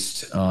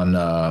released on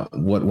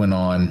what went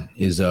on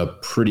is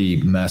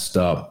pretty messed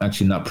up.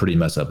 Actually, not pretty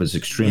messed up. It's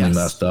extremely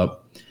messed up.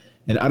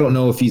 And I don't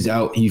know if he's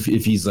out,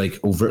 if he's like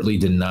overtly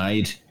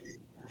denied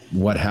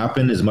what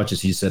happened as much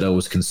as he said it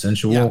was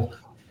consensual. Yeah.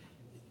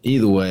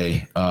 Either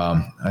way,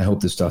 I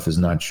hope this stuff is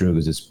not true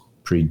because it's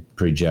pretty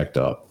jacked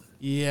up.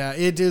 Yeah,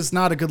 it is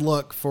not a good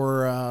look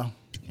for,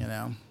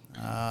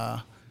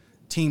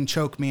 Team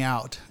Choke Me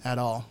Out at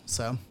all.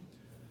 So.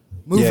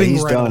 Moving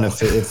he's right done. along.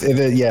 If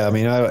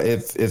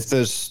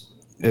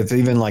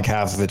even like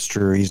half of it's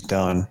true, he's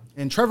done.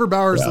 And Trevor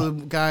Bauer's the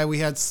guy we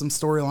had some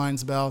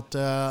storylines about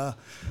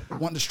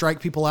wanting to strike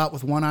people out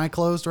with one eye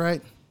closed,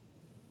 right?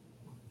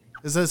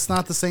 Is this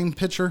not the same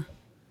pitcher?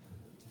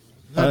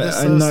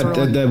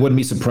 That wouldn't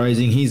be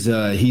surprising.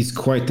 He's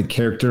quite the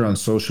character on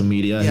social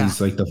media. Yeah. He's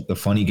like the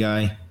funny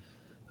guy.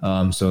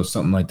 So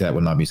something like that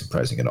would not be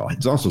surprising at all.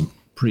 He's also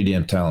pretty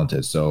damn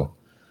talented. So.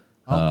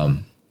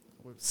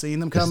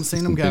 Seen them come,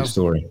 seen them go. Big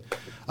story.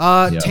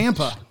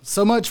 Tampa.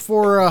 So much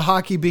for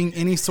hockey being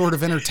any sort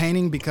of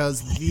entertaining,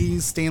 because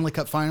these Stanley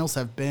Cup finals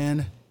have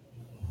been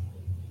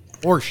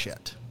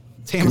horseshit.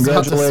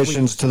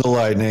 Congratulations to the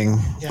Lightning.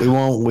 Yeah.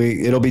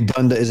 It'll be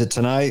done. Is it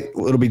tonight?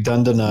 It'll be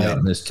done tonight. Yeah,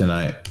 this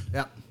tonight.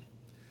 Yeah.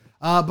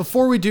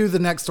 Before we do the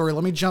next story,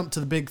 let me jump to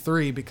the big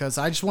three because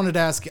I just wanted to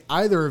ask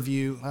either of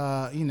you,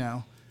 are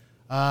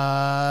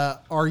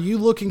you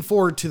looking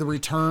forward to the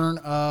return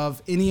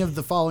of any of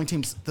the following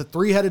teams? The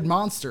Three-Headed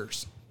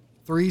Monsters,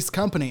 Three's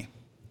Company,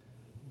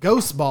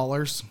 Ghost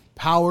Ballers,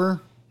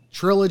 Power,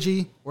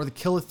 Trilogy, or the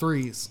Killer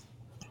Threes?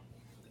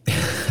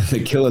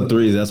 The Killer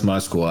Threes, that's my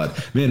squad.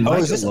 Man,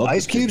 is this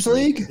Ice Cube's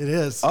league? It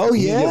is. Oh,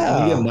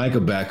 yeah. We get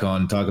Micah back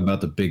on and talk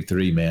about the big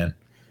three, man.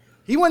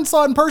 He went and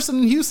saw it in person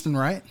in Houston,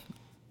 right?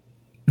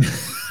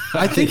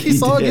 I think he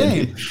saw a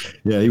game.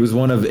 Yeah, he was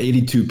one of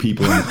 82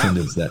 people in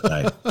attendance that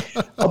night.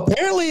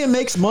 Apparently, it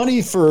makes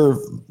money for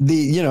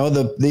the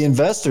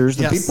investors,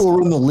 the people who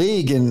are in the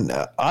league, and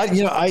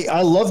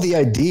I love the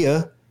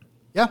idea.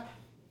 Yeah.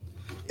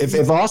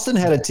 If Austin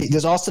had a team,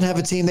 does Austin have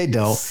a team? They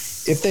don't.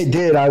 If they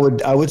did, I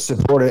would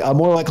support it. I'm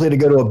more likely to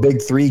go to a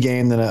big three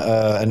game than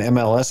an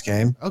MLS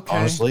game. Okay.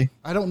 Honestly,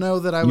 I don't know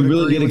that I would. You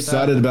really agree get with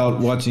excited that. about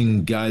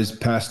watching guys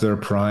past their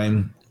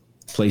prime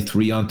play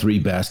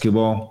 3-on-3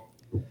 basketball.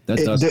 That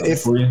does something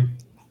for you.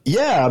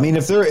 Yeah, I mean,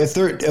 if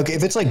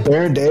it's like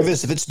Baron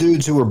Davis, if it's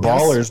dudes who were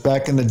ballers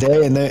back in the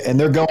day, and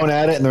they're going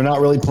at it, and they're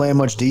not really playing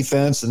much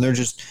defense, and they're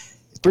just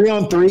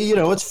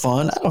 3-on-3, it's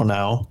fun. I don't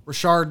know.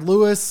 Rashard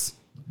Lewis.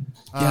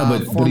 Yeah,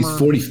 but he's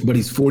 40. But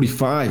he's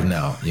 45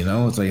 now.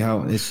 It's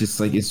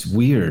like it's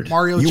weird.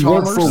 Mario you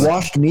Chalmers. work for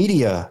Washed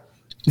Media.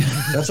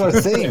 That's our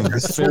thing.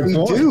 That's what we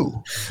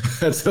do.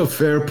 That's a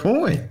fair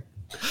point.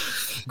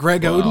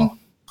 Greg Oden.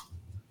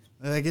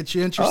 Did that get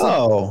you interested?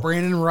 Oh.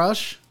 Brandon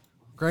Rush.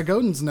 Greg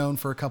Oden's known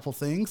for a couple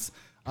things.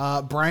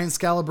 Brian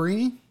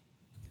Scalabrine.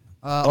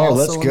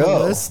 Let's go.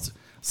 List.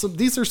 So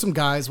these are some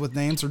guys with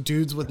names or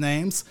dudes with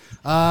names.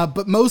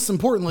 But most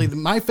importantly,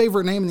 my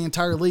favorite name in the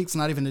entire league's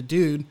not even a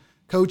dude.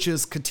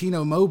 Coaches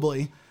Katino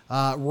Mobley,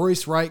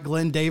 Royce Wright,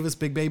 Glenn Davis,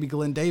 Big Baby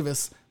Glenn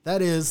Davis.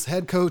 That is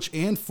head coach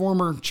and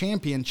former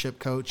championship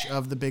coach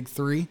of the Big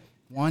Three,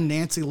 one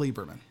Nancy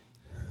Lieberman.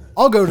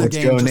 I'll go to the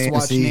game just to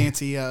watch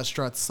Nancy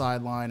strut the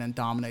sideline and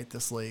dominate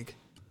this league.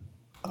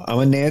 I'm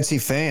a Nancy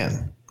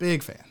fan.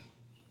 Big fan.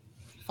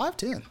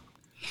 5'10".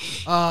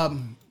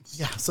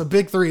 Yeah, so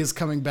Big Three is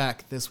coming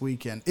back this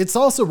weekend. It's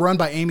also run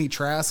by Amy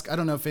Trask. I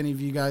don't know if any of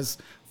you guys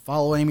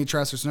follow Amy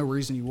Trask. There's no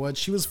reason you would.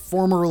 She was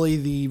formerly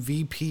the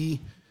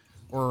VP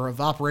of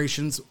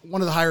operations,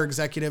 one of the higher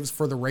executives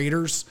for the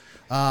Raiders.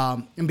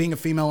 And being a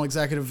female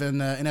executive in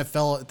the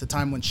NFL at the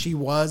time when she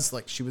was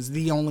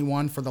the only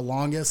one for the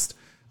longest.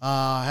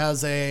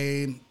 Has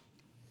a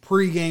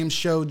pregame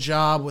show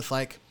job with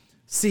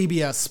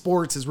CBS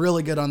Sports, is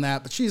really good on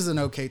that, but she's an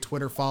okay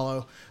Twitter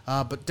follow,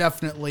 but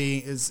definitely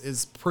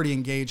is pretty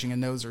engaging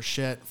and knows her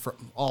shit for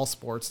all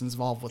sports and is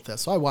involved with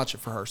this. So I watch it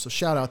for her. So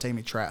shout out to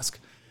Amy Trask.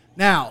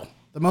 Now,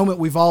 the moment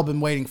we've all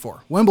been waiting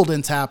for.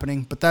 Wimbledon's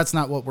happening, but that's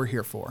not what we're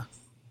here for.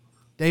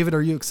 David,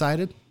 are you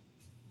excited?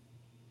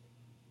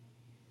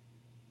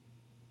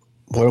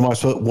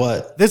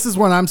 What? This is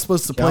when I'm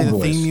supposed to play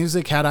Cowboys. the theme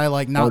music had I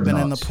not been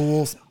in the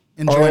Cardinals. pool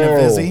enjoying a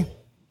Vizzy.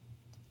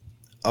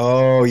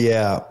 Oh,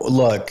 yeah.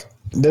 Look,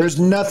 there's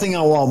nothing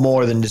I want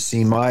more than to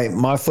see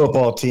my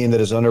football team that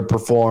has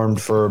underperformed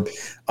for,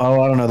 I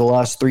don't know, the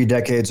last 3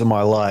 decades of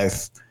my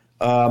life.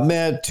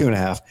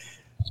 2.5.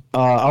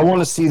 I want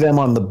to see them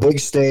on the big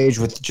stage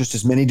with just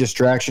as many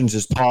distractions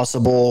as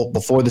possible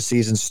before the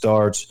season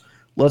starts.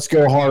 Let's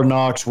go Hard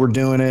Knocks. We're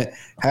doing it.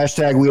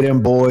 # we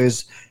them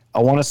boys. I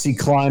want to see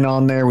Klein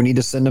on there. We need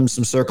to send him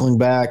some circling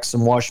back,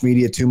 some Wash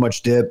Media Too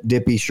Much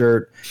Dippy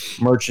shirt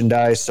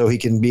merchandise so he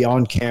can be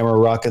on camera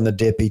rocking the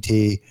Dippy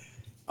tee.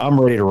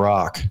 I'm ready to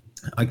rock.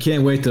 I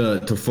can't wait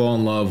to fall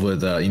in love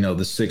with the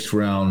 6th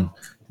round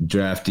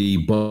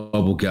draftee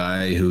bubble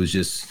guy who's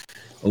just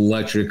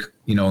electric,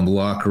 in the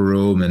locker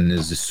room and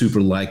is just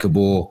super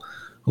likable.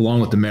 Along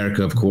with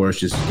America, of course,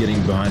 just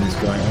getting behind this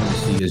guy. I want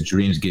to see his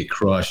dreams get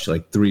crushed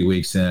 3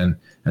 weeks in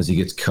as he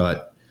gets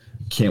cut.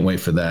 Can't wait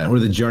for that. Or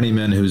the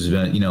journeyman who's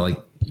been,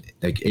 like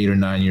 8 or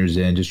 9 years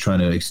in, just trying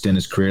to extend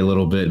his career a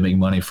little bit, make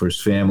money for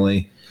his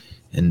family.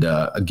 And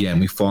again,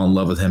 we fall in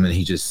love with him, and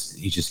he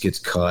just gets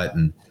cut,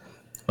 and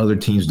other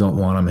teams don't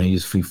want him, and he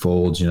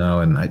folds,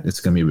 and it's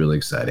going to be really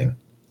exciting.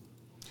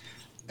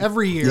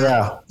 Every year.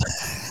 Yeah.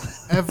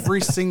 Every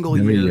single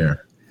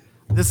year.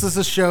 This is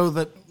a show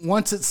that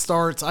once it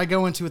starts, I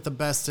go into it with the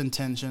best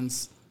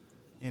intentions.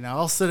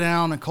 I'll sit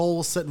down and Cole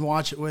will sit and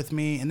watch it with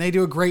me, and they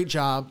do a great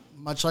job,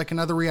 much like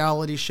another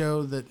reality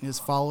show that is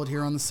followed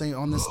here on this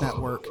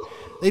network.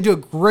 They do a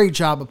great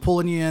job of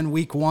pulling you in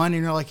week 1,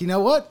 and you're like, you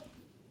know what?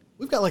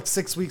 We've got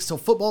 6 weeks till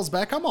football's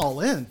back. I'm all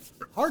in.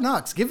 Hard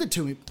Knocks, give it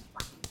to me.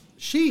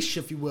 Sheesh,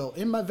 if you will,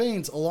 in my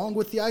veins, along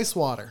with the ice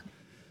water.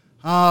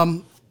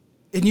 And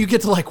you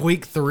get to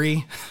week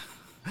 3,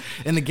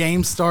 and the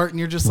games start, and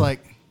you're just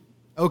like,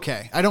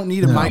 okay, I don't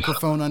need a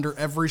microphone under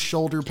every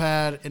shoulder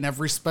pad and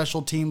every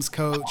special teams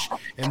coach,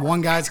 and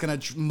one guy's gonna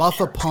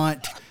muff a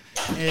punt.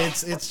 It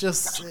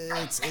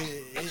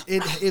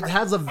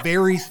has a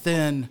very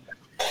thin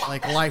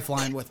like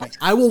lifeline with me.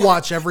 I will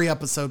watch every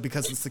episode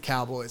because it's the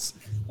Cowboys.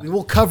 We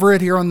will cover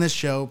it here on this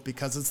show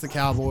because it's the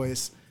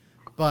Cowboys.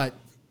 But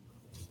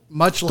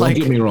much like,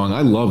 don't get me wrong,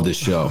 I love this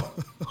show.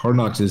 Hard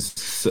Knocks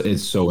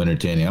is so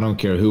entertaining. I don't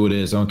care who it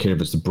is. I don't care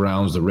if it's the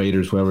Browns, the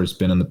Raiders, whoever it's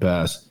been in the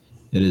past.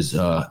 It is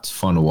it's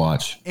fun to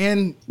watch.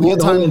 And we had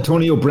the whole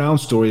Antonio Brown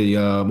story.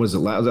 Was that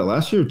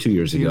last year or 2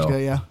 years ago?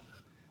 Yeah.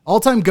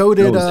 All-time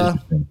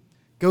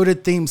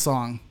goated theme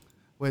song,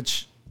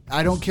 which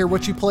I don't care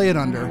what you play it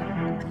under.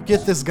 You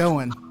get this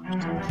going.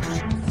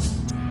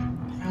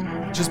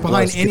 Just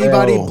behind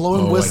anybody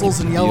blowing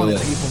whistles and yelling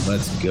at people.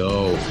 Let's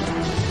go.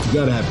 You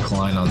got to have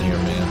Klein on here,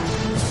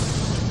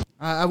 man.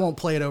 I won't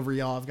play it over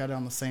y'all. I've got it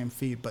on the same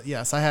feed. But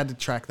yes, I had to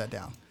track that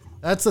down.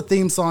 That's a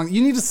theme song.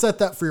 You need to set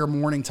that for your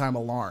morning time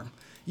alarm.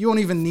 You won't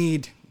even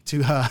need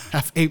to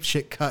have ape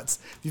shit cuts.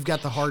 You've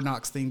got the Hard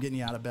Knocks theme getting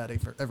you out of bed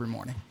every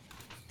morning.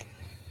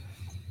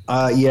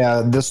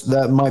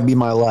 That might be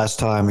my last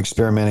time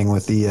experimenting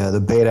with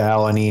the beta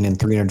alanine and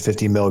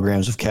 350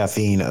 milligrams of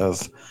caffeine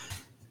of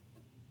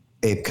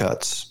ape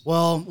cuts.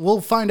 Well,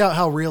 we'll find out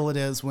how real it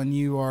is when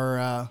you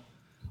are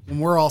when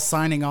we're all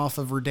signing off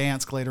of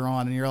Verdansk later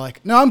on, and you're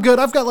like, "No, I'm good.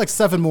 I've got like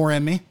 7 more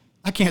in me.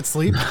 I can't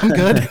sleep. I'm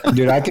good."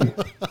 Dude, I think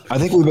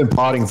we've been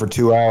potting for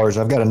 2 hours.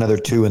 I've got another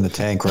 2 in the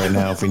tank right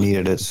now if we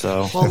needed it.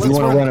 So if you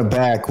want to run it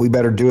back, we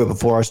better do it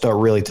before I start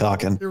really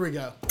talking. Here we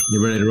go.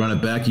 You ready to run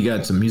it back? You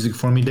got some music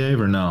for me,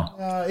 Dave, or no?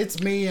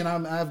 It's me, and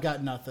I've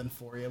got nothing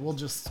for you. We'll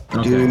just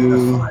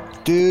another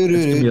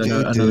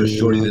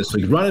shorty this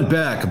week. Run it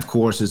back, of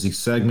course, is a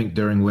segment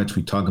during which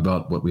we talk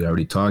about what we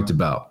already talked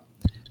about.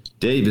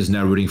 Dave is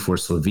now rooting for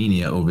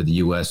Slovenia over the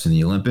U.S. in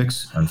the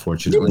Olympics,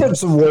 unfortunately. You put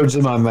some words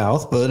in my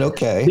mouth, but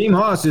okay. Team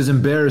Haas is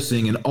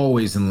embarrassing and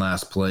always in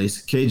last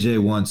place. KJ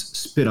wants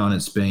spit on it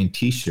Spain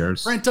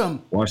t-shirts. Print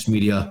them. Wash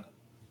Media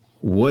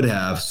would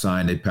have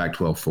signed a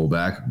Pac-12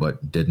 fullback,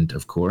 but didn't,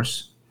 of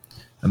course.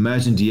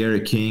 Imagine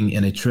De'Aaron King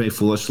and a tray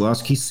full of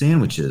Schlotsky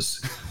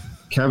sandwiches.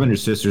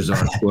 Cavendish sisters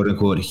are,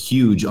 quote-unquote,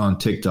 huge on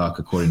TikTok,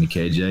 according to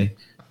KJ.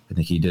 I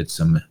think he did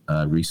some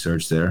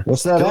research there.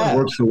 What's that Dylan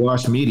works for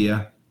Wash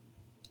Media.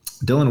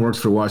 Dylan works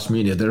for Wash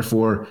Media,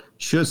 therefore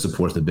should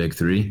support the big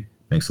three.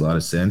 Makes a lot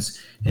of sense.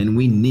 And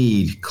we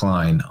need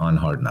Klein on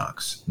Hard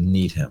Knocks.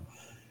 Need him.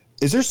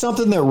 Is there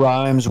something that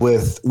rhymes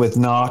with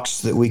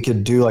Knox that we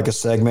could do like a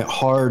segment?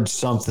 Hard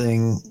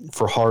something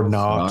for Hard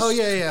Knocks. Oh,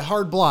 yeah.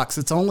 Hard blocks.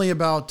 It's only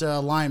about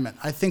alignment.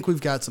 I think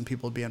we've got some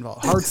people to be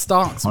involved. Hard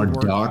stocks. Hard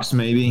docs,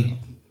 maybe.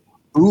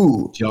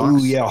 Ooh,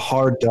 yeah,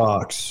 hard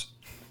docs.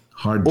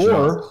 Hard or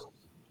jocks.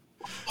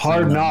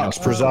 Hard Knocks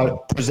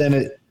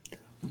presented.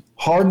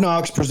 Hard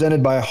Knocks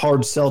presented by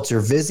Hard Seltzer,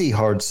 Vizzy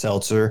Hard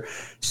Seltzer,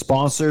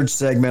 sponsored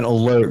segment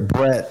alert.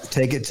 Brett,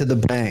 take it to the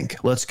bank.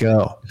 Let's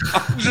go.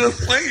 I'm just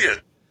saying.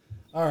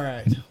 All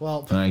right.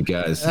 Well, all right,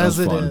 guys. As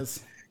it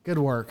is. Good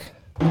work.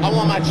 I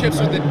want my chips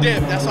with the dip.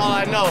 That's all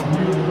I know.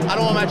 I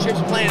don't want my chips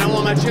plain. I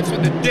want my chips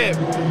with the dip.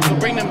 So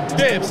bring them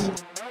dips.